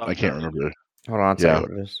It's on I can't Curdy. remember. Hold on, I'll tell Yeah. you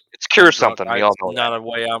what it is. It's Cure I'm drunk. something. We all know Not that. a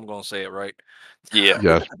way I'm gonna say it right. Yeah.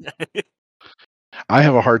 Yeah, I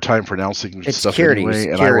have a hard time pronouncing It's stuff Curities,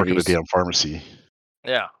 anyway, and I work at a Curities. damn pharmacy.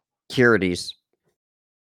 Yeah. Curities.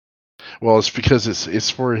 Well, it's because it's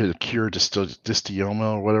for a cure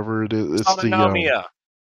Distioma or whatever it is. It's the Autonomia.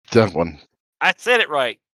 that one. I said it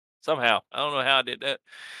right somehow. I don't know how I did that,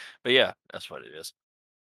 but yeah, that's what it is.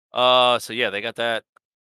 So yeah, they got that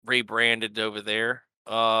rebranded over there.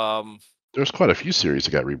 There's quite a few series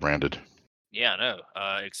that got rebranded. Yeah, I know.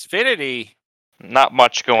 Xfinity, Not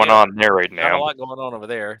much going Yeah. on there right not a now. lot going on over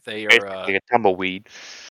there. They are. Basically a tumbleweed.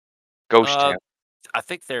 Ghost town. I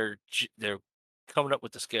think they're coming up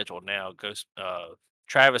with the schedule now. Ghost.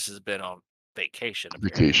 Travis has been on vacation. Apparently.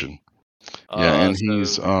 Vacation. Yeah, and so-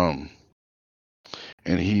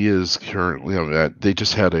 he is currently. They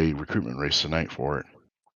just had a recruitment race tonight for it.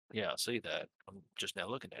 Yeah, I see that. I'm just now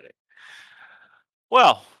looking at it.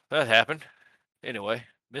 Well, that happened. Anyway,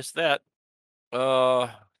 missed that.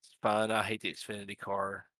 It's fine. I hate the Xfinity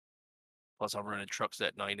car. Plus, I'm running trucks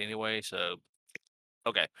that night anyway, so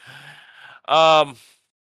okay. I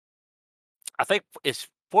think is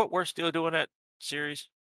Fort Worth still doing that series?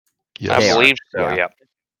 Yes. I They are, believe so, yeah. yeah.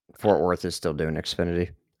 Fort Worth is still doing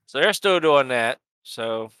Xfinity. So they're still doing that.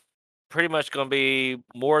 So pretty much going to be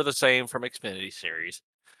more of the same from Xfinity series,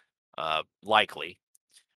 likely.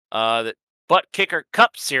 The Butt Kicker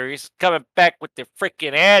Cup series coming back with the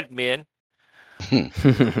freaking admin.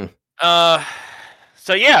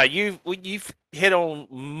 So yeah, you've hit on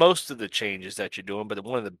most of the changes that you're doing, but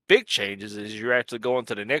one of the big changes is you're actually going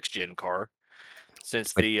to the next gen car,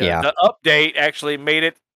 since the Yeah. the update actually made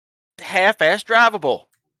it half-ass drivable.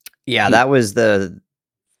 Yeah, that was the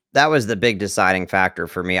big deciding factor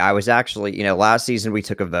for me. I was actually, last season we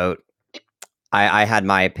took a vote. I had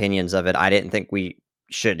my opinions of it. I didn't think we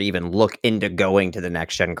should even look into going to the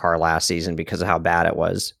next gen car last season because of how bad it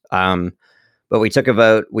was. But we took a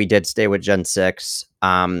vote. We did stay with Gen 6.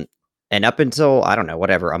 And up until, I don't know,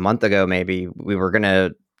 whatever, a month ago, maybe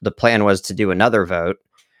the plan was to do another vote.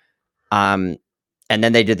 And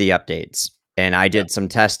then they did the updates, and I did some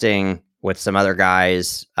testing with some other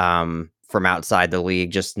guys from outside the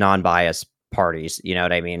league, just non-biased parties. You know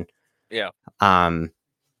what I mean? Yeah. And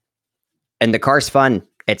the car's fun.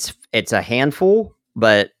 It's a handful,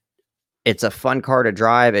 but it's a fun car to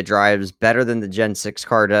drive. It drives better than the Gen 6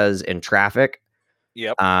 car does in traffic.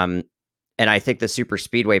 Yep. And I think the super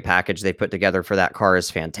speedway package they put together for that car is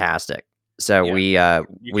fantastic. So Yeah.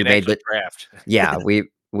 we made the draft. yeah,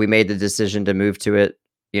 we made the decision to move to it.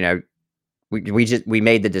 We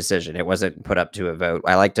made the decision. It wasn't put up to a vote.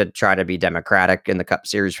 I like to try to be democratic in the Cup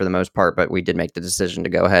Series for the most part, but we did make the decision to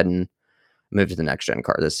go ahead and move to the next gen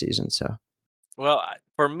car this season. So, Well,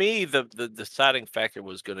 for me, the deciding factor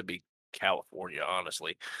was going to be California.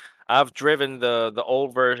 Honestly, I've driven the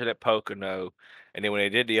old version at Pocono, and then when they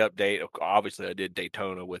did the update, obviously I did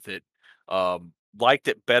Daytona with it. Liked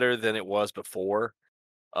it better than it was before.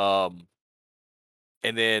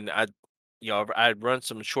 And then I'd run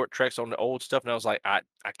some short treks on the old stuff, and I was like, I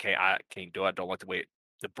can't do it. I don't like the way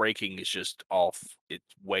the braking is just off. It's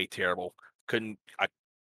way terrible. I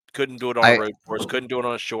couldn't do it on a road course. Couldn't do it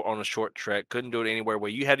on a short trek. Couldn't do it anywhere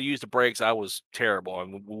where you had to use the brakes. I was terrible. I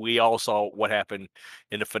mean, we all saw what happened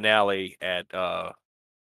in the finale at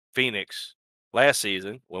Phoenix last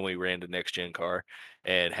season when we ran the next gen car,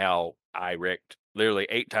 and how I wrecked literally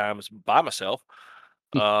 8 times by myself.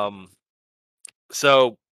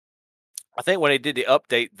 So I think when they did the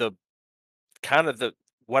update, the kind of the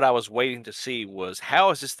what I was waiting to see was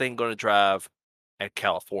how is this thing going to drive at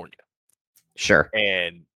California? Sure.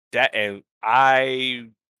 And I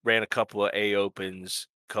ran a couple of A opens,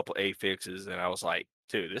 couple A fixes, and I was like,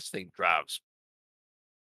 dude, this thing drives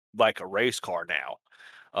like a race car now.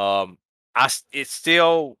 It's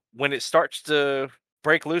still when it starts to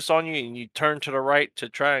break loose on you and you turn to the right to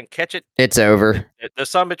try and catch it, It's over. the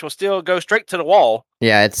summit will still go straight to the wall.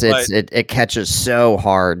 Yeah, But it catches so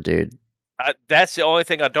hard, dude. that's the only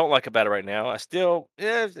thing I don't like about it right now. You're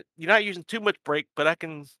not using too much brake, but I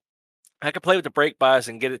can play with the brake bias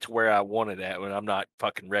and get it to where I want it at when I'm not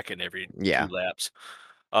fucking wrecking every Yeah. 2 laps.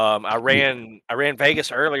 I ran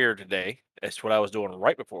Vegas earlier today. That's what I was doing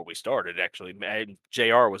right before we started. Actually, and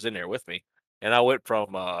Jr. was in there with me, and I went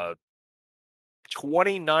from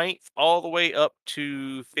 29th all the way up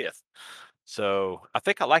to 5th. So I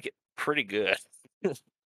think I like it pretty good.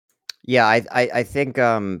 Yeah, I think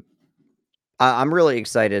I'm really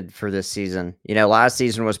excited for this season. You know, last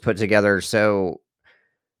season was put together so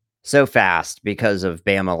fast because of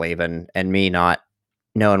Bama leaving and me not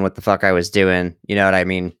knowing what the fuck I was doing. You know what I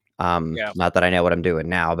mean? Yeah. Not that I know what I'm doing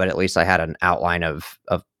now, but at least I had an outline of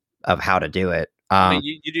how to do it. I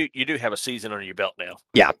mean, you do have a season under your belt now.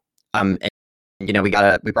 Yeah. And, you know, we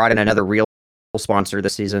brought in another real sponsor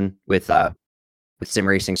this season with Sim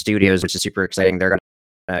Racing Studios, which is super exciting. They're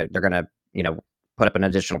gonna you know put up an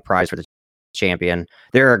additional prize for the champion.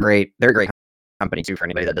 They're a great company too. For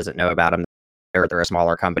anybody that doesn't know about them, they're a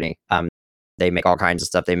smaller company. They make all kinds of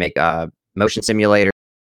stuff. They make motion simulators.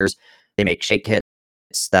 They make shake kits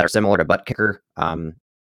that are similar to Butt Kicker.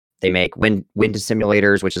 They make wind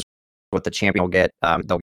simulators, which is what the champion will get.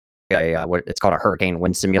 They'll get what it's called a hurricane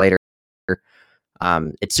wind simulator.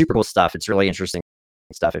 It's super cool stuff. It's really interesting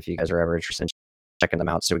stuff. If you guys are ever interested in checking them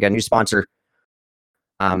out, so we got a new sponsor.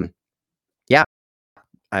 Yeah,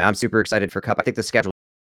 I'm super excited for Cup. I think the schedule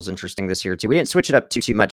is interesting this year too. We didn't switch it up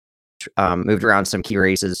too much. Moved around some key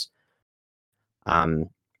races.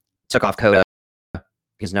 Took off Coda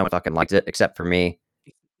because no one fucking liked it except for me.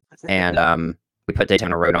 And we put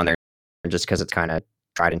Daytona Road on there just because it's kind of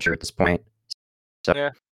tried and true at this point. So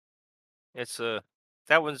yeah, it's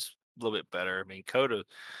that one's a little bit better. I mean, Coda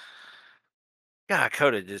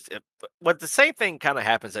just. But the same thing kind of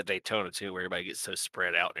happens at Daytona too, where everybody gets so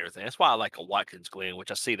spread out and everything. That's why I like a Watkins Glen,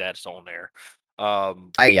 which I see that's on there.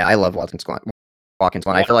 I love Watkins Glen. Yeah,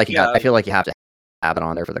 I feel like I feel like you have to have it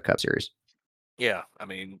on there for the Cup Series. Yeah, I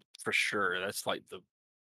mean, for sure, that's like the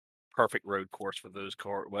perfect road course for those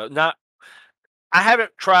cars. Well, not. I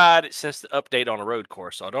haven't tried it since the update on a road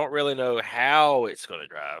course, so I don't really know how it's going to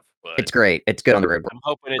drive. But It's great. It's good on the road. I'm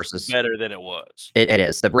hoping it's better than it was. It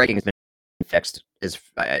is. The braking has been fixed. You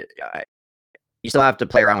still have to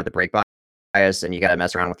play around with the brake bias, and you got to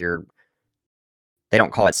mess around with your. They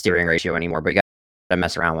don't call it steering ratio anymore, but you got to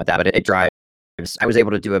mess around with that. But it drives. I was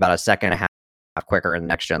able to do about a second and a half quicker in the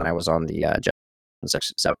next gen than I was on the Gen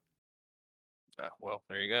 6. So, well,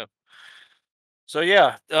 there you go. So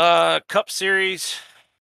yeah, Cup Series.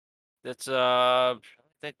 That's I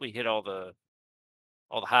think we hit all the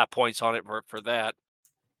high points on it for that.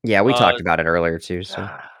 yeah, we talked about it earlier too. So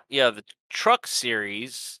yeah, the Truck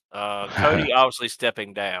Series. Cody obviously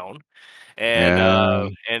stepping down,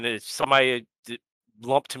 and it's somebody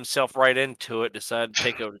lumped himself right into it, decided to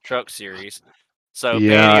take over the Truck Series. So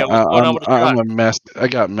yeah, Pania, what's going on with the truck? I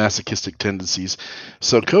got masochistic tendencies.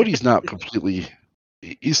 So Cody's not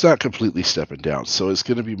he's not completely stepping down. So it's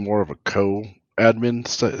going to be more of a co-admin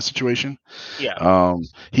situation. Yeah.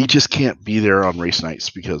 He just can't be there on race nights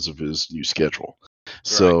because of his new schedule.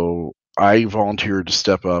 So I volunteered to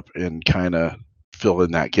step up and kind of fill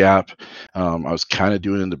in that gap. I was kind of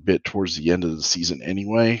doing it a bit towards the end of the season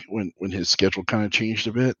anyway, when his schedule kind of changed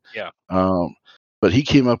a bit. Yeah. But he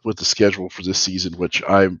came up with the schedule for this season, which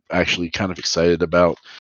I'm actually kind of excited about.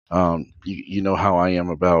 You know how I am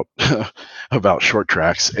about about short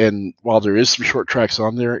tracks, and while there is some short tracks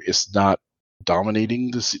on there, it's not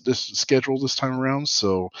dominating this schedule this time around.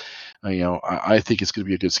 So, I think it's going to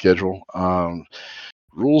be a good schedule.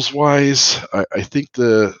 Rules wise, I think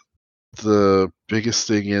the biggest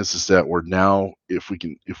thing is that we're now, if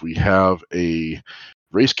we have a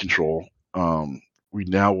race control, we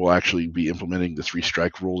now will actually be implementing the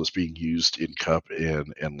 3-strike rule that's being used in Cup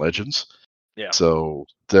and Legends. Yeah. So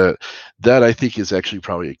that I think is actually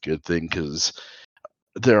probably a good thing, because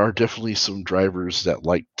there are definitely some drivers that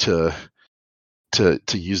like to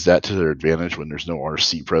use that to their advantage when there's no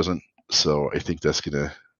RC present. So I think that's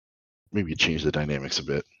gonna maybe change the dynamics a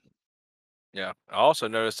bit. Yeah. I also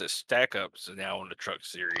noticed that Stack Ups is now on the truck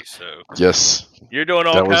series, so Yes. you're doing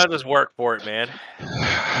all That was- kinds of work for it, man.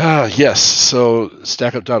 Yes. So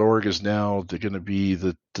StackUp.org is now going to be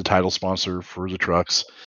the title sponsor for the trucks,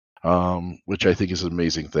 which I think is an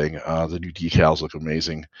amazing thing. The new decals look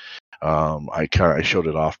amazing. I showed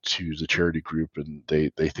it off to the charity group, and they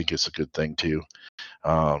think it's a good thing too.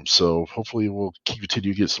 So hopefully we'll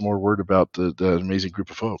continue to get some more word about the amazing group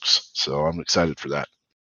of folks. So I'm excited for that.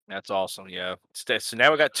 That's awesome. Yeah. So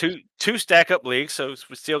now we got two Stack Up leagues, so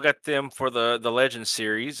we still got them for the Legends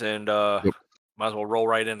series, and Yep. might as well roll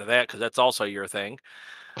right into that because that's also your thing.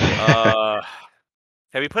 Have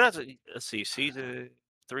you put out? Let's see, season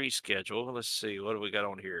 3 schedule. Let's see, what do we got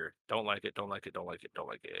on here? Don't like it. Don't like it. Don't like it. Don't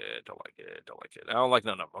like it. Don't like it. Don't like it. I don't like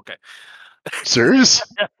none of them. Okay. Serious?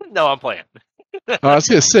 No, I'm playing. I was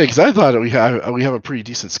gonna say because I thought we have a pretty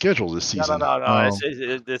decent schedule this No, season. no. I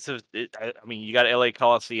mean, you got LA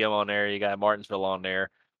Coliseum on there. You got Martinsville on there,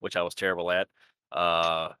 which I was terrible at.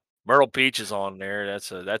 Myrtle Beach is on there.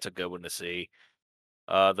 That's a good one to see.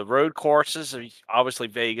 The road courses, obviously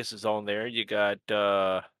Vegas is on there. You got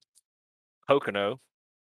Pocono.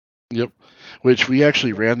 Yep. Which we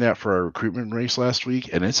actually ran that for our recruitment race last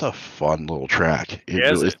week, and it's a fun little track. It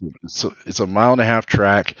Is really it? it's a 1.5-mile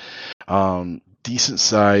track, decent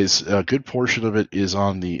size. A good portion of it is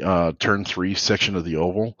on the turn 3 section of the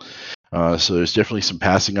oval. So there's definitely some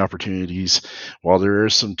passing opportunities. While there are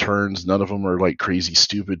some turns, none of them are like crazy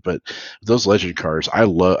stupid. But those legend cars, I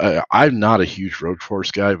love. I'm not a huge road course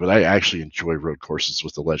guy, but I actually enjoy road courses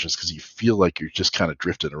with the legends because you feel like you're just kind of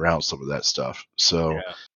drifting around some of that stuff. So.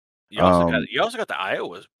 Yeah. You also got the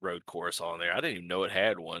Iowa road course on there. I didn't even know it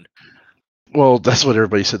had one. Well, that's what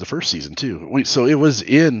everybody said the first season too. So it was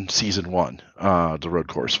in season 1. The road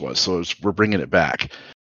course was. So we're bringing it back.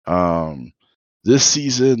 This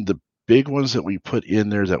season, the big ones that we put in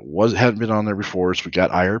there that hadn't been on there before is we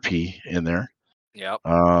got IRP in there. Yep.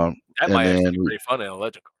 That might actually be pretty fun in a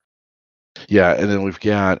legend car. Yeah, and then we've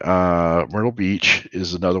got Myrtle Beach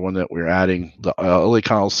is another one that we're adding. The LA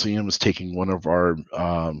Coliseum is taking one of our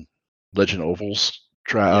Legend Ovals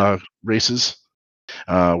races.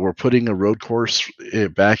 We're putting a road course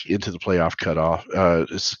back into the playoff cutoff.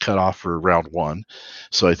 It's cut off for round 1,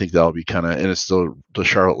 so I think that'll be and it's the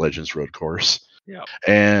Charlotte Legends road course. Yeah.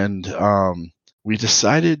 And we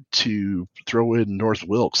decided to throw in North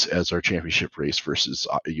Wilkes as our championship race versus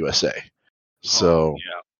USA. So,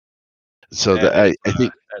 I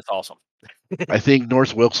think that's awesome. I think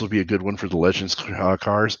North Wilkes will be a good one for the Legends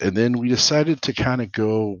cars. And then we decided to kind of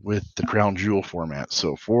go with the Crown Jewel format.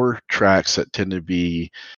 So 4 tracks that tend to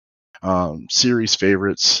be series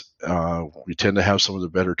favorites. We tend to have some of the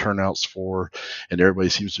better turnouts for, and everybody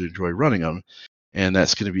seems to enjoy running them. And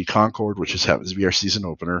that's going to be Concord, which just happens to be our season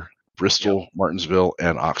opener, Bristol, Martinsville,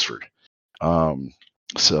 and Oxford.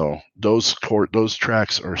 So those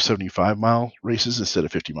tracks are 75-mile races instead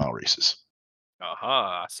of 50-mile races.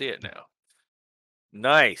 I see it now.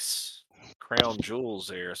 Nice. Crown Jewels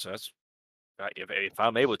there. So that's if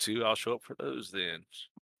I'm able to, I'll show up for those then.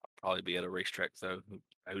 I'll probably be at a racetrack though.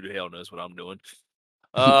 Who the hell knows what I'm doing?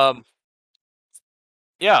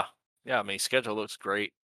 Yeah. I mean, schedule looks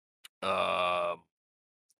great. Yeah,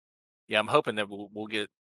 I'm hoping that we'll get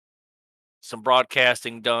some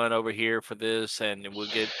broadcasting done over here for this, and we'll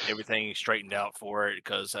get everything straightened out for it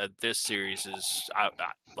because this series is,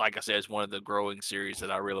 like I said, it's one of the growing series that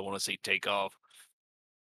I really want to see take off.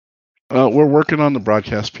 We're working on the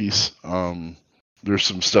broadcast piece. There's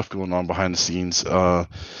some stuff going on behind the scenes.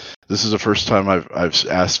 This is the first time I've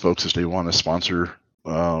asked folks if they want to sponsor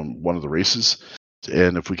one of the races,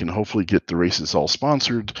 and if we can hopefully get the races all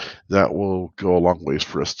sponsored, that will go a long ways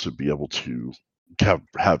for us to be able to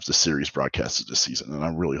have the series broadcasted this season. And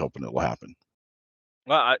I'm really hoping it will happen.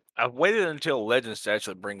 Well, I've waited until Legends to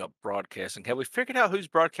actually bring up broadcasting. Have we figured out who's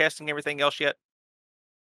broadcasting everything else yet?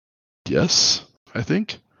 Yes, I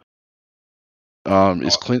think.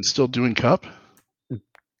 Is Clint still doing Cup?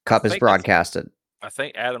 Cup is broadcasted. I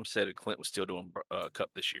think Adam said that Clint was still doing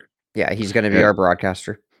Cup this year. Yeah, he's going to be our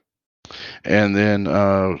broadcaster. And then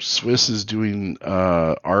Swiss is doing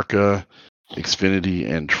ARCA, Xfinity,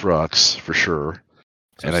 and trucks for sure.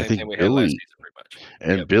 So and I think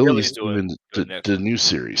Billy's doing the new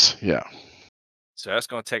series. Yeah. So that's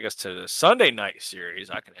going to take us to the Sunday night series.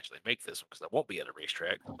 I can actually make this one because I won't be at a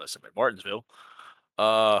racetrack unless I'm at Martinsville.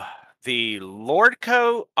 The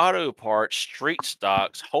Lordco Auto Parts Street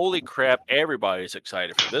Stocks. Holy crap! Everybody's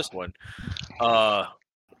excited for this one.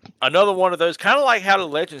 Another one of those, kind of like how the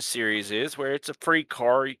Legends series is, where it's a free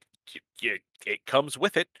car. It comes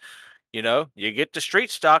with it. You get the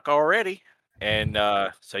street stock already. And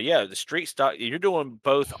so, yeah, the street stock, you're doing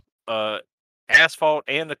both asphalt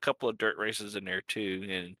and a couple of dirt races in there too,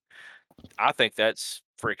 and I think that's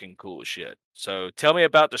freaking cool as shit. So tell me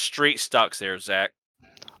about the street stocks there, Zach.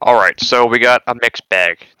 All right, so we got a mixed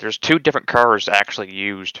bag. There's 2 different cars actually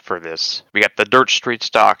used for this. We got the dirt street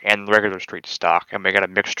stock and the regular street stock, and we got a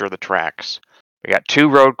mixture of the tracks. We got 2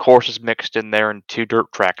 road courses mixed in there and 2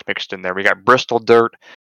 dirt tracks mixed in there. We got Bristol dirt,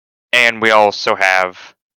 and we also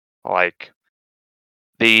have like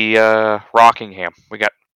the Rockingham. We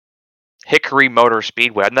got Hickory Motor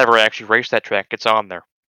Speedway. I've never actually raced that track. It's on there.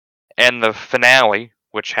 And the finale,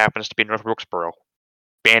 which happens to be North Wilkesboro.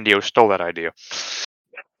 Bandio stole that idea.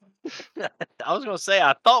 I was gonna say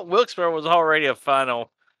I thought Wilkesboro was already a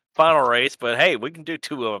final race, but hey, we can do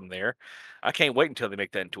 2 of them there. I can't wait until they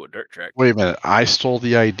make that into a dirt track. Wait a minute. I stole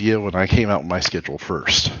the idea when I came out with my schedule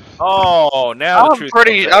first. Oh, now the truth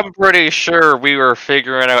comes out. I'm pretty sure we were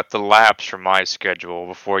figuring out the laps for my schedule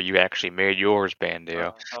before you actually made yours,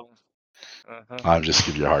 Bandio. I'm just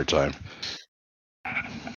giving you a hard time.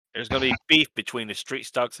 There's gonna be beef between the street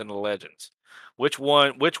stocks and the legends. Which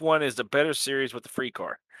one is the better series with the free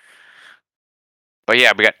car? But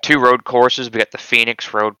yeah, we got 2 road courses. We got the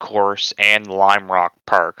Phoenix Road Course and Lime Rock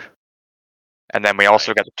Park. And then we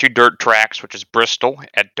also got the 2 dirt tracks, which is Bristol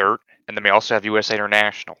at dirt, and then we also have USA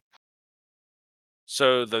International.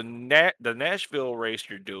 So the Nashville race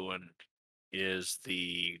you're doing is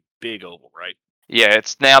the big oval, right? Yeah,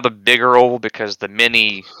 it's now the bigger oval because the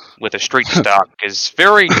mini with a street stock is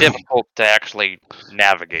very difficult to actually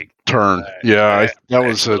navigate. Turn. That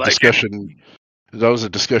was a discussion. That was a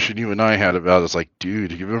discussion you and I had about. It's like,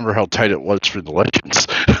 dude, you remember how tight it was for the Legends?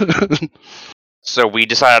 So we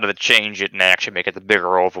decided to change it and actually make it the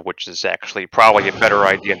bigger oval, which is actually probably a better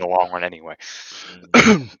idea in the long run anyway.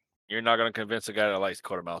 You're not going to convince a guy that likes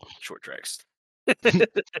quarter mile short tracks.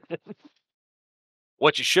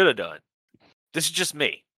 What you should have done. This is just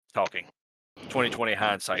me talking. 2020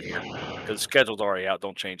 hindsight here. Because the schedule's already out.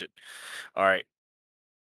 Don't change it. All right.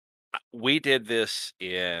 We did this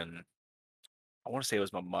in, I want to say it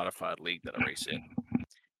was my modified league that I race in.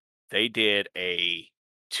 They did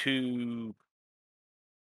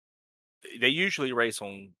they usually race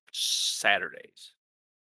on Saturdays.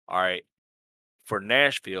 All right. For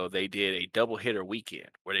Nashville, they did a double hitter weekend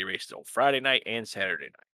where they raced on Friday night and Saturday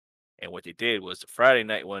night. And what they did was the Friday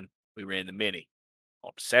night one, we ran the mini.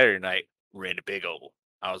 On Saturday night, we ran the big oval.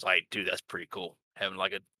 I was like, dude, that's pretty cool. Having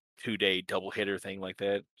like a 2-day double hitter thing like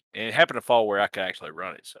that. And it happened to fall where I could actually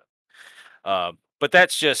run it. So, but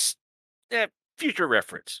that's just future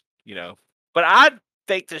reference, you know. But I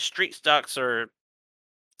think the street stocks are,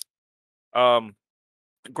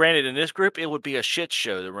 granted, in this group, it would be a shit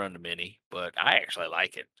show to run the mini, but I actually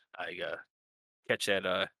like it. I catch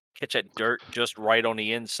that dirt just right on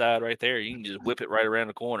the inside right there. You can just whip it right around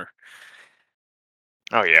the corner.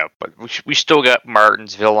 Oh yeah, but we still got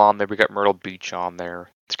Martinsville on there. We got Myrtle Beach on there.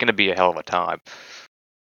 It's gonna be a hell of a time.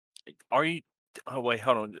 Are you? Oh wait,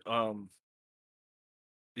 hold on.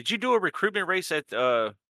 Did you do a recruitment race at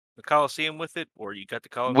the Coliseum with it, or you got the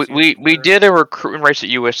Coliseum? We did a recruitment race at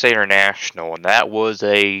USA International, and that was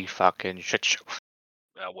a fucking shit show.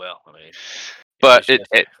 Well, I mean, but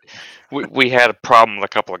we had a problem with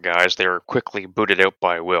a couple of guys. They were quickly booted out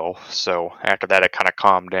by Will. So after that, it kind of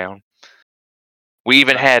calmed down. We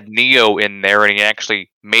even had Neo in there, and he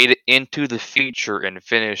actually made it into the feature and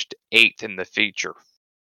finished 8th in the feature.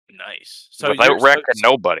 Nice. So without wrecking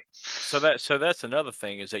nobody. So that's another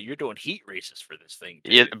thing is that you're doing heat races for this thing.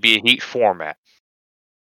 Too. It'd be a heat format.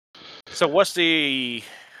 So what's the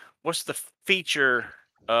feature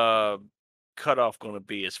cutoff going to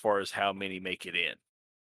be as far as how many make it in?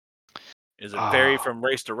 Is it vary from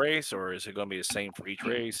race to race, or is it going to be the same for each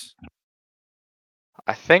race?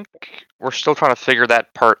 I think we're still trying to figure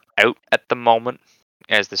that part out at the moment.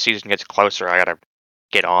 As the season gets closer, I gotta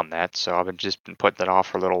get on that, so I've just been putting that off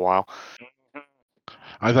for a little while.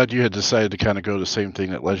 I thought you had decided to kind of go the same thing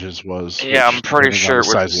that Legends was. Yeah, I'm pretty sure it was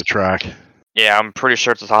the size of the track. Yeah, I'm pretty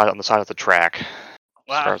sure it's on the side of the track.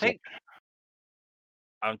 Well, I think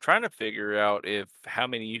I'm trying to figure out how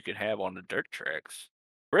many you can have on the dirt tracks.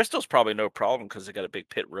 Bristol's probably no problem because they got a big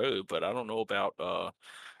pit road, but I don't know about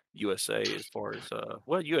USA as far as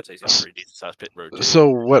USA's got a pretty decent sized pit road too. So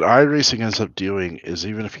what iRacing ends up doing is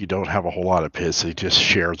even if you don't have a whole lot of pits, they just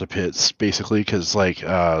share the pits basically because like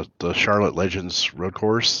the Charlotte Legends road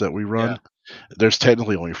course that we run, there's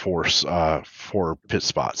technically only four pit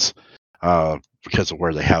spots because of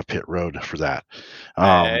where they have pit road for that.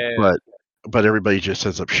 But everybody just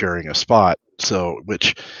ends up sharing a spot. So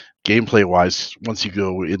which gameplay wise, once you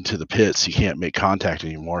go into the pits, you can't make contact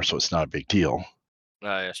anymore, so it's not a big deal.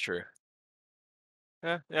 That's true.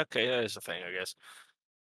 Yeah, okay, that is a thing, I guess.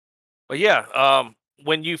 But yeah,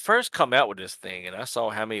 when you first come out with this thing, and I saw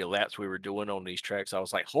how many laps we were doing on these tracks, I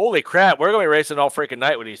was like, "Holy crap, we're gonna be racing all freaking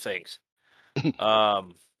night with these things."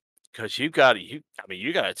 Because you got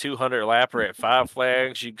a 200 lapper at Five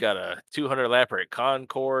Flags, you've got a 200 lapper at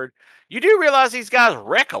Concord. You do realize these guys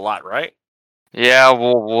wreck a lot, right? Yeah,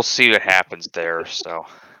 we'll see what happens there. So.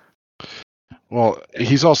 Well,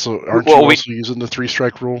 he's also aren't Well, you we- also using the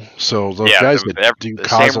 3-strike rule? So those Yeah, guys the- that do the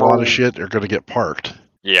cause a same lot rule. of shit are going to get parked.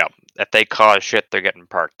 Yeah, if they cause shit, they're getting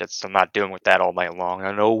parked. I'm not dealing with that all night long.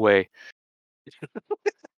 No way.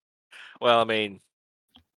 Well, I mean,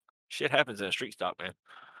 shit happens in a street stock, man.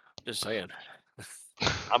 Just saying.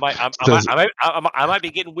 I might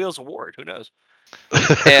be getting Wheels Award. Who knows?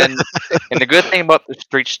 And the good thing about the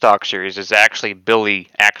Street Stock series is actually Billy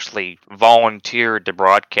actually volunteered to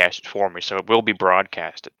broadcast it for me, so it will be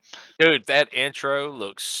broadcasted. Dude, that intro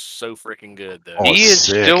looks so freaking good, though. Oh, he is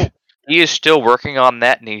sick. still working on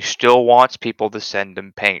that, and he still wants people to send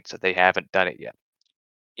him paints that they haven't done it yet.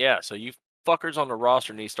 Yeah, so you fuckers on the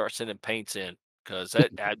roster need to start sending paints in, because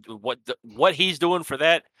what he's doing for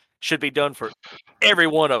that should be done for every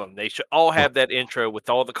one of them. They should all have that intro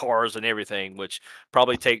with all the cars and everything, which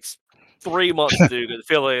probably takes 3 months to do. Because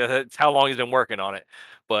I feel like that's how long he's been working on it.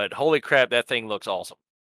 But holy crap, that thing looks awesome.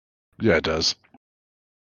 Yeah, it does.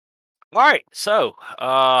 All right, so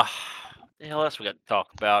what the hell else we got to talk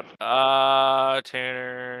about?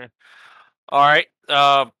 Tanner. All right,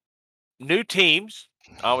 new teams.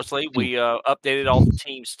 Obviously, we updated all the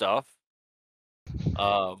team stuff.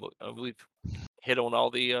 We've hit on all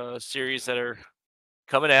the series that are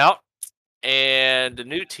coming out, and the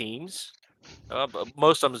new teams.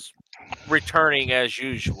 Most of them's returning as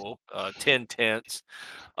usual. 10-10s.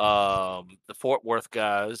 The Fort Worth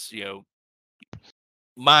guys,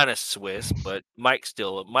 minus Swiss, but Mike's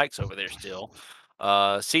over there still.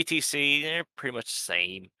 CTC, they're pretty much the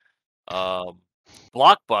same.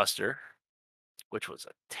 Blockbuster, which was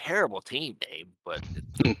a terrible team name, but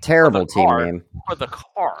Terrible team car. name. for the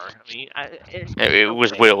car. I mean, It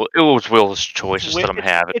was Will's choice. Just let him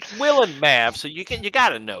have it. It's Will and Mav, so you got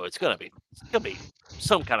to know it's gonna be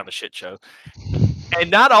some kind of a shit show.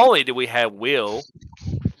 And not only do we have Will,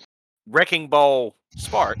 Wrecking Ball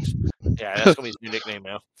Sparks, yeah, that's gonna be his new nickname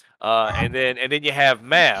now. And then you have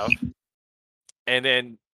Mav, and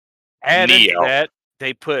then added to Neo. that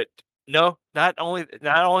they put not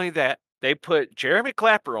only that they put Jeremy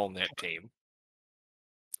Clapper on that team,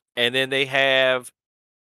 and then they have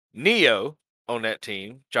Neo on that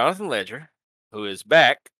team, Jonathan Ledger, who is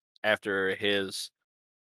back after his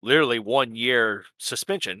literally 1 year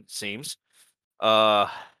suspension, seems.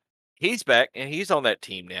 He's back and he's on that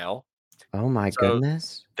team now. Oh my So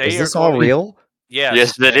goodness. they Is are this all going- real?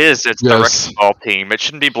 Yes, it is. It's the Yes. Wrecking Ball team. It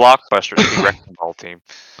shouldn't be Blockbuster. It should be Wrecking Ball team.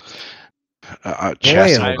 Boy,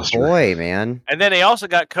 Chassis oh Buster. boy, man. And then they also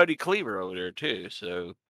got Cody Cleaver over there too.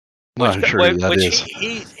 So Not sure who that is.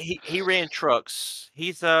 he ran trucks. He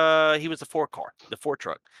was the 4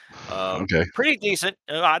 truck. Okay. Pretty decent.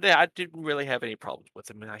 I didn't really have any problems with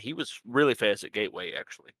him. He was really fast at Gateway,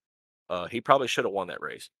 actually. He probably should have won that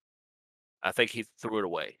race. I think he threw it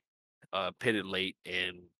away. Pitted late,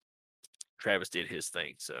 and Travis did his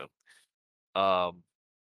thing. So,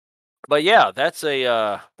 but yeah, that's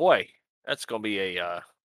that's gonna be a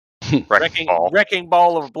wrecking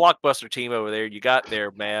ball of a Blockbuster team over there. You got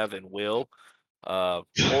there, Mav and Will.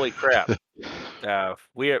 Holy crap!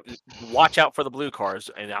 We watch out for the blue cars,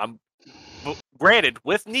 and I'm granted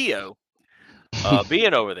with Neo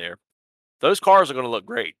being over there. Those cars are going to look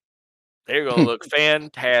great. They're going to look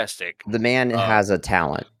fantastic. The man has a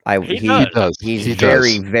talent. He does. He's He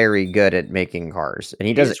very, does. very good at making cars, and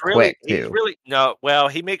he does it quick too.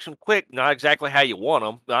 He makes them quick. Not exactly how you want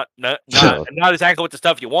them. Not Sure. not exactly with the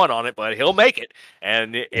stuff you want on it, but he'll make it,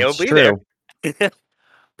 and it'll It's be true. there.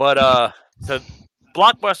 But so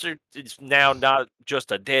Blockbuster is now not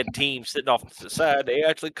just a dead team sitting off to the side. They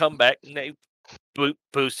actually come back and they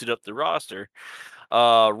boosted up the roster.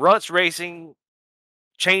 Runts Racing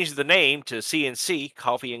changed the name to CNC,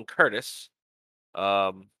 Coffee and Curtis.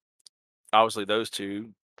 Obviously, those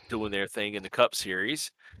two doing their thing in the Cup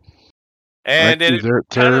Series. And then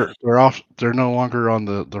they're off. They're no longer on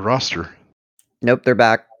the roster. Nope, they're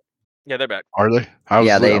back. Yeah, they're back. Are they? I'm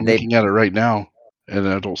looking at it right now, and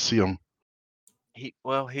I don't see them.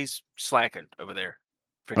 He's slacking over there.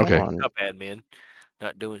 Okay. Cup admin,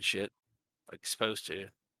 not doing shit like he's supposed to.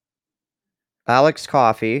 Alex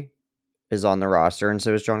Coffey is on the roster, and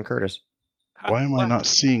so is John Curtis. Why am I not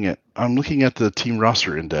seeing it? I'm looking at the team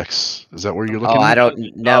roster index. Is that where you're looking? Oh, I at?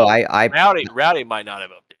 don't know. Rowdy might not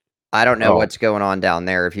have updated. I don't know what's going on down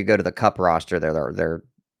there. If you go to the Cup roster, they're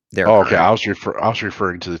their Oh, okay. current. I was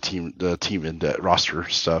referring to the team in that roster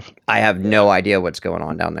stuff. I have no idea what's going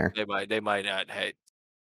on down there. They might not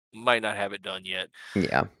have it done yet.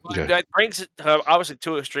 Yeah. But Okay. that brings it obviously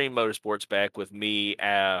to Extreme Motorsports back with me,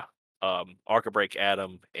 Arca Break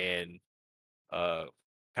Adam, and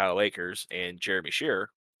Kyle Akers and Jeremy Shearer.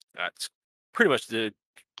 That's pretty much the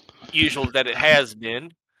usual that it has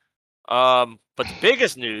been. But the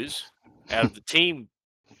biggest news out of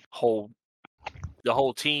the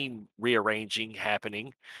whole team rearranging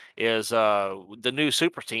happening is the new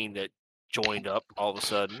super team that joined up all of a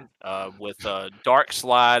sudden with Dark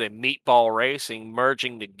Slide and Meatball Racing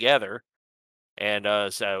merging together. And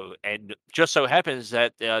just so happens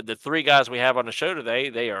that the three guys we have on the show today,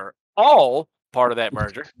 they are all part of that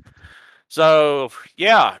merger. So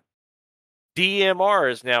yeah, DMR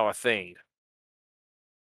is now a thing.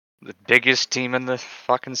 The biggest team in the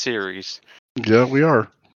fucking series. Yeah, we are.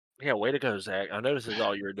 Yeah, way to go, Zach. I know this is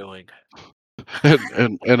all you're doing.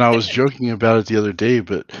 And I was joking about it the other day,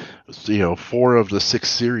 but 4 of the 6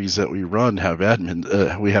 series that we run have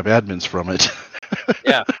we have admins from it.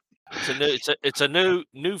 Yeah, it's a new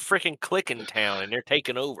freaking click in town, and they're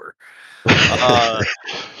taking over.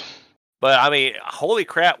 But I mean, holy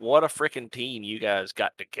crap, what a freaking team you guys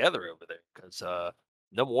got together over there! Because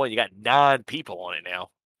number one, you got 9 people on it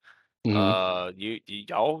now. Mhm.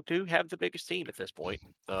 Y'all do have the biggest team at this point.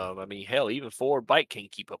 I mean, hell, even Ford Bike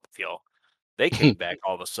can't keep up with y'all. They came back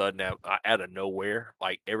all of a sudden out of nowhere.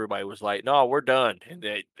 Like everybody was like, "No, we're done," and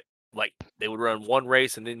they would run one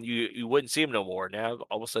race and then you wouldn't see them no more. Now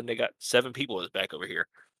all of a sudden they got 7 people that's back over here.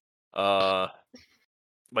 But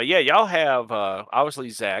yeah, y'all have obviously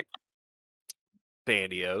Zach,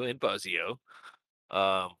 Bandio, and Buzzio.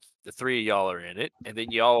 The 3 of y'all are in it, and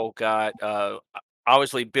then y'all got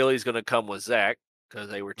obviously Billy's going to come with Zach because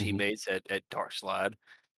they were Mhm. teammates at Dark Slide,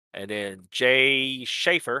 and then Jay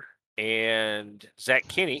Schaefer and Zach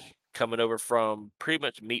Kinney coming over from pretty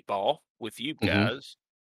much Meatball with you Mhm. guys,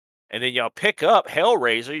 and then y'all pick up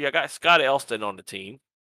Hellraiser. You got Scott Elston on the team,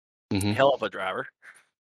 Mhm. hell of a driver.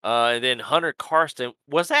 And then Hunter Karsten.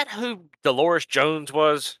 Was that who Dolores Jones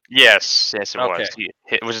was? Yes, it Okay.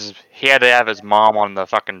 was. He had to have his mom on the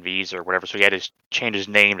fucking visa or whatever, so he had to change his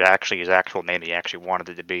name to actually his actual name he actually wanted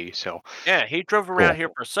it to be. So Yeah, he drove around Cool. here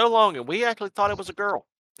for so long, and we actually thought it was a girl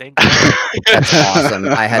named Dolores. That's awesome.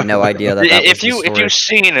 I had no idea that was if the you story.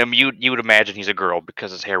 seen him, you would imagine he's a girl because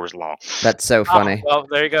his hair was long. That's so funny. Well,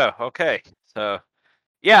 there you go. Okay, so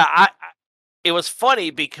yeah, it was funny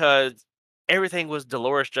because everything was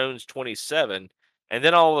Dolores Jones 27, and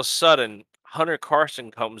then all of a sudden Hunter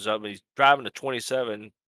Carson comes up and he's driving a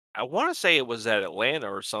 27. I want to say it was at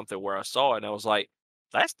Atlanta or something where I saw it, and I was like,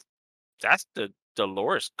 that's the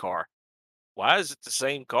Dolores car. Why is it the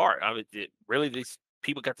same car? I mean, really, these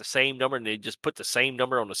people got the same number and they just put the same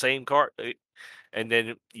number on the same car? And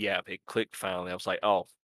then, yeah, it clicked finally. I was like, oh,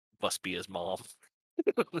 must be his mom.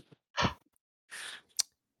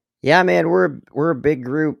 Yeah, man, we're a big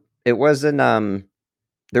group. It wasn't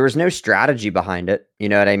there was no strategy behind it. You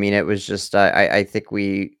know what I mean? It was just I think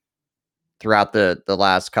we throughout the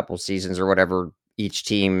last couple seasons or whatever, each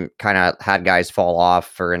team kind of had guys fall off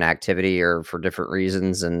for inactivity or for different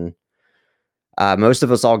reasons, and most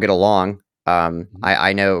of us all get along.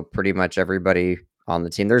 I know pretty much everybody on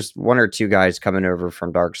the team. There's 1 or 2 guys coming over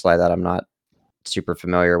from Darkslide that I'm not super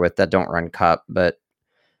familiar with that don't run Cup, but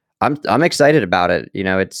I'm excited about it. You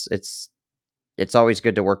know, it's always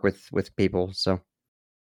good to work with people. So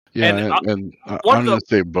Yeah, And and one I'm of the gonna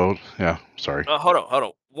say both. Yeah, sorry. hold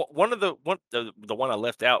on. One of the one I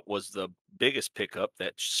left out was the biggest pickup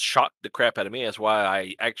that shocked the crap out of me. That's why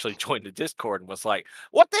I actually joined the Discord and was like,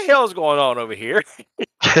 "What the hell is going on over here?"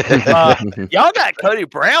 Y'all got Cody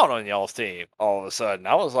Brown on y'all's team all of a sudden.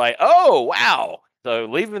 I was like, "Oh wow!" So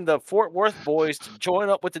leaving the Fort Worth boys to join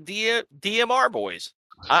up with the DMR boys.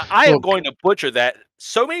 I am Well, going to butcher that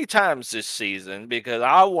so many times this season because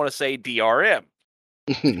I want to say DRM.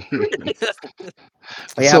 yeah,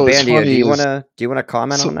 so it's Bandio, do funny you is wanna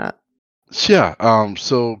comment so on that? yeah.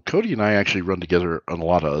 So Cody and I actually run together on a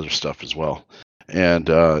lot of other stuff as well. And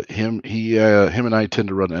him and I tend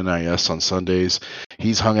to run NIS on Sundays.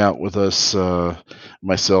 He's hung out with us,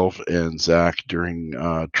 myself and Zach during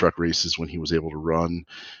truck races when he was able to run,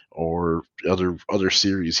 or other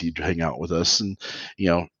series. He'd hang out with us, and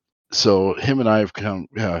so him and I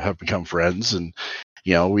have become friends, and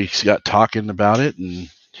we got talking about it, and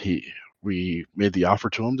we made the offer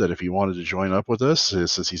to him that if he wanted to join up with us,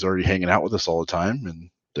 since he's already hanging out with us all the time, and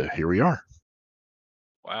here we are.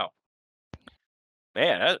 Wow.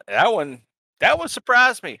 Man, that one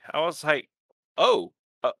surprised me. I was like, "Oh,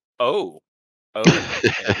 oh." Oh,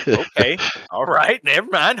 okay. All right. Never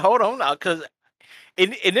mind. Hold on now, because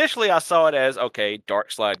initially I saw it as okay,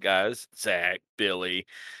 Dark Slide guys, Zach, Billy,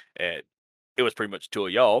 and it was pretty much two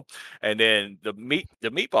of y'all, and then the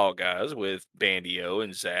meatball guys with Bandio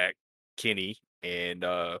and Zach, Kenny, and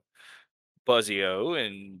Buzzio,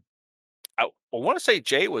 and I want to say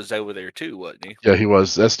Jay was over there too, wasn't he? Yeah, he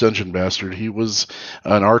was. That's Dungeon Bastard. He was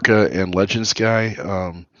an Arca and Legends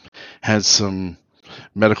guy. Had some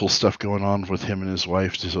medical stuff going on with him and his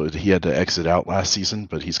wife, so he had to exit out last season,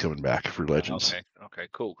 but he's coming back for Legends. Okay,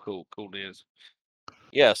 cool, Diz.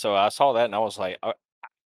 Yeah, so I saw that and I was like,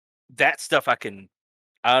 that stuff I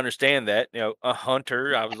understand that, a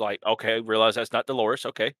hunter. I was like, okay, realize that's not Dolores.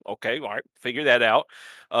 Okay, all right, figure that out.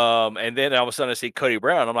 And then all of a sudden I see Cody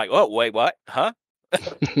Brown. I'm like, oh, wait, what? Huh?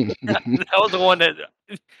 That was the one that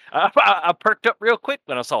I perked up real quick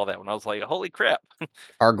when I saw that one. I was like, holy crap.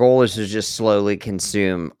 Our goal is to just slowly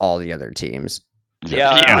consume all the other teams.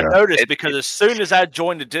 Yeah, I noticed because as soon as I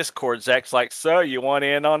joined the Discord, Zach's like, so you want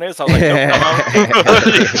in on this? I was like, no,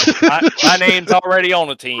 my name's already on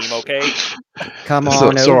the team, okay? Come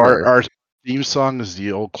on so over. Our theme song is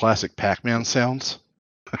the old classic Pac-Man sounds.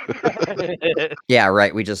 Yeah,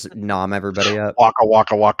 right. We just nom everybody up. Waka,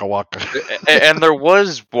 waka, waka, waka. And there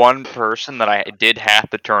was one person that I did have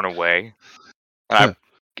to turn away. And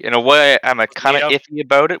in a way, I'm kind of iffy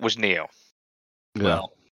about it, was Neo. Yeah.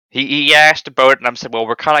 Well, he asked about it, and I said, well,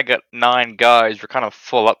 we're kind of got 9 guys. We're kind of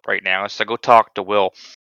full up right now, so go talk to Will.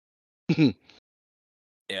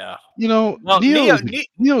 Yeah. Well,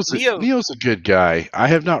 Neo's a good guy. I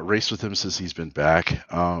have not raced with him since he's been back.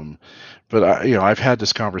 But I've had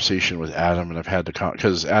this conversation with Adam, and I've had to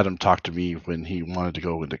because Adam talked to me when he wanted to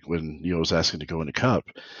go into when Neo was asking to go into Cup,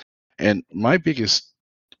 and my biggest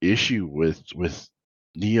issue with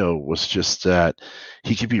Neo was just that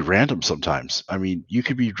he could be random sometimes. I mean, you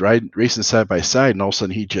could be racing side by side, and all of a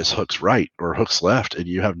sudden he just hooks right or hooks left, and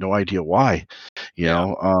you have no idea why.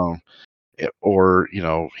 Or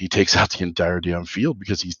he takes out the entire damn field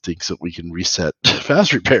because he thinks that we can reset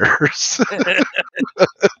fast repairs.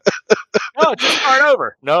 No, just start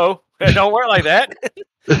over. No, don't work like that.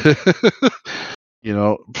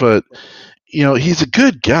 But he's a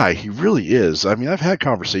good guy. He really is. I mean, I've had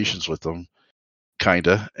conversations with him,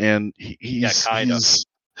 kinda, and he's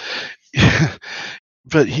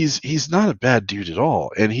but he's not a bad dude at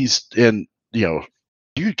all. And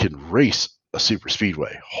dude can race a super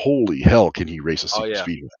speedway. Holy hell, can he race a super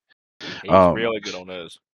speedway? He's really good on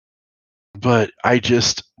those. But I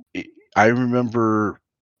remember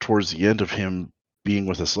towards the end of him being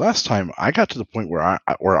with us last time, I got to the point where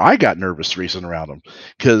I got nervous racing around him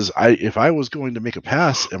because if I was going to make a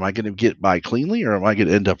pass, am I going to get by cleanly or am I going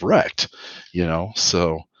to end up wrecked?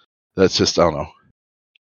 So that's just, I don't know.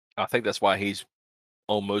 I think that's why he's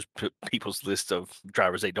on most people's list of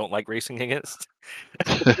drivers they don't like racing against.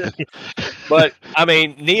 But I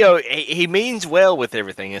mean, Neo, he means well with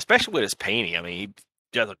everything, especially with his painting. I mean, he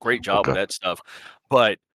does a great job with that stuff.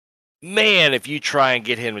 But man, if you try and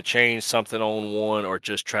get him to change something on one, or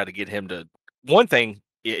just try to get him to, one thing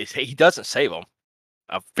is he doesn't save them.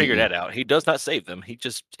 I've figured that out. He does not save them.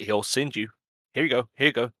 He'll send you, here you go, here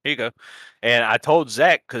you go, here you go. And I told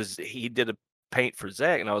Zach, because he did a paint for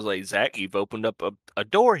Zach, and I was like, Zach, you've opened up a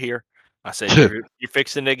door here. I said, you're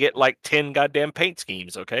fixing to get like 10 goddamn paint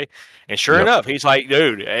schemes, okay? And sure enough, he's like,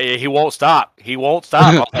 dude, he won't stop. He won't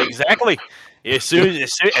stop. Like, exactly. As soon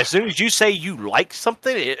as you say you like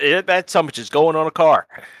something, that's how much is going on a car.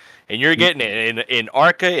 And you're getting it in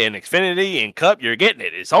Arca, in Xfinity, in Cup. You're getting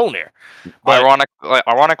it. It's on there. But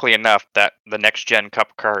ironically enough, that the next gen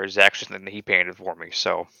Cup car is actually something that he painted for me.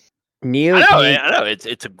 So Neo, I know.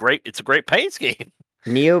 It's a great paint scheme.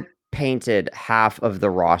 Neo painted half of the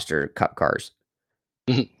roster Cup cars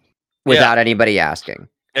without anybody asking.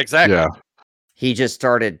 Exactly. Yeah. He just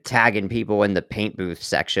started tagging people in the paint booth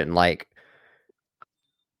section, like,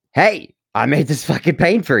 "Hey, I made this fucking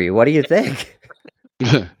paint for you. What do you think?"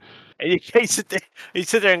 And he sit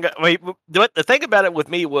there and go, I mean, the thing about it with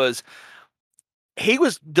me was he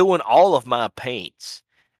was doing all of my paints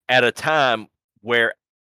at a time where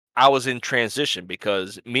I was in transition,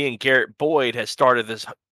 because me and Garrett Boyd had started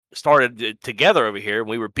together over here, and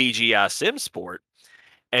we were BGI Sim Sport.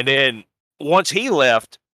 And then once he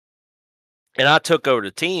left and I took over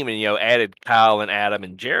the team and, added Kyle and Adam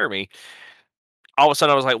and Jeremy, all of a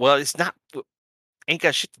sudden I was like, well, ain't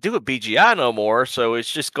got shit to do with BGI no more. So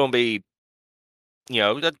it's just going to be,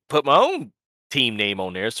 put my own team name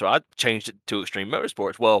on there. So I changed it to Extreme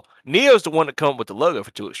Motorsports. Well, Neo's the one that come up with the logo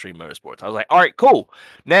for 2 Extreme Motorsports. I was like, all right, cool.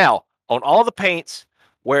 Now, on all the paints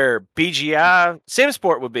where BGI Sim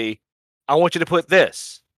Sport would be, I want you to put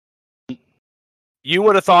this. You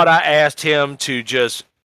would have thought I asked him to just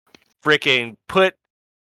freaking put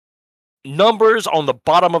numbers on the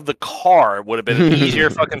bottom of the car. Would have been an easier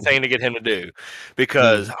fucking thing to get him to do,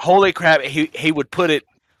 because holy crap, he would put it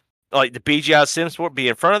like the BGI SimSport be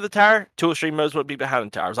in front of the tire, Tool Extreme Modes would be behind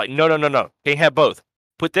the tire. I was like, no, can't have both.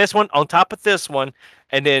 Put this one on top of this one,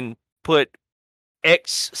 and then put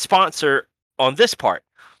X sponsor on this part.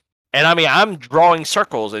 And I mean, I'm drawing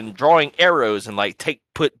circles and drawing arrows and like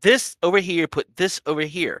put this over here, put this over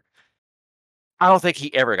here. I don't think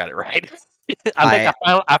he ever got it right.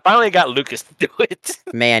 I finally got Lucas to do it.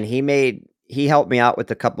 Man, he helped me out with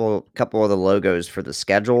a couple of the logos for the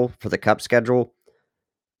schedule, for the cup schedule.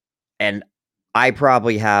 And I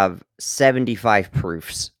probably have 75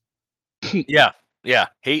 proofs. Yeah.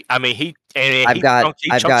 He chunks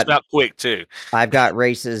them out quick too. I've got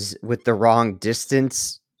races with the wrong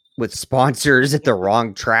distance, with sponsors at the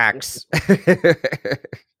wrong tracks.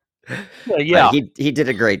 Yeah. He did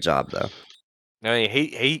a great job though. I mean,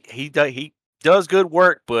 he does good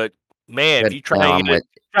work, but man, if you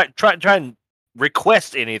try and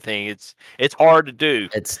request anything, it's hard to do.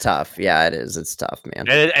 It's tough. Yeah, it is. It's tough, man.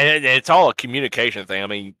 And it's all a communication thing. I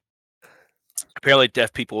mean, apparently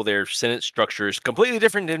deaf people, their sentence structure is completely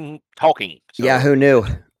different than talking. So. Yeah, who knew?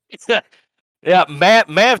 Yeah,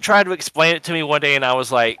 Mav tried to explain it to me one day, and I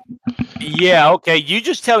was like, "Yeah, okay, you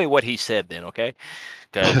just tell me what he said then, okay?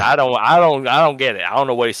 Because I don't get it. I don't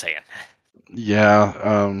know what he's saying."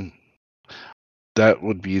 Yeah, that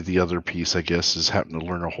would be the other piece, I guess, is having to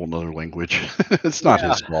learn a whole nother language. It's not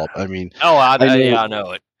his fault. I mean, I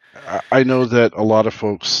know it. I know that a lot of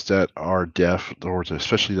folks that are deaf, or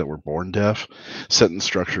especially that were born deaf, sentence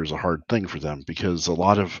structure is a hard thing for them, because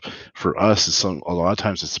for us, a lot of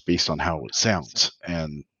times it's based on how it sounds,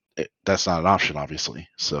 and that's not an option, obviously.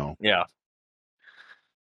 So yeah.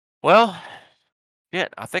 Well, yeah,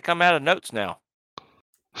 I think I'm out of notes now.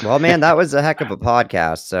 Well, man, that was a heck of a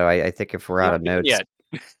podcast. So I think if we're out of notes,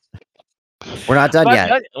 we're not done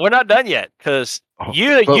yet. We're not done yet, because you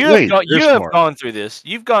have gone through this.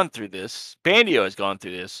 You've gone through this. Bandio has gone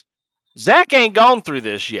through this. Zach ain't gone through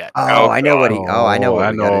this yet. Oh, I know what I know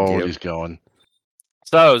what we gotta do. He's going.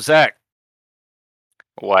 So, Zach,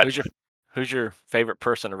 what? Who's your favorite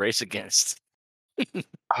person to race against?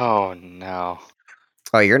 Oh no.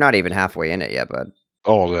 Oh, you're not even halfway in it yet, bud.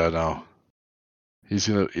 Oh yeah, no. He's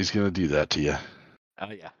gonna do that to you.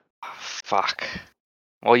 Oh yeah. Fuck.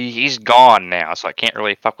 Well, he's gone now, so I can't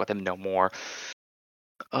really fuck with him no more.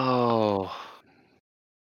 Oh.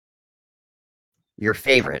 Your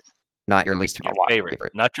favorite, not your least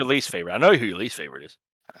favorite. Not your least favorite. I know who your least favorite is.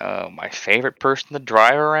 My favorite person to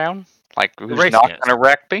drive around? Like, who's not going to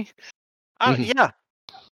wreck me? Yeah.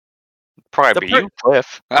 Probably be you,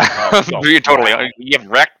 Cliff. You haven't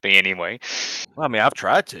wrecked me anyway. Well, I mean, I've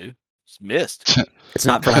tried to. It's missed. It's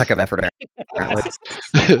not for lack of effort.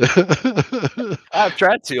 I've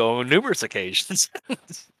tried to on numerous occasions.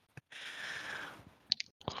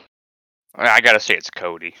 I gotta say it's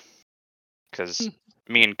Cody, because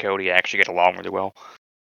me and Cody actually get along really well.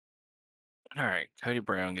 All right, Cody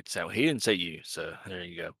Brown gets out. He didn't say you, so there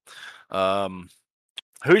you go.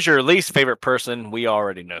 Who's your least favorite person? We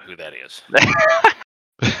already know who that is.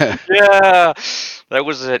 Yeah, that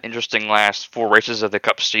was an interesting last 4 races of the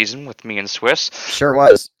Cup season with me and Swiss. Sure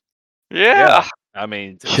was. Yeah. I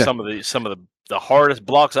mean, some of the hardest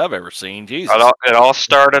blocks I've ever seen. Jesus. It all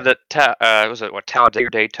started at Talladega,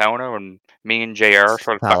 Daytona, and me and JR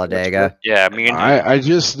sort of Talladega. Yeah, me and I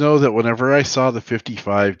just know that whenever I saw the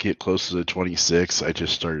 55 get close to the 26, I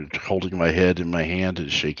just started holding my head in my hand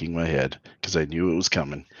and shaking my head because I knew it was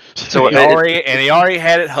coming. So he already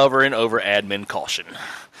had it hovering over admin caution.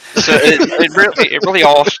 So it really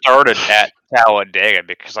all started at Talladega,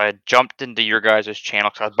 because I jumped into your guys' channel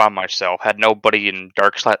because I was by myself, had nobody in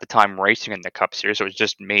Darkslide at the time racing in the Cup Series, so it was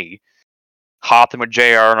just me. Hopped in with JR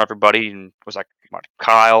and everybody, and it was like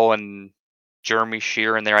Kyle and Jeremy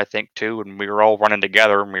Shear in there, I think, too, and we were all running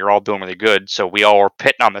together, and we were all doing really good, so we all were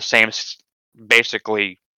pitting on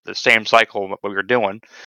basically the same cycle that we were doing,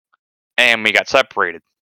 and we got separated.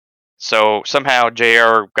 So somehow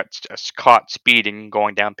JR got caught speeding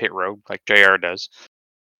going down pit road like JR does,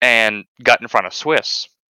 and got in front of Swiss.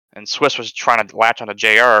 And Swiss was trying to latch onto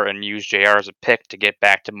JR and use JR as a pick to get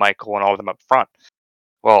back to Michael and all of them up front.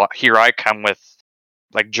 Well, here I come with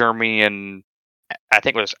like Jeremy and I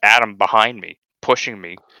think it was Adam behind me, pushing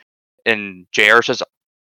me. And JR says,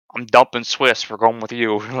 "I'm dumping Swiss. We're going with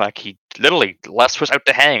you." Like, he literally left Swiss out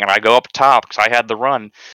to hang, and I go up top because I had the run.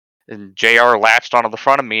 And JR latched onto the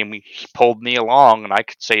front of me, and he pulled me along, and I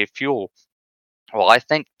could save fuel. Well, I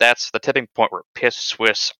think that's the tipping point where it pissed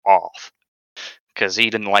Swiss off. because he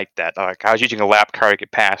didn't like that. Like I was using a lap car to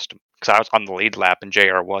get past him because I was on the lead lap and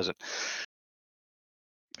JR wasn't.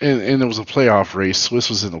 And it was a playoff race. Swiss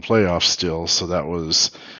was in the playoffs still, so that was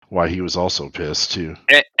why he was also pissed too.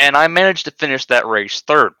 And I managed to finish that race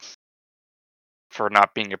third for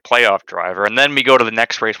not being a playoff driver. And then we go to the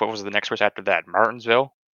next race. What was the next race after that?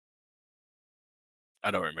 Martinsville? I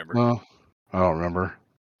don't remember. Well, I don't remember.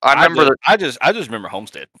 I remember I just remember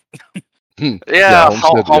Homestead. Homestead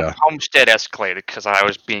escalated because I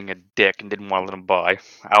was being a dick and didn't want to let him by.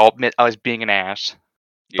 I'll admit I was being an ass.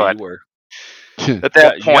 Yeah, But you were. At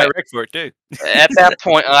that You got point, wrecked for it too. at that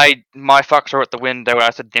point, my fucks were at the window. I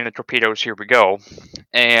said, "Damn the torpedoes, here we go!"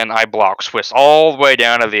 And I blocked Swiss all the way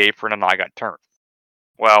down to the apron, and I got turned.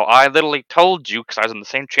 Well, I literally told you because I was on the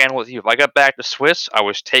same channel with you. If I got back to Swiss, I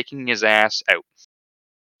was taking his ass out.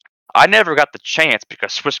 I never got the chance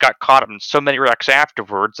because Swiss got caught up in so many wrecks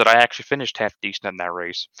afterwards that I actually finished half decent in that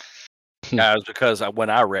race. Yeah, it was because when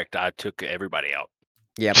I wrecked, I took everybody out.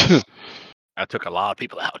 Yep. I took a lot of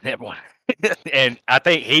people out, and everyone. And I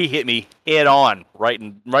think he hit me head on, right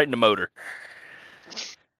in the motor.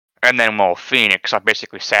 And then, well, Phoenix, I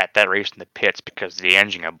basically sat that race in the pits because the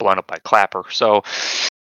engine got blown up by Clapper. So,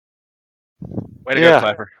 Way to go,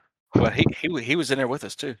 Clapper. Well, he was in there with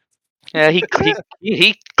us too. yeah, he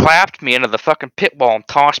clapped me into the fucking pit wall and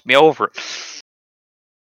tossed me over it.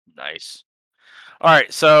 Nice. All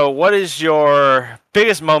right, so what is your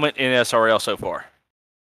biggest moment in SRL so far?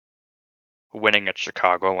 Winning at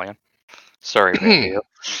Chicagoland. Sorry, Van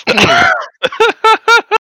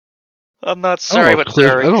I'm not sorry, but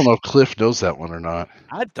sorry. I don't know if Cliff knows that one or not.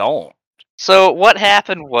 I don't. So what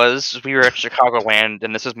happened was we were at Chicagoland,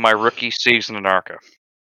 and this is my rookie season in ARCA.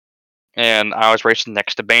 And I was racing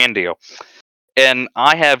next to Bandio. And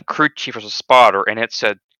I have crew chief as a spotter, and it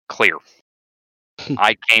said clear.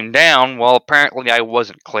 I came down. Well, apparently I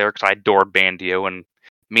wasn't clear because I doored Bandio, and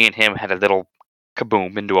me and him had a little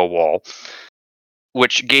kaboom into a wall,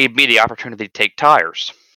 which gave me the opportunity to take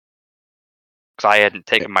tires because I hadn't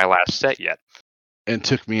taken my last set yet. And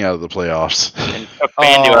took me out of the playoffs. And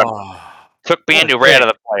took Bandio right out of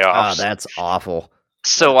the playoffs. Oh, that's awful.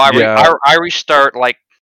 So I restart like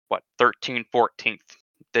 13th, 14th.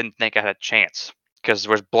 Didn't think I had a chance because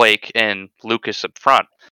there was Blake and Lucas up front.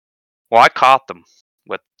 Well, I caught them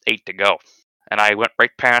with 8 to go, and I went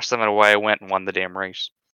right past them, and away I went and won the damn race.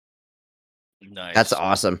 Nice. That's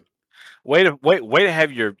awesome. Way to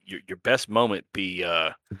have your best moment be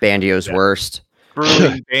Bandio's worst.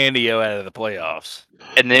 screwing Bandio out of the playoffs.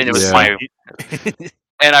 And then it was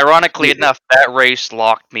and ironically enough, that race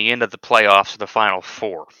locked me into the playoffs for the final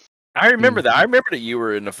 4. I remember that. I remember that you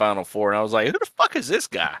were in the final 4, and I was like, "Who the fuck is this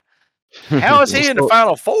guy? How is he in the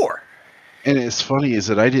final 4?" And it's funny is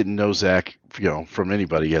that I didn't know Zach, from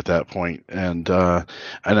anybody at that point, and I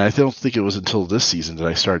don't think it was until this season that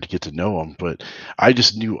I started to get to know him. But I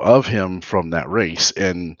just knew of him from that race,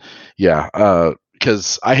 and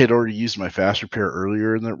because I had already used my fast repair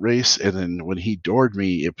earlier in that race, and then when he doored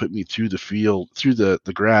me, it put me through the field, through the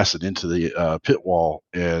grass, and into the pit wall,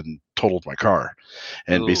 and totaled my car,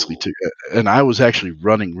 and basically took. And I was actually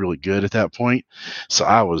running really good at that point, so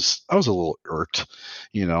I was a little irked,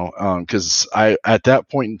 because I at that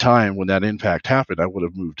point in time when that impact happened, I would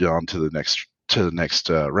have moved on to the next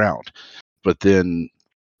round, but then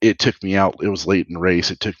it took me out. It was late in the race.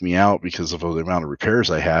 It took me out because of the amount of repairs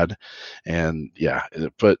I had, and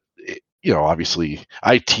but obviously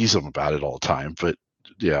I tease him about it all the time, but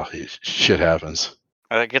shit happens.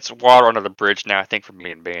 It gets water under the bridge now, I think, for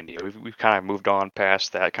me and Bandio. We've kind of moved on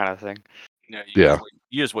past that kind of thing. You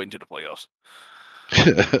just wait until the playoffs.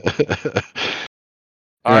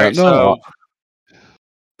 All Yeah, right, no.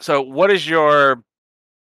 so what is your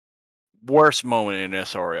worst moment in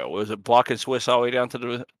SRL? Was it blocking Swiss all the way down to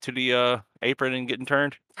the apron and getting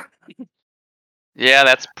turned? Yeah,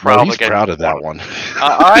 that's No, probably. he's proud of that one.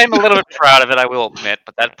 I'm a little bit proud of it, I will admit,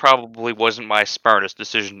 but that probably wasn't my smartest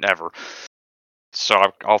decision ever. So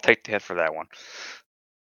I'll take the hit for that one.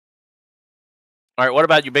 All right, what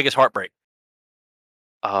about your biggest heartbreak?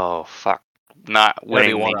 Oh fuck! Not Gotta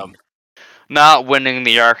be winning one of 'em. Not winning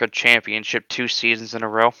the ARCA championship 2 seasons in a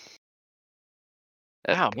row.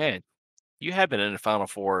 Oh man, you have been in the Final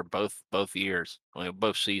Four both years,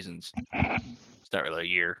 both seasons. It's not really a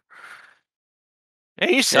year.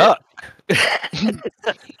 Hey, you suck.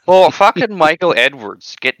 Well, fucking Michael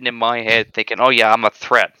Edwards getting in my head thinking, oh yeah, I'm a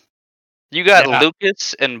threat. You got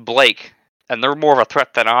Lucas and Blake, and they're more of a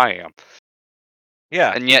threat than I am.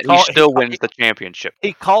 Yeah, and yet he still wins the championship.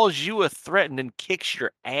 He calls you a threat and then kicks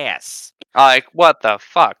your ass. Like, what the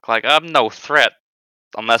fuck? Like, I'm no threat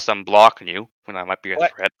unless I'm blocking you, when I might be a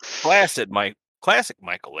threat. Blasted, Mike. classic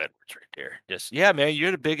Michael Edwards right there. Just yeah, man,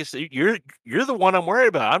 you're the biggest. You're the one I'm worried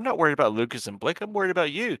about. I'm not worried about Lucas and Blake. I'm worried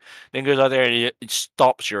about you. Then goes out there and it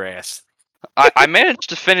stomps your ass. I managed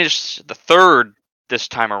to finish the third this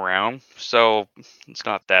time around, so it's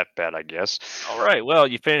not that bad, I guess. All right. Well,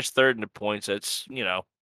 you finished third in the points. That's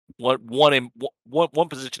one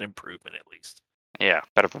position improvement at least. Yeah,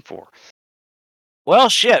 better than 4. Well,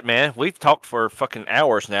 shit, man. We've talked for fucking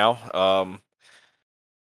hours now.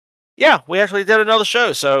 Yeah, we actually did another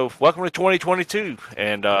show. So welcome to 2022,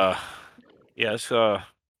 and yeah, it's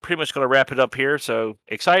pretty much going to wrap it up here. So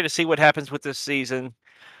excited to see what happens with this season,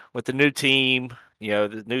 with the new team.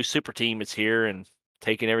 The new super team is here and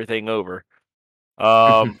taking everything over.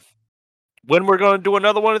 When we're going to do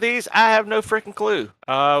another one of these, I have no freaking clue.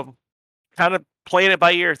 Kind of playing it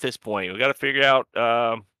by ear at this point. We got to figure out.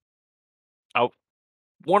 I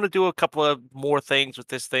want to do a couple of more things with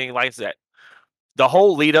this thing, like that. The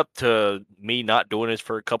whole lead up to me not doing this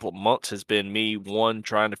for a couple of months has been me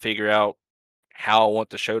trying to figure out how I want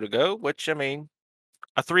the show to go. Which I mean,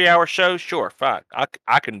 a 3-hour show, sure, fine,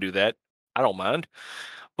 I can do that. I don't mind.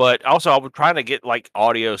 But also, I was trying to get like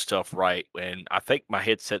audio stuff right, and I think my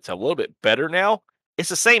headset's a little bit better now. It's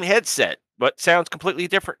the same headset, but sounds completely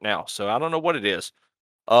different now. So I don't know what it is.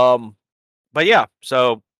 But yeah,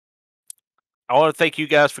 so I want to thank you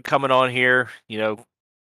guys for coming on here.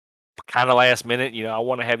 Kind of last minute. I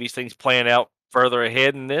want to have these things planned out further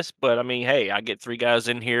ahead in this, but I mean, hey, I get 3 guys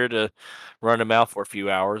in here to run them out for a few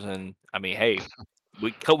hours, and I mean, hey,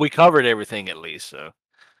 we covered everything at least. So.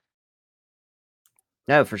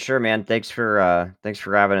 No, for sure, man. Thanks for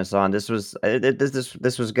having us on. This was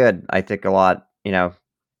this was good. I think a lot,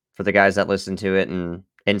 for the guys that listen to it and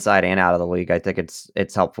inside and out of the league. I think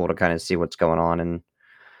it's helpful to kind of see what's going on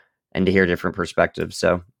and to hear different perspectives.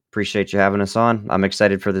 So appreciate you having us on. I'm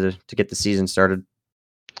excited to get the season started.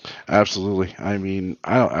 Absolutely. I mean,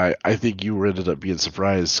 I think you ended up being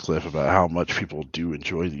surprised, Cliff, about how much people do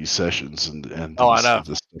enjoy these sessions and Oh, I know.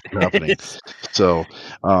 this stuff happening. So,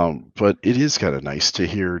 but it is kind of nice to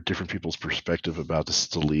hear different people's perspective about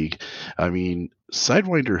the league. I mean,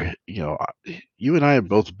 Sidewinder, you and I have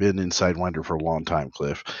both been in Sidewinder for a long time,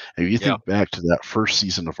 Cliff. And if you think back to that first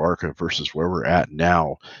season of Arca versus where we're at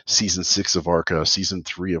now, season 6 of Arca, season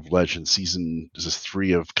 3 of Legend, season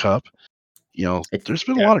 3 of Cup. There's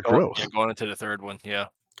been a lot of growth. Going into the third one, yeah.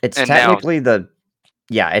 It's and technically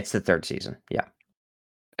it's the third season, yeah.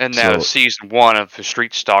 And now season 1 of the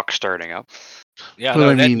Street Stock starting up. Yeah,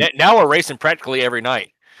 no, now we're racing practically every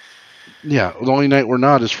night. Yeah, the only night we're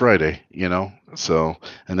not is Friday, So,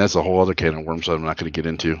 and that's a whole other can of worms that I'm not going to get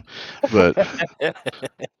into. But,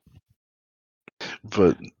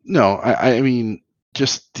 but no, I mean,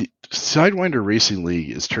 just the Sidewinder Racing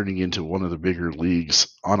League is turning into one of the bigger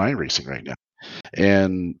leagues on iRacing right now.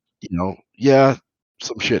 And,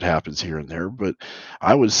 some shit happens here and there, but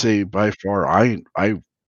I would say by far,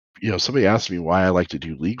 somebody asked me why I like to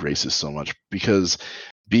do league races so much, because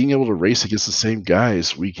being able to race against the same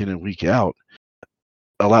guys week in and week out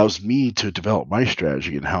allows me to develop my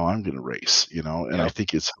strategy and how I'm going to race, and I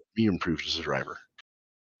think it's helped me improve as a driver.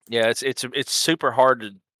 Yeah, it's super hard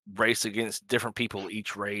to race against different people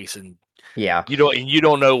each race, and yeah, you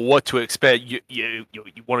don't know what to expect. You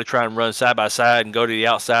want to try and run side by side and go to the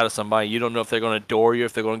outside of somebody. You don't know if they're going to door you,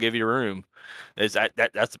 if they're going to give you room. That's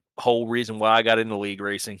the whole reason why I got into league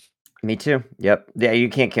racing. Me too. Yep. Yeah, you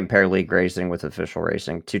can't compare league racing with official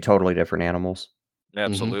racing. 2 totally different animals.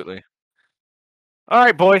 Absolutely. Mm-hmm. All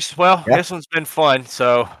right, boys. Well, This one's been fun.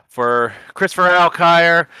 So for Christopher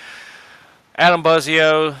Alkire, Adam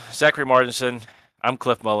Buzzio, Zachary Martinson, I'm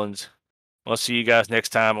Cliff Mullins. We'll see you guys next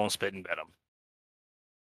time on Spit and Bet 'em.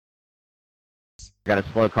 Got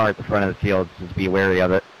a slow car at the front of the field. Just be wary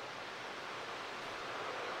of it.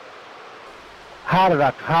 How did I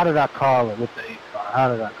call it with the 8 car? How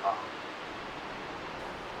did I call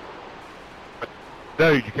it?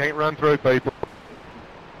 Dude, you can't run through people.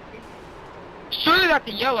 Surely that's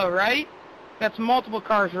a yellow, right? That's multiple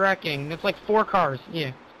cars wrecking. That's like 4 cars.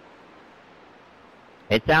 Yeah.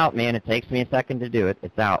 It's out, man. It takes me a second to do it.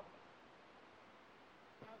 It's out.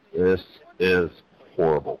 This is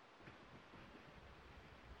horrible.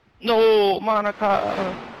 No,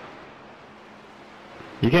 Monica.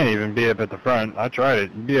 You can't even be up at the front. I tried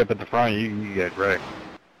it. You be up at the front, you get wrecked.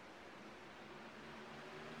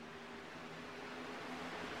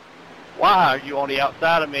 Why are you on the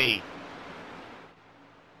outside of me?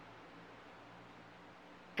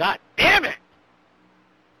 God damn it!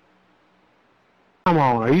 Come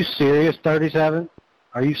on, are you serious, 37?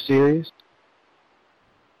 Are you serious?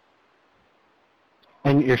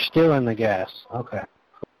 And you're still in the gas. Okay.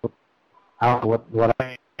 I don't know what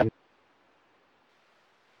I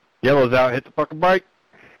Yellow's out. Hit the fucking brake.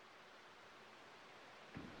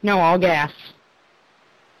 No, all gas.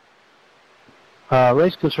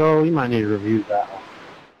 Race control, you might need to review that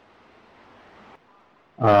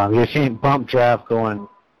one. You can't bump draft going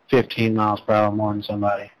 15 miles per hour more than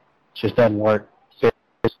somebody. It just doesn't work.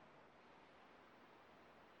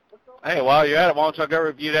 Hey, while you're at it, why don't you go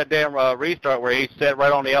review that damn restart where he sat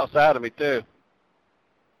right on the outside of me, too?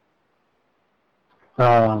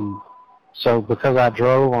 So because I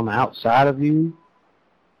drove on the outside of you,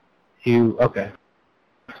 okay.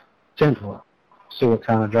 10-4. See what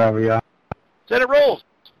kind of driver you are. Set it rules.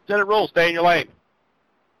 Set it rules. Stay in your lane.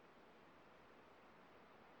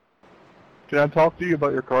 Can I talk to you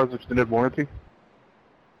about your car's extended warranty?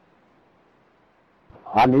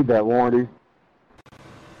 I need that warranty.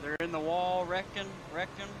 They're in the wall, wrecking.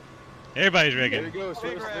 Everybody's wrecking. There you go,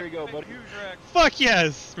 Swiss. There you go, buddy. Fuck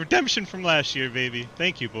yes! Redemption from last year, baby.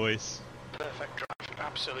 Thank you, boys. Perfect drive.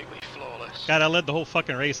 Absolutely flawless. God, I led the whole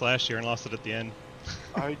fucking race last year and lost it at the end.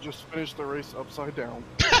 I just finished the race upside down.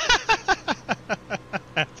 That's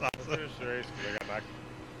awesome. I finished the race because I got back.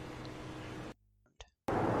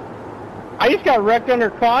 I just got wrecked under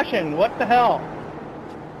caution. What the hell?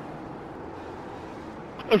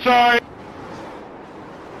 I'm sorry.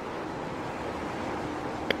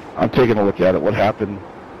 I'm taking a look at it. What happened?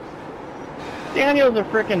 Daniel's a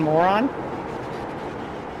freaking moron.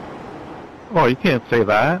 Oh, you can't say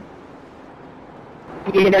that.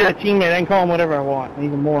 He's a teammate. I can call him whatever I want.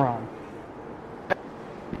 He's a moron.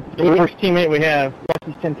 The worst teammate we have.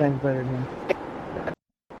 He's 10 times better than him.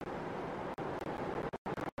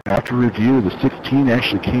 After review, the 16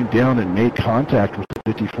 actually came down and made contact with the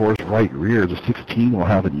 54's right rear. The 16 will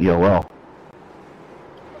have an ELL.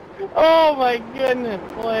 Oh my goodness,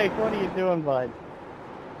 Blake, what are you doing, bud?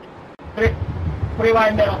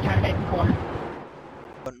 Rewind middle, trying to make the corner.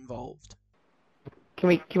 Involved. Can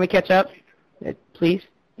we catch up, please,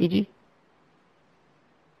 EG?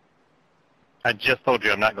 I just told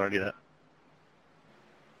you I'm not going to do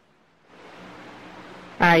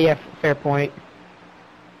that. Yeah, fair point.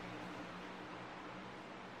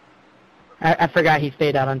 I forgot he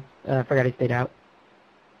stayed out on. I forgot he stayed out.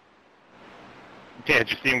 Yeah, did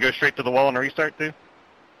you see him go straight to the wall and restart too?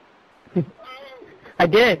 I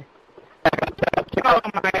did. Oh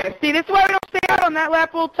my! See, this is why we don't stay out on that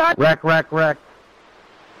lap, old Todd. Wreck.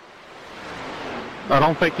 I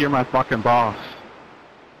don't think you're my fucking boss.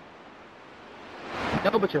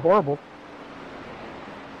 No, but you're horrible.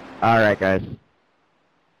 Alright, guys.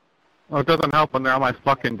 Well, it doesn't help when they're on my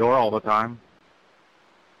fucking door all the time.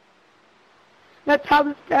 That's how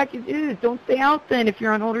this package is. Don't stay out then if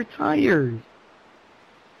you're on older tires.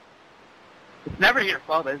 It's never your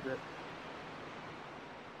fault, is it?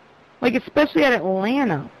 Like, especially at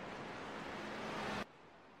Atlanta.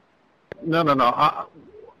 No.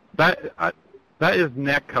 That is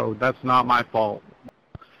net code. That's not my fault.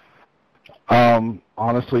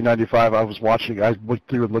 Honestly, 95, I was watching, I looked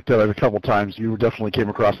through and looked at it a couple times. You definitely came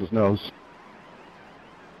across his nose.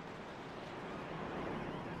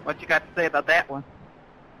 What you got to say about that one?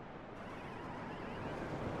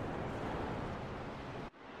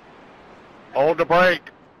 Hold the brake.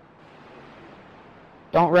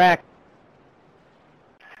 Don't wreck.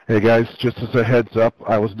 Hey guys, just as a heads up,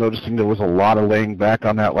 I was noticing there was a lot of laying back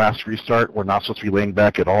on that last restart. We're not supposed to be laying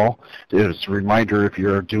back at all. It's a reminder, if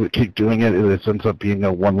you keep doing it, it ends up being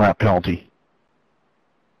a 1-lap penalty.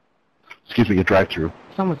 Excuse me, a drive-through.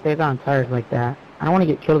 Someone stays on tires like that. I don't want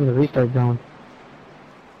to get killed in the restart zone.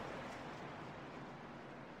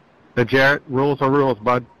 Hey Jarrett, rules are rules,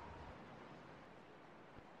 bud.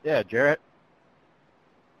 Yeah, Jarrett.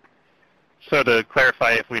 So to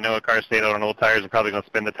clarify, if we know a car stayed out on old tires and probably going to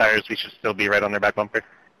spin the tires, we should still be right on their back bumper?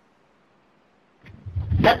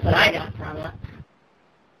 That's what I got from it.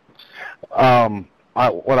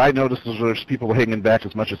 What I noticed is there's people hanging back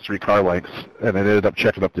as much as 3 car lengths, and it ended up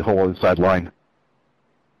checking up the whole inside line.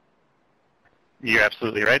 You're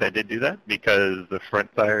absolutely right. I did do that because the front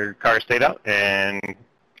tire car stayed out, and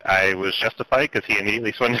I was justified because he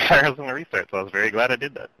immediately swung his tires on the restart, so I was very glad I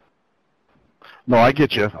did that. No, I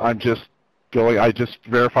get you. I just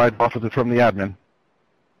verified Buffett from the admin.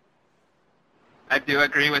 I do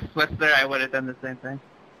agree with Switzer. I would have done the same thing.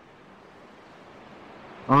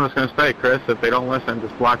 I'm just going to say, Chris, if they don't listen,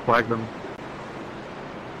 just black flag them.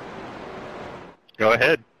 Go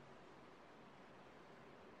ahead.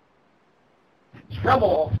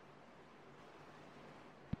 Trouble.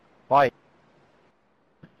 Fight.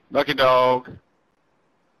 Lucky dog.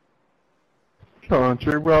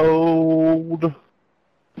 Country road.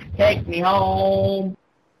 Take me home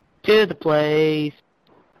to the place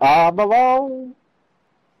I belong.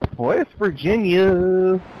 West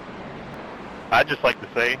Virginia. I'd just like to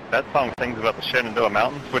say that song sings about the Shenandoah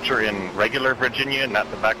Mountains, which are in regular Virginia, not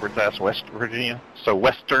the backwards-ass West Virginia. So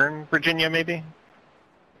Western Virginia, maybe?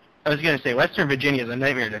 I was going to say, Western Virginia is a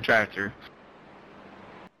nightmare to drive through.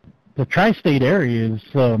 The tri-state area is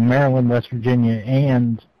Maryland, West Virginia,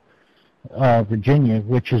 and Virginia,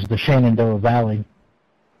 which is the Shenandoah Valley.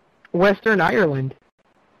 Western Ireland.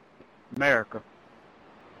 America.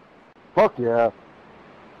 Fuck yeah.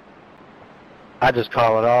 I just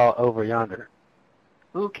call it all over yonder.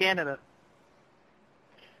 Ooh, Canada.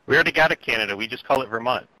 We already got a Canada. We just call it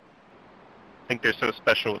Vermont. I think they're so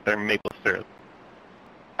special with their maple syrup.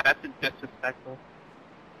 That's disrespectful.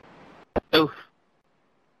 Oof.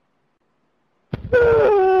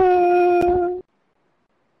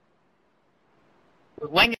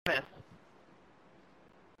 Lingus.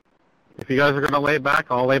 If you guys are going to lay back,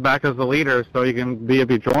 I'll lay back as the leader so you can be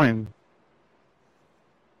joined.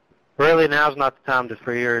 Really, now's not the time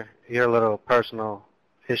for your little personal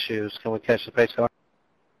issues. Can we catch the pace car?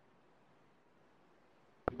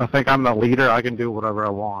 I think I'm the leader. I can do whatever I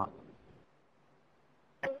want.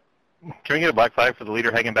 Can we get a black flag for the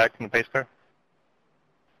leader hanging back from the pace car?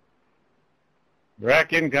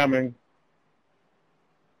 Rack incoming.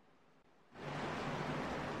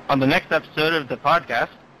 On the next episode of the podcast.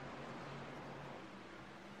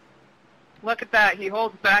 Look at that. He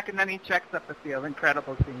holds back and then he checks up the field.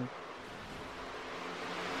 Incredible scene.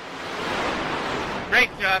 Great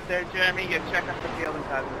job there, Jeremy. You check up the field and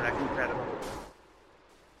cause the wreck. Incredible.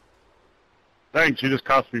 Thanks, you just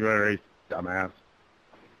cost me my race, dumbass.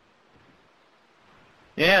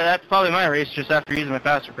 Yeah, that's probably my race just after using my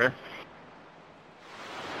fast repair.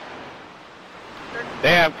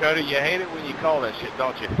 Damn, Cody, you hate it when you call that shit,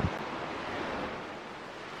 don't you?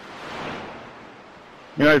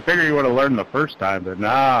 You know, I figured you would have learned the first time, but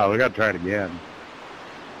nah, we gotta try it again.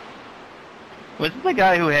 Was this the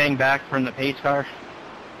guy who hang back from the pace car?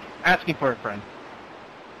 Asking for a friend.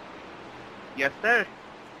 Yes, sir.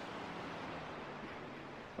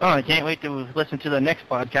 Oh, I can't wait to listen to the next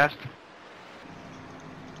podcast.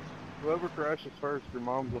 Whoever crashes first, your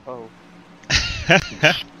mom's a hoe.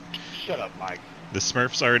 Shut up, Mike. The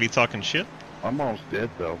Smurf's already talking shit? My mom's dead,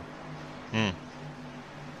 though.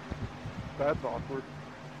 That's awkward.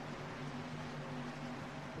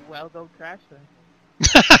 Well, go crash then.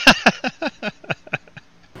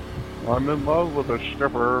 I'm in love with a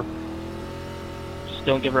stripper. Just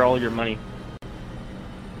don't give her all your money.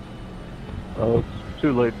 Oh, it's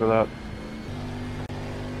too late for that.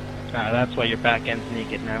 That's why your back end's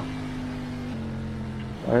naked now.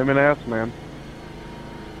 I am an ass man.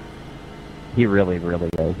 He really, really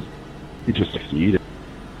is. You just eat it.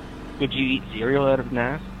 Would you eat cereal out of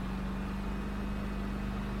NAS?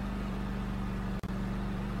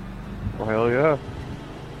 Well, hell yeah.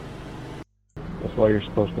 That's why you're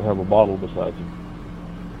supposed to have a bottle beside you.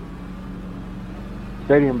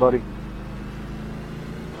 Stadium, buddy.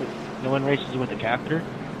 No one races with a catheter?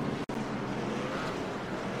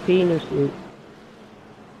 Penis suit.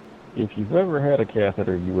 If you've ever had a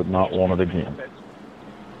catheter, you would not want it again.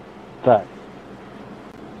 Fact.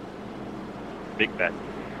 Big bet.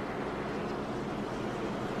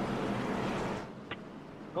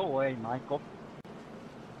 Go away, Michael.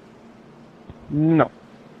 No.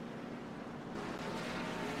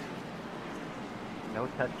 No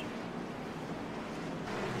touch.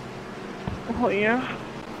 Oh, yeah?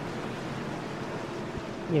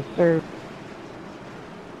 Yes, sir.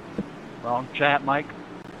 Wrong chat, Mike.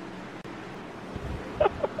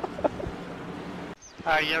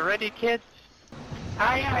 Are you ready, kids?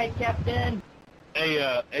 Aye, aye, Captain.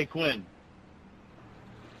 Hey, Quinn.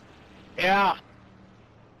 Yeah.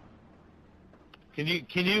 Can you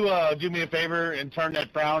do me a favor and turn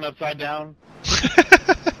that frown upside down?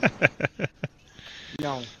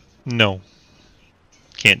 No. No.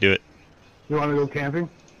 Can't do it. You want to go camping?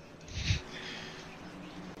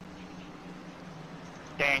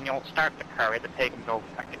 Daniel, start the car. We had to take him go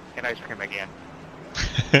get ice cream again.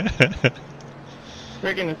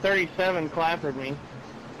 Freaking the 37 clappered me.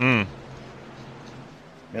 Mm.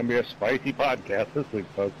 Gonna be a spicy podcast this week,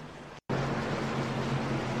 folks.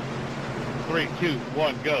 3, 2,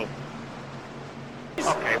 1, go.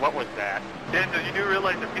 Okay, what was that? Daniel, you do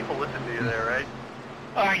realize that people listen to you there, right?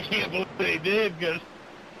 I can't believe they did, because...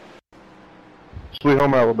 Sweet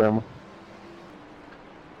Home Alabama.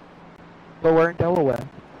 But we're in Delaware.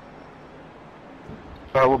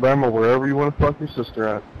 Alabama, wherever you want to fuck your sister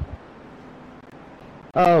at.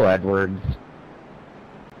 Oh, Edwards.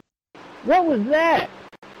 What was that?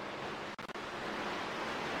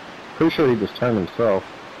 Pretty sure he just turned himself.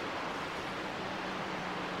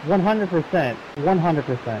 100%.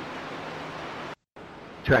 100%.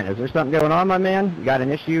 Trent, is there something going on, my man? You got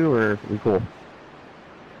an issue, or we cool?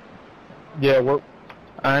 Yeah,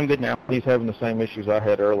 I'm good now. He's having the same issues I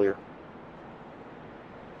had earlier.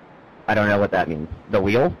 I don't know what that means. The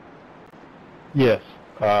wheel? Yes.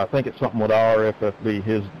 I think it's something with RFFB.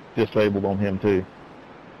 His disabled on him, too.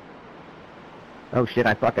 Oh, shit,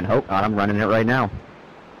 I fucking hope not. I'm running it right now.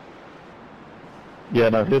 Yeah,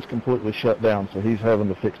 no, his completely shut down, so he's having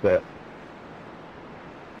to fix that.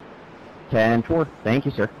 10-4. Thank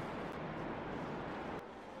you, sir.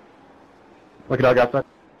 Lucky Dog outside.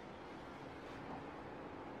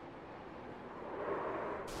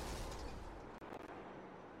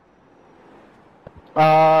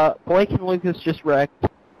 Blake and Lucas just wrecked.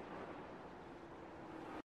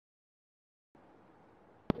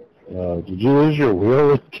 Did you lose your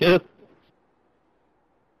wheel, kid?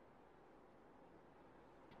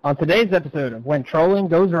 On today's episode of When Trolling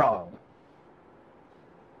Goes Wrong.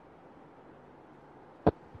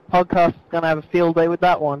 Podcast's gonna have a field day with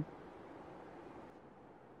that one.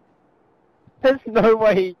 There's no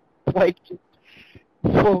way Blake just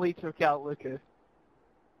fully took out Lucas.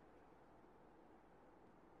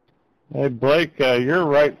 Hey, Blake, your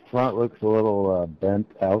right front looks a little bent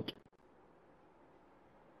out.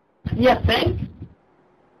 You think?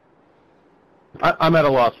 I'm at a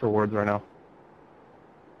loss for words right now.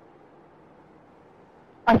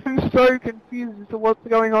 I'm so confused as to what's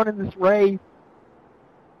going on in this race.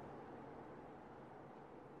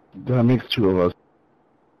 That makes two of us.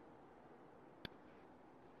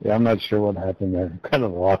 Yeah, I'm not sure what happened there. I'm kind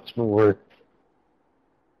of lost for words.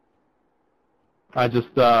 I just,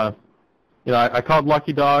 I called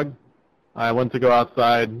Lucky Dog. I went to go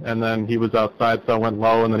outside, and then he was outside, so I went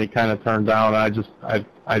low, and then he kind of turned down. I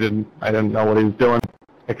didn't know what he was doing.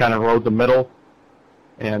 I kind of rode the middle,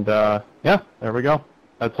 and yeah, there we go.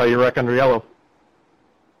 That's how you wreck under yellow.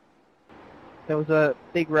 There was a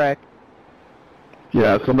big wreck.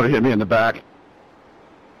 Yeah, somebody hit me in the back.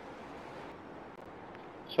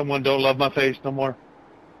 Someone don't love my face no more.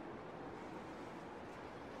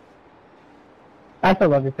 I still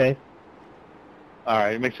love your face. All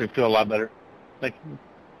right, it makes me feel a lot better. Thank you.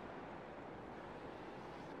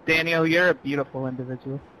 Daniel, you're a beautiful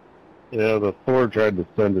individual. Yeah, the Ford tried to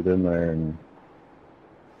send it in there, and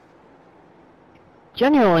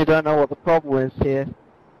Genuinely don't know what the problem is here.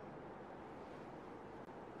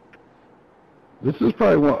 this is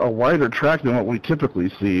probably a wider track than what we typically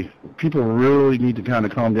see. People really need to kind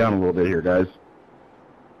of calm down a little bit here, guys.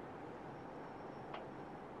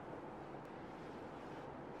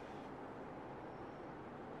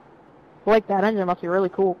 Blake, that engine must be really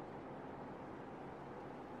cool.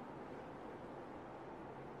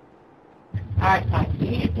 Alright, so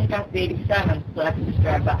you need to pick up the 87 so I can just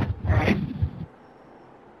drive back, alright?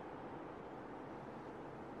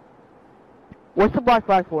 What's the black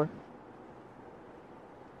flag for?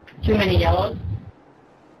 Too many yellows?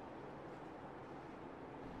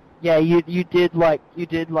 Yeah, you did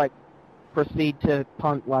proceed to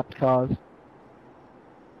punt lapped cars.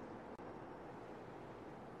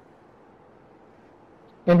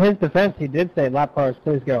 In his defense, he did say lap cars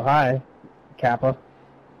please go high, Kappa.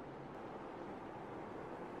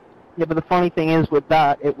 Yeah, but the funny thing is with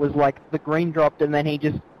that, it was like the green dropped and then he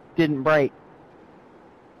just didn't brake.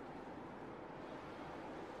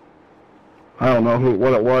 I don't know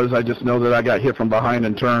what it was. I just know that I got hit from behind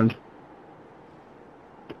and turned.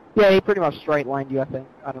 Yeah, he pretty much straight lined you, I think.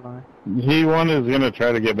 I don't know. He was going to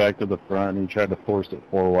try to get back to the front, and he tried to force it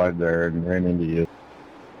 4 wide there and ran into you.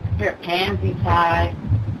 Your pansy tie.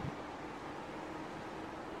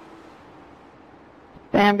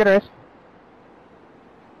 Damn, good race.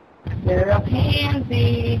 You're a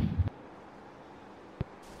pansy.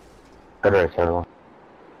 Good race, everyone.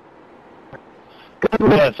 Good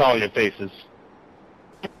win. That's all your faces.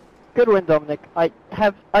 Good win, Dominic. I'm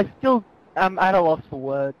at a loss for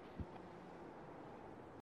words.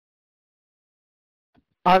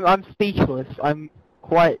 I'm speechless. I'm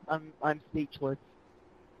speechless.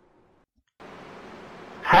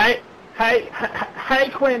 Hey,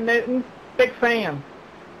 Quinn Newton, big fan.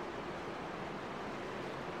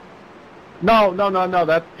 No,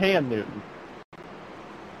 that's Pan Newton.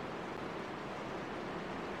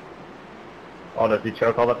 Oh, does he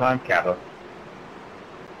choke all the time? Kappa.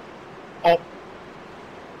 Oh.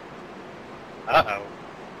 Uh-oh.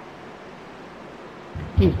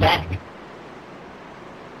 He's back.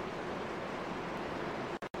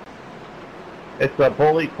 It's the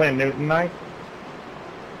bully Quinn Newton night.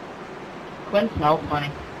 Quinn smells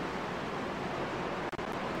funny.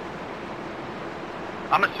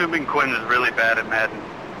 I'm assuming Quinn is really bad at Madden.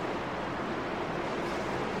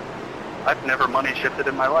 I've never money shifted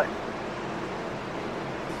in my life.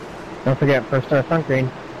 Don't forget, first star front green.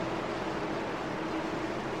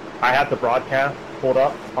 I have the broadcast pulled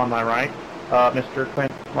up on my right, Mr. Quinn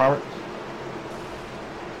Roberts.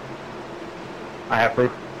 I have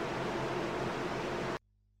proof.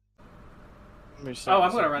 Oh,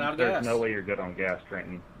 I'm gonna run out of There's gas. no way you're good on gas,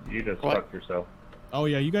 Trenton. You just fucked yourself. Oh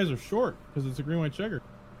yeah, you guys are short because it's a green white checker.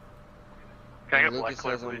 Can I get Lucas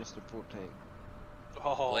black has clear, almost a full tank.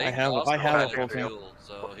 Oh, Blake I have also a had full fuel, tank.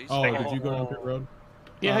 so he's Oh, taking did you go down pit road?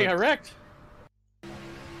 Yeah, I got wrecked.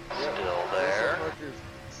 Still there.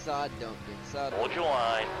 Side dumping. Side Hold your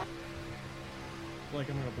line. Like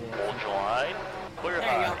I'm gonna blow Hold your line. Clear There you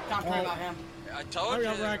high. go. Don't worry about him. I told Hurry you.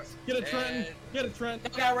 up, Rex. Get a Trenton. Get a Trenton.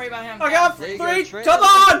 Don't gotta worry about him. I got There you three. go, Trent. Come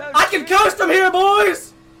on! I can coast them here,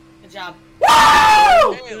 boys. Good job. Woo!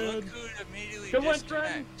 Hey, look who immediately Good one,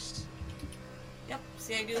 disconnects. Yep.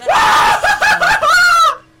 See how I do that?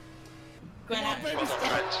 Gwen, Well done,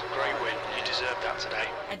 Trent. Great win. You deserved that today.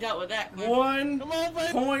 I dealt with that. Gwen.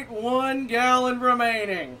 1.1 gallon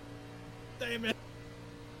remaining. Damn it.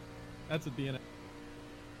 That's a DNA.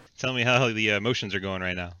 Tell me how the motions are going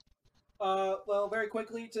right now. Well, very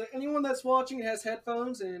quickly, to anyone that's watching who has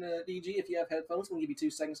headphones, and DG, if you have headphones, we'll give you 2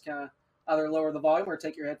 seconds to kind of either lower the volume or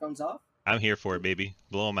take your headphones off. I'm here for it, baby.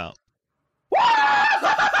 Blow them out.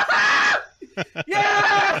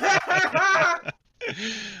 Yeah!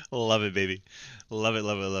 Love it, baby. Love it,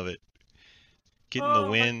 love it, love it. Getting the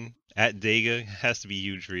win at Dega has to be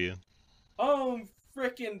huge for you. Oh,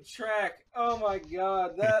 freaking track. Oh my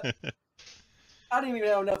god. That I didn't even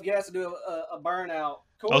have enough gas to do a burnout.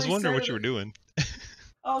 I was Corey wondering what said you were doing.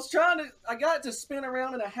 I was trying to. I got it to spin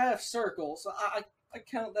around in a half circle, so I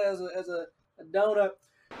count that as a donut.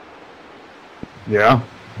 Yeah.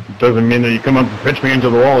 Doesn't mean that you come up and pitch me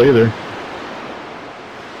into the wall either.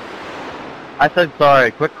 I said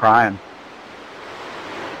sorry. Quit crying.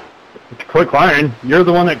 Quit crying. You're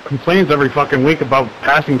the one that complains every fucking week about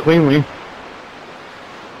passing cleanly.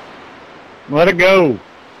 Let it go.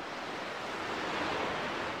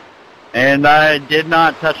 And I did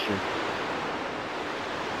not touch you.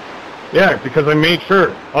 Yeah, because I made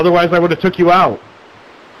sure. Otherwise, I would have took you out.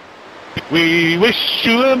 We wish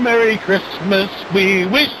you a Merry Christmas. We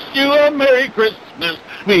wish you a Merry Christmas.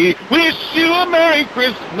 We wish you a Merry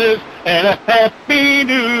Christmas and a Happy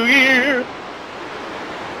New Year.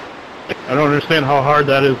 I don't understand how hard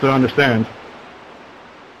that is to understand.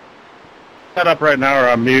 Shut up right now or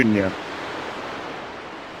I'm muting you.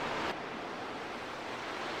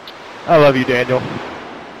 I love you, Daniel.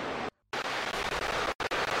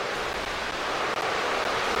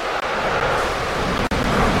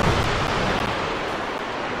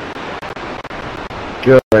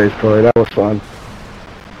 Good race, Corey. That was fun.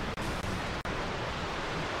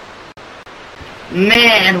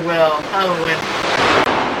 Man, Will. Oh,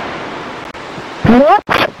 What?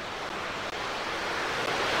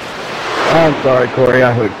 I'm sorry, Corey.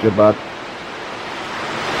 I hooked you, bud.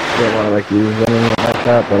 Don't want to use anything like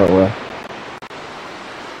that, but I will.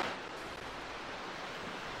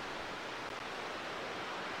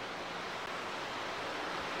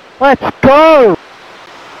 Let's go!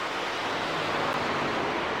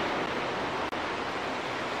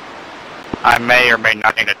 I may or may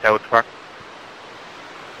not need a tow truck.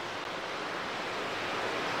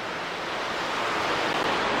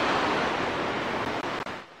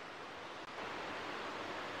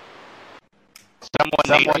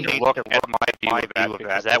 Someone needs to look at my view of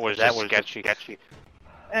that. That was sketchy.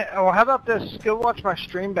 Well, how about this? Go watch my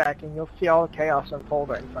stream back, and you'll see all the chaos unfold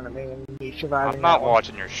right in front of me, and me surviving. I'm not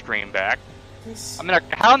watching your stream back. I mean,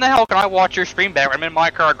 how in the hell can I watch your stream back? I'm in my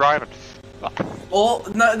car driving. Well,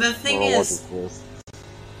 no, the thing is,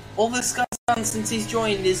 all this guy's done since he's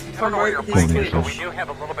joined is promote his Twitch. We do have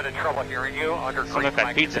a little bit of trouble hearing you under like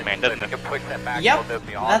that pizza man, doesn't it? Yep,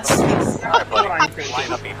 that's exactly what I'm thinking.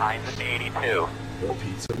 Line up behind the 82.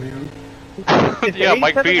 Pizza man? Yeah,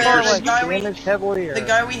 Mike Peters. The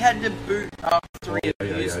guy we had to boot up 3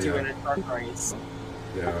 reviews to in a truck race.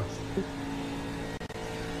 Yeah.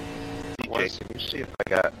 DJ, can you see if I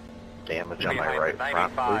got damage on my right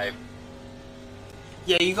front, please?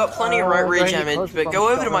 Yeah, you got plenty of right rear damage, but go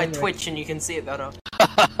over to my Twitch and you can see it better.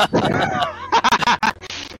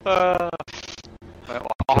 I'll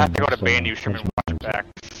have to go to Bandy stream and watch it back.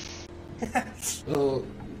 Well,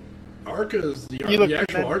 Arca's, the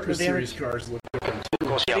actual Arca series cars look different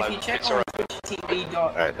too. If you check on Twitch TV.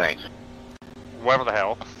 Alright, thanks. Whatever the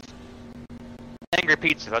hell. Angry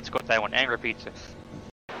Pizza, let's go with that one. Angry Pizza.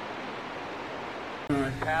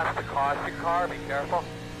 Pass the caution car, be careful.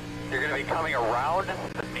 You're going to be coming around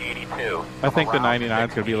the 82. I think the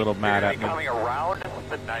 99's going to be a little mad at me. Coming around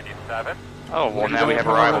the 97. Oh, well, now we have a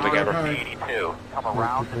rival together. 82. Come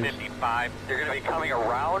around to 55. They're going to be coming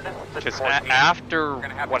around the Because 14. after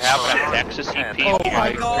what happened at Texas EP, Oh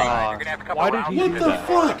my God! Why did he do that?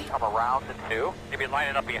 What the Come around to 2. They'll be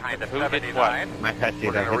lining up behind the Who did 79. My pet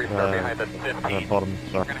We're going to restart behind the 15. I told him,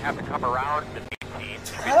 We're going to have to come around the 18.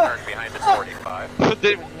 Return behind the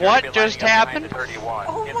 45. What just happened? The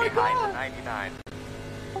 31. Get behind the 99.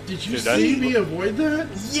 Did you see me avoid that?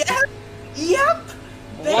 Yep. Yep.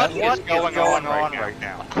 What is going on right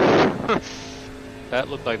now? That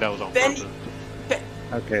looked like that was on Ben- purpose.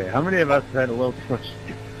 Okay, how many of us had a little too much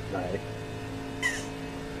tonight?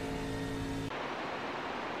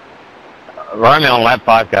 We're only on lap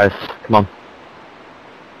 5, guys. Come on.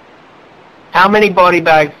 How many body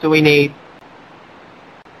bags do we need?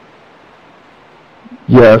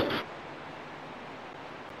 Yes.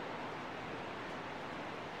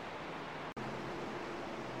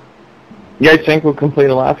 You guys think we'll complete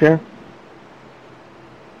a lap here?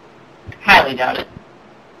 Highly doubt it.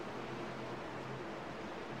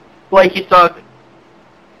 Blake, you suck.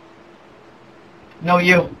 No,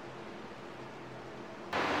 you.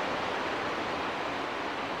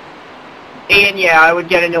 Ian, yeah, I would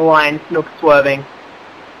get into line, Snook swerving.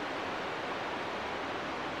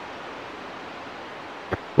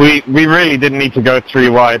 We really didn't need to go 3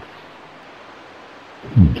 wide.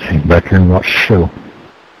 Take back here and watch show.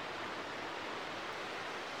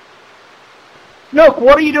 Snook,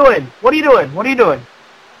 what are you doing? What are you doing? What are you doing?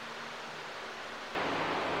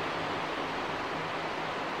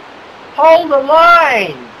 Hold the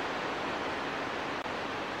line!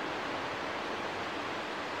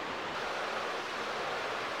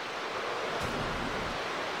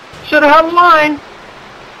 Should have held the line.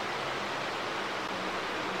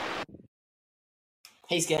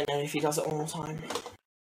 He's getting it if he does it one more time.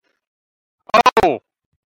 Oh!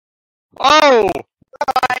 Oh!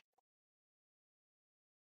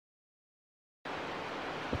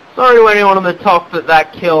 Sorry to anyone on the top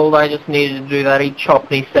that killed, I just needed to do that. He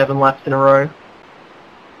chopped me 7 laps in a row.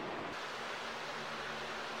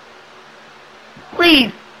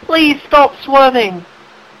 Please, please stop swerving.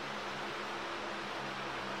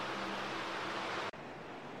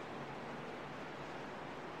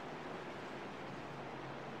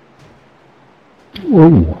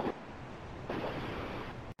 Ooh.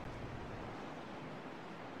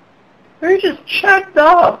 Who just checked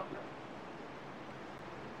up?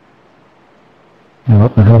 Yeah,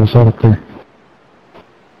 what the hell is that up there?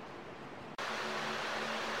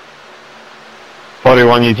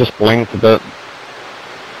 41, you just blinked a bit.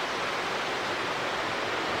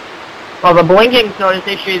 Well, the blinking's not his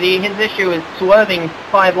issue. His issue is swerving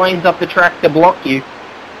 5 lanes up the track to block you.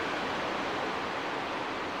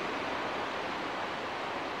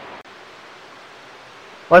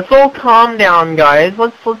 Let's all calm down, guys.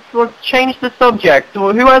 Let's change the subject.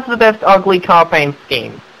 So who has the best ugly car paint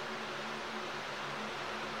scheme?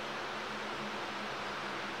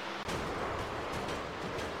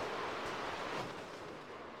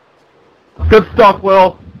 Good stuff,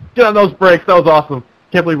 Will. Get on those brakes. That was awesome.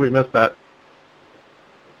 Can't believe we missed that.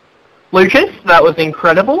 Lucas, that was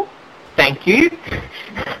incredible. Thank you.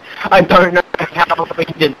 I don't know how we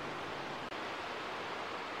did.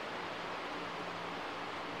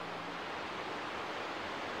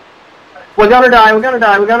 We're gonna die, we're gonna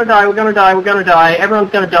die, we're gonna die, we're gonna die, we're gonna die.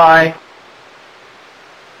 Everyone's gonna die.